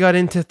where we got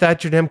into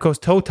Thatcher Demko's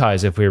toe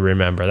ties, if we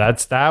remember.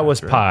 That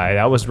was right. pi.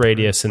 That was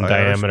radius and Pi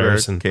r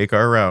diameters squared, and cake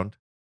r round.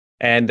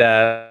 And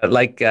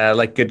like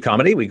good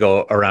comedy, we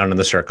go around in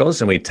the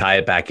circles and we tie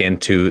it back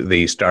into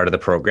the start of the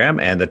program.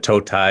 And the toe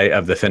tie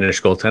of the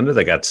Finnish goaltender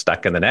that got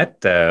stuck in the net,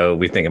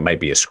 we think it might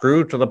be a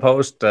screw to the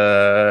post.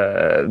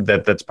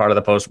 That's part of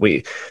the post.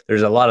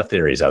 There's a lot of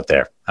theories out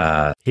there.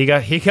 he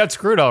got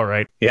screwed all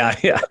right. Yeah,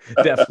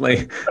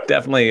 definitely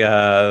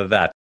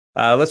that.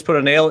 Let's put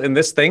a nail in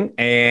this thing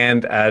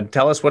and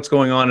tell us what's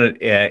going on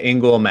at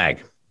In-Goal Mag.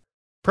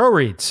 Pro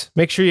reads.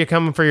 Make sure you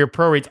come for your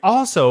pro reads.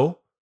 Also,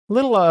 a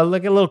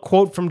little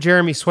quote from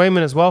Jeremy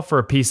Swayman as well for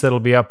a piece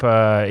that'll be up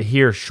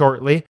here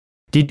shortly.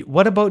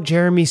 What about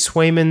Jeremy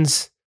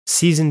Swayman's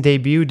season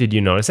debut? Did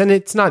you notice? And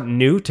it's not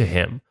new to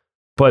him,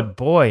 but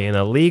boy, in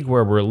a league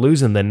where we're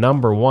losing the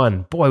number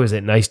one, boy, was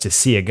it nice to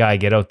see a guy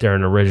get out there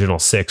in original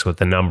six with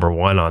the number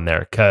one on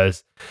there.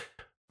 Because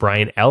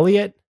Brian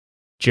Elliott,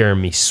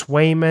 Jeremy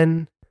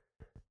Swayman,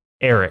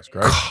 Eric That's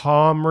great.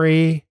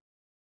 Comrie.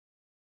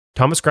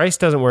 Thomas Greiss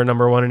doesn't wear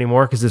number one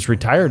anymore because it's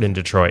retired in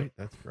Detroit.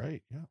 That's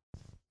right. Yeah,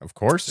 of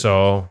course.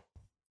 So,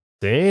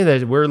 see,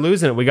 we're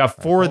losing it. We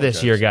got four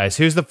this year, guys.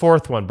 Who's the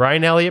fourth one?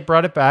 Brian Elliott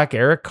brought it back.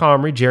 Eric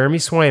Comrie, Jeremy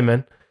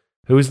Swayman.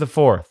 Who's the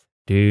fourth?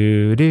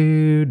 Do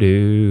do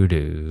do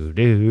do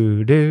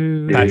do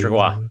do. Patrick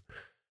Waugh.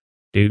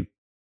 Do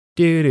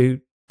do do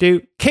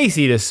do.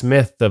 Casey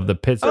DeSmith of the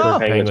Pittsburgh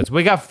Penguins.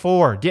 We got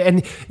four. Yeah,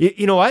 and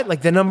you know what?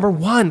 Like the number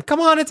one. Come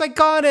on, it's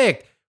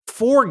iconic.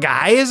 4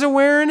 guys are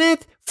wearing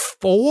it.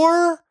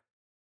 4.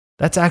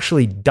 That's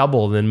actually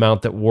double the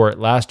amount that wore it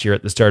last year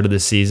at the start of the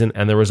season,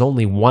 and there was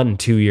only 1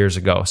 2 years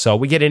ago. So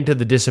we get into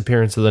the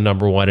disappearance of the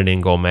number one at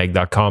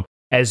ingoalmag.com,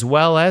 as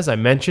well as, I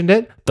mentioned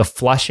it, the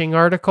Flushing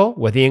article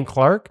with Ian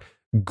Clark,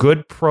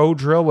 good pro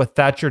drill with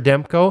Thatcher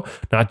Demko,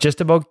 not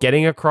just about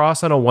getting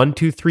across on a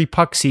 1-2-3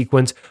 puck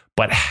sequence,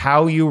 but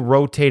how you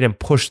rotate and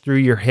push through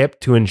your hip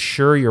to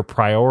ensure your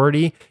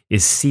priority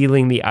is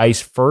sealing the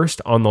ice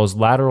first on those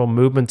lateral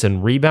movements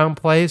and rebound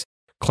plays.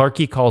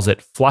 Clarkey calls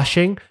it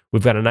flushing.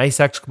 We've got a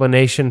nice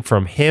explanation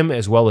from him,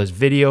 as well as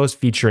videos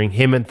featuring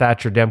him and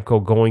Thatcher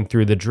Demko going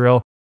through the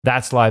drill.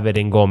 That's live at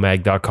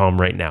ingoalmag.com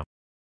right now.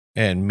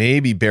 And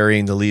maybe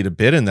burying the lead a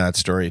bit in that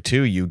story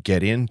too, you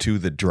get into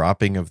the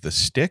dropping of the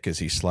stick as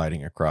he's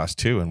sliding across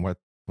too, and what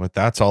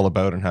that's all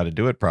about and how to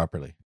do it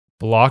properly.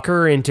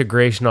 Blocker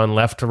integration on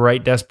left to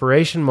right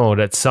desperation mode.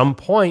 At some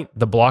point,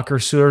 the blocker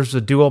serves a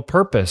dual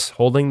purpose,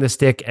 holding the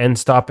stick and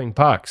stopping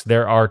pucks.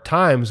 There are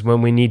times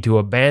when we need to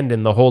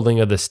abandon the holding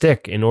of the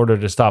stick in order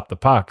to stop the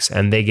pucks,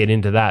 and they get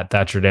into that,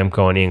 Thatcher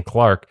Demko and Ian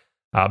Clark.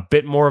 A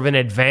bit more of an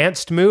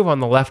advanced move on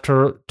the left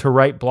to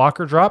right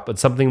blocker drop, but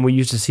something we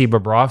used to see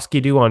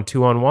Bobrovsky do on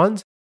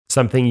 2-on-1s,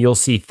 something you'll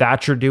see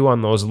Thatcher do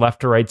on those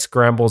left to right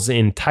scrambles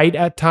in tight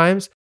at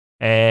times.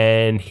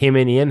 And him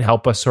and Ian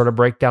help us sort of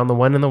break down the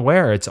when and the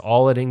where. It's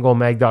all at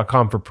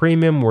ingoalmag.com for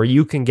premium, where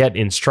you can get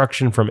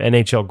instruction from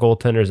NHL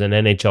goaltenders and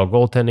NHL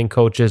goaltending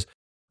coaches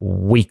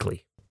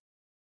weekly.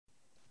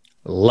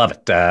 Love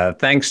it.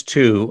 Thanks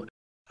to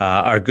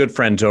our good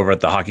friends over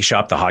at The Hockey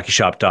Shop,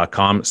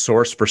 thehockeyshop.com,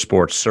 source for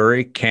sports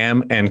Surrey,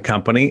 Cam and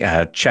company.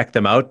 Check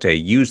them out.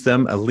 Use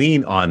them.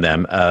 Lean on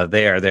them.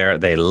 They are there.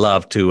 They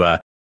love to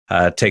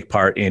take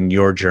part in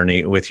your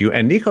journey with you.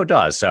 And Nico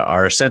does.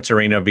 Our Sense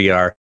Arena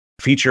VR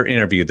feature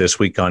interview this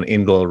week on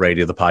In Goal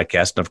Radio, the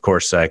podcast. And of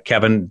course,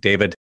 Kevin,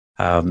 David,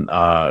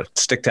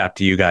 stick tap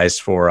to you guys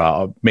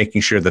for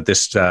making sure that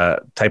this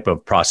type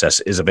of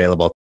process is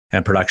available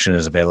and production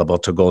is available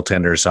to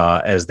goaltenders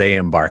as they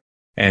embark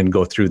and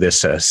go through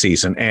this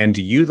season. And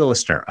you, the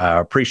listener,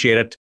 appreciate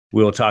it.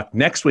 We'll talk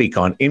next week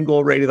on In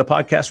Goal Radio, the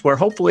podcast, where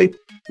hopefully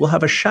we'll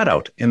have a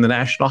shutout in the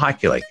National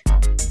Hockey League.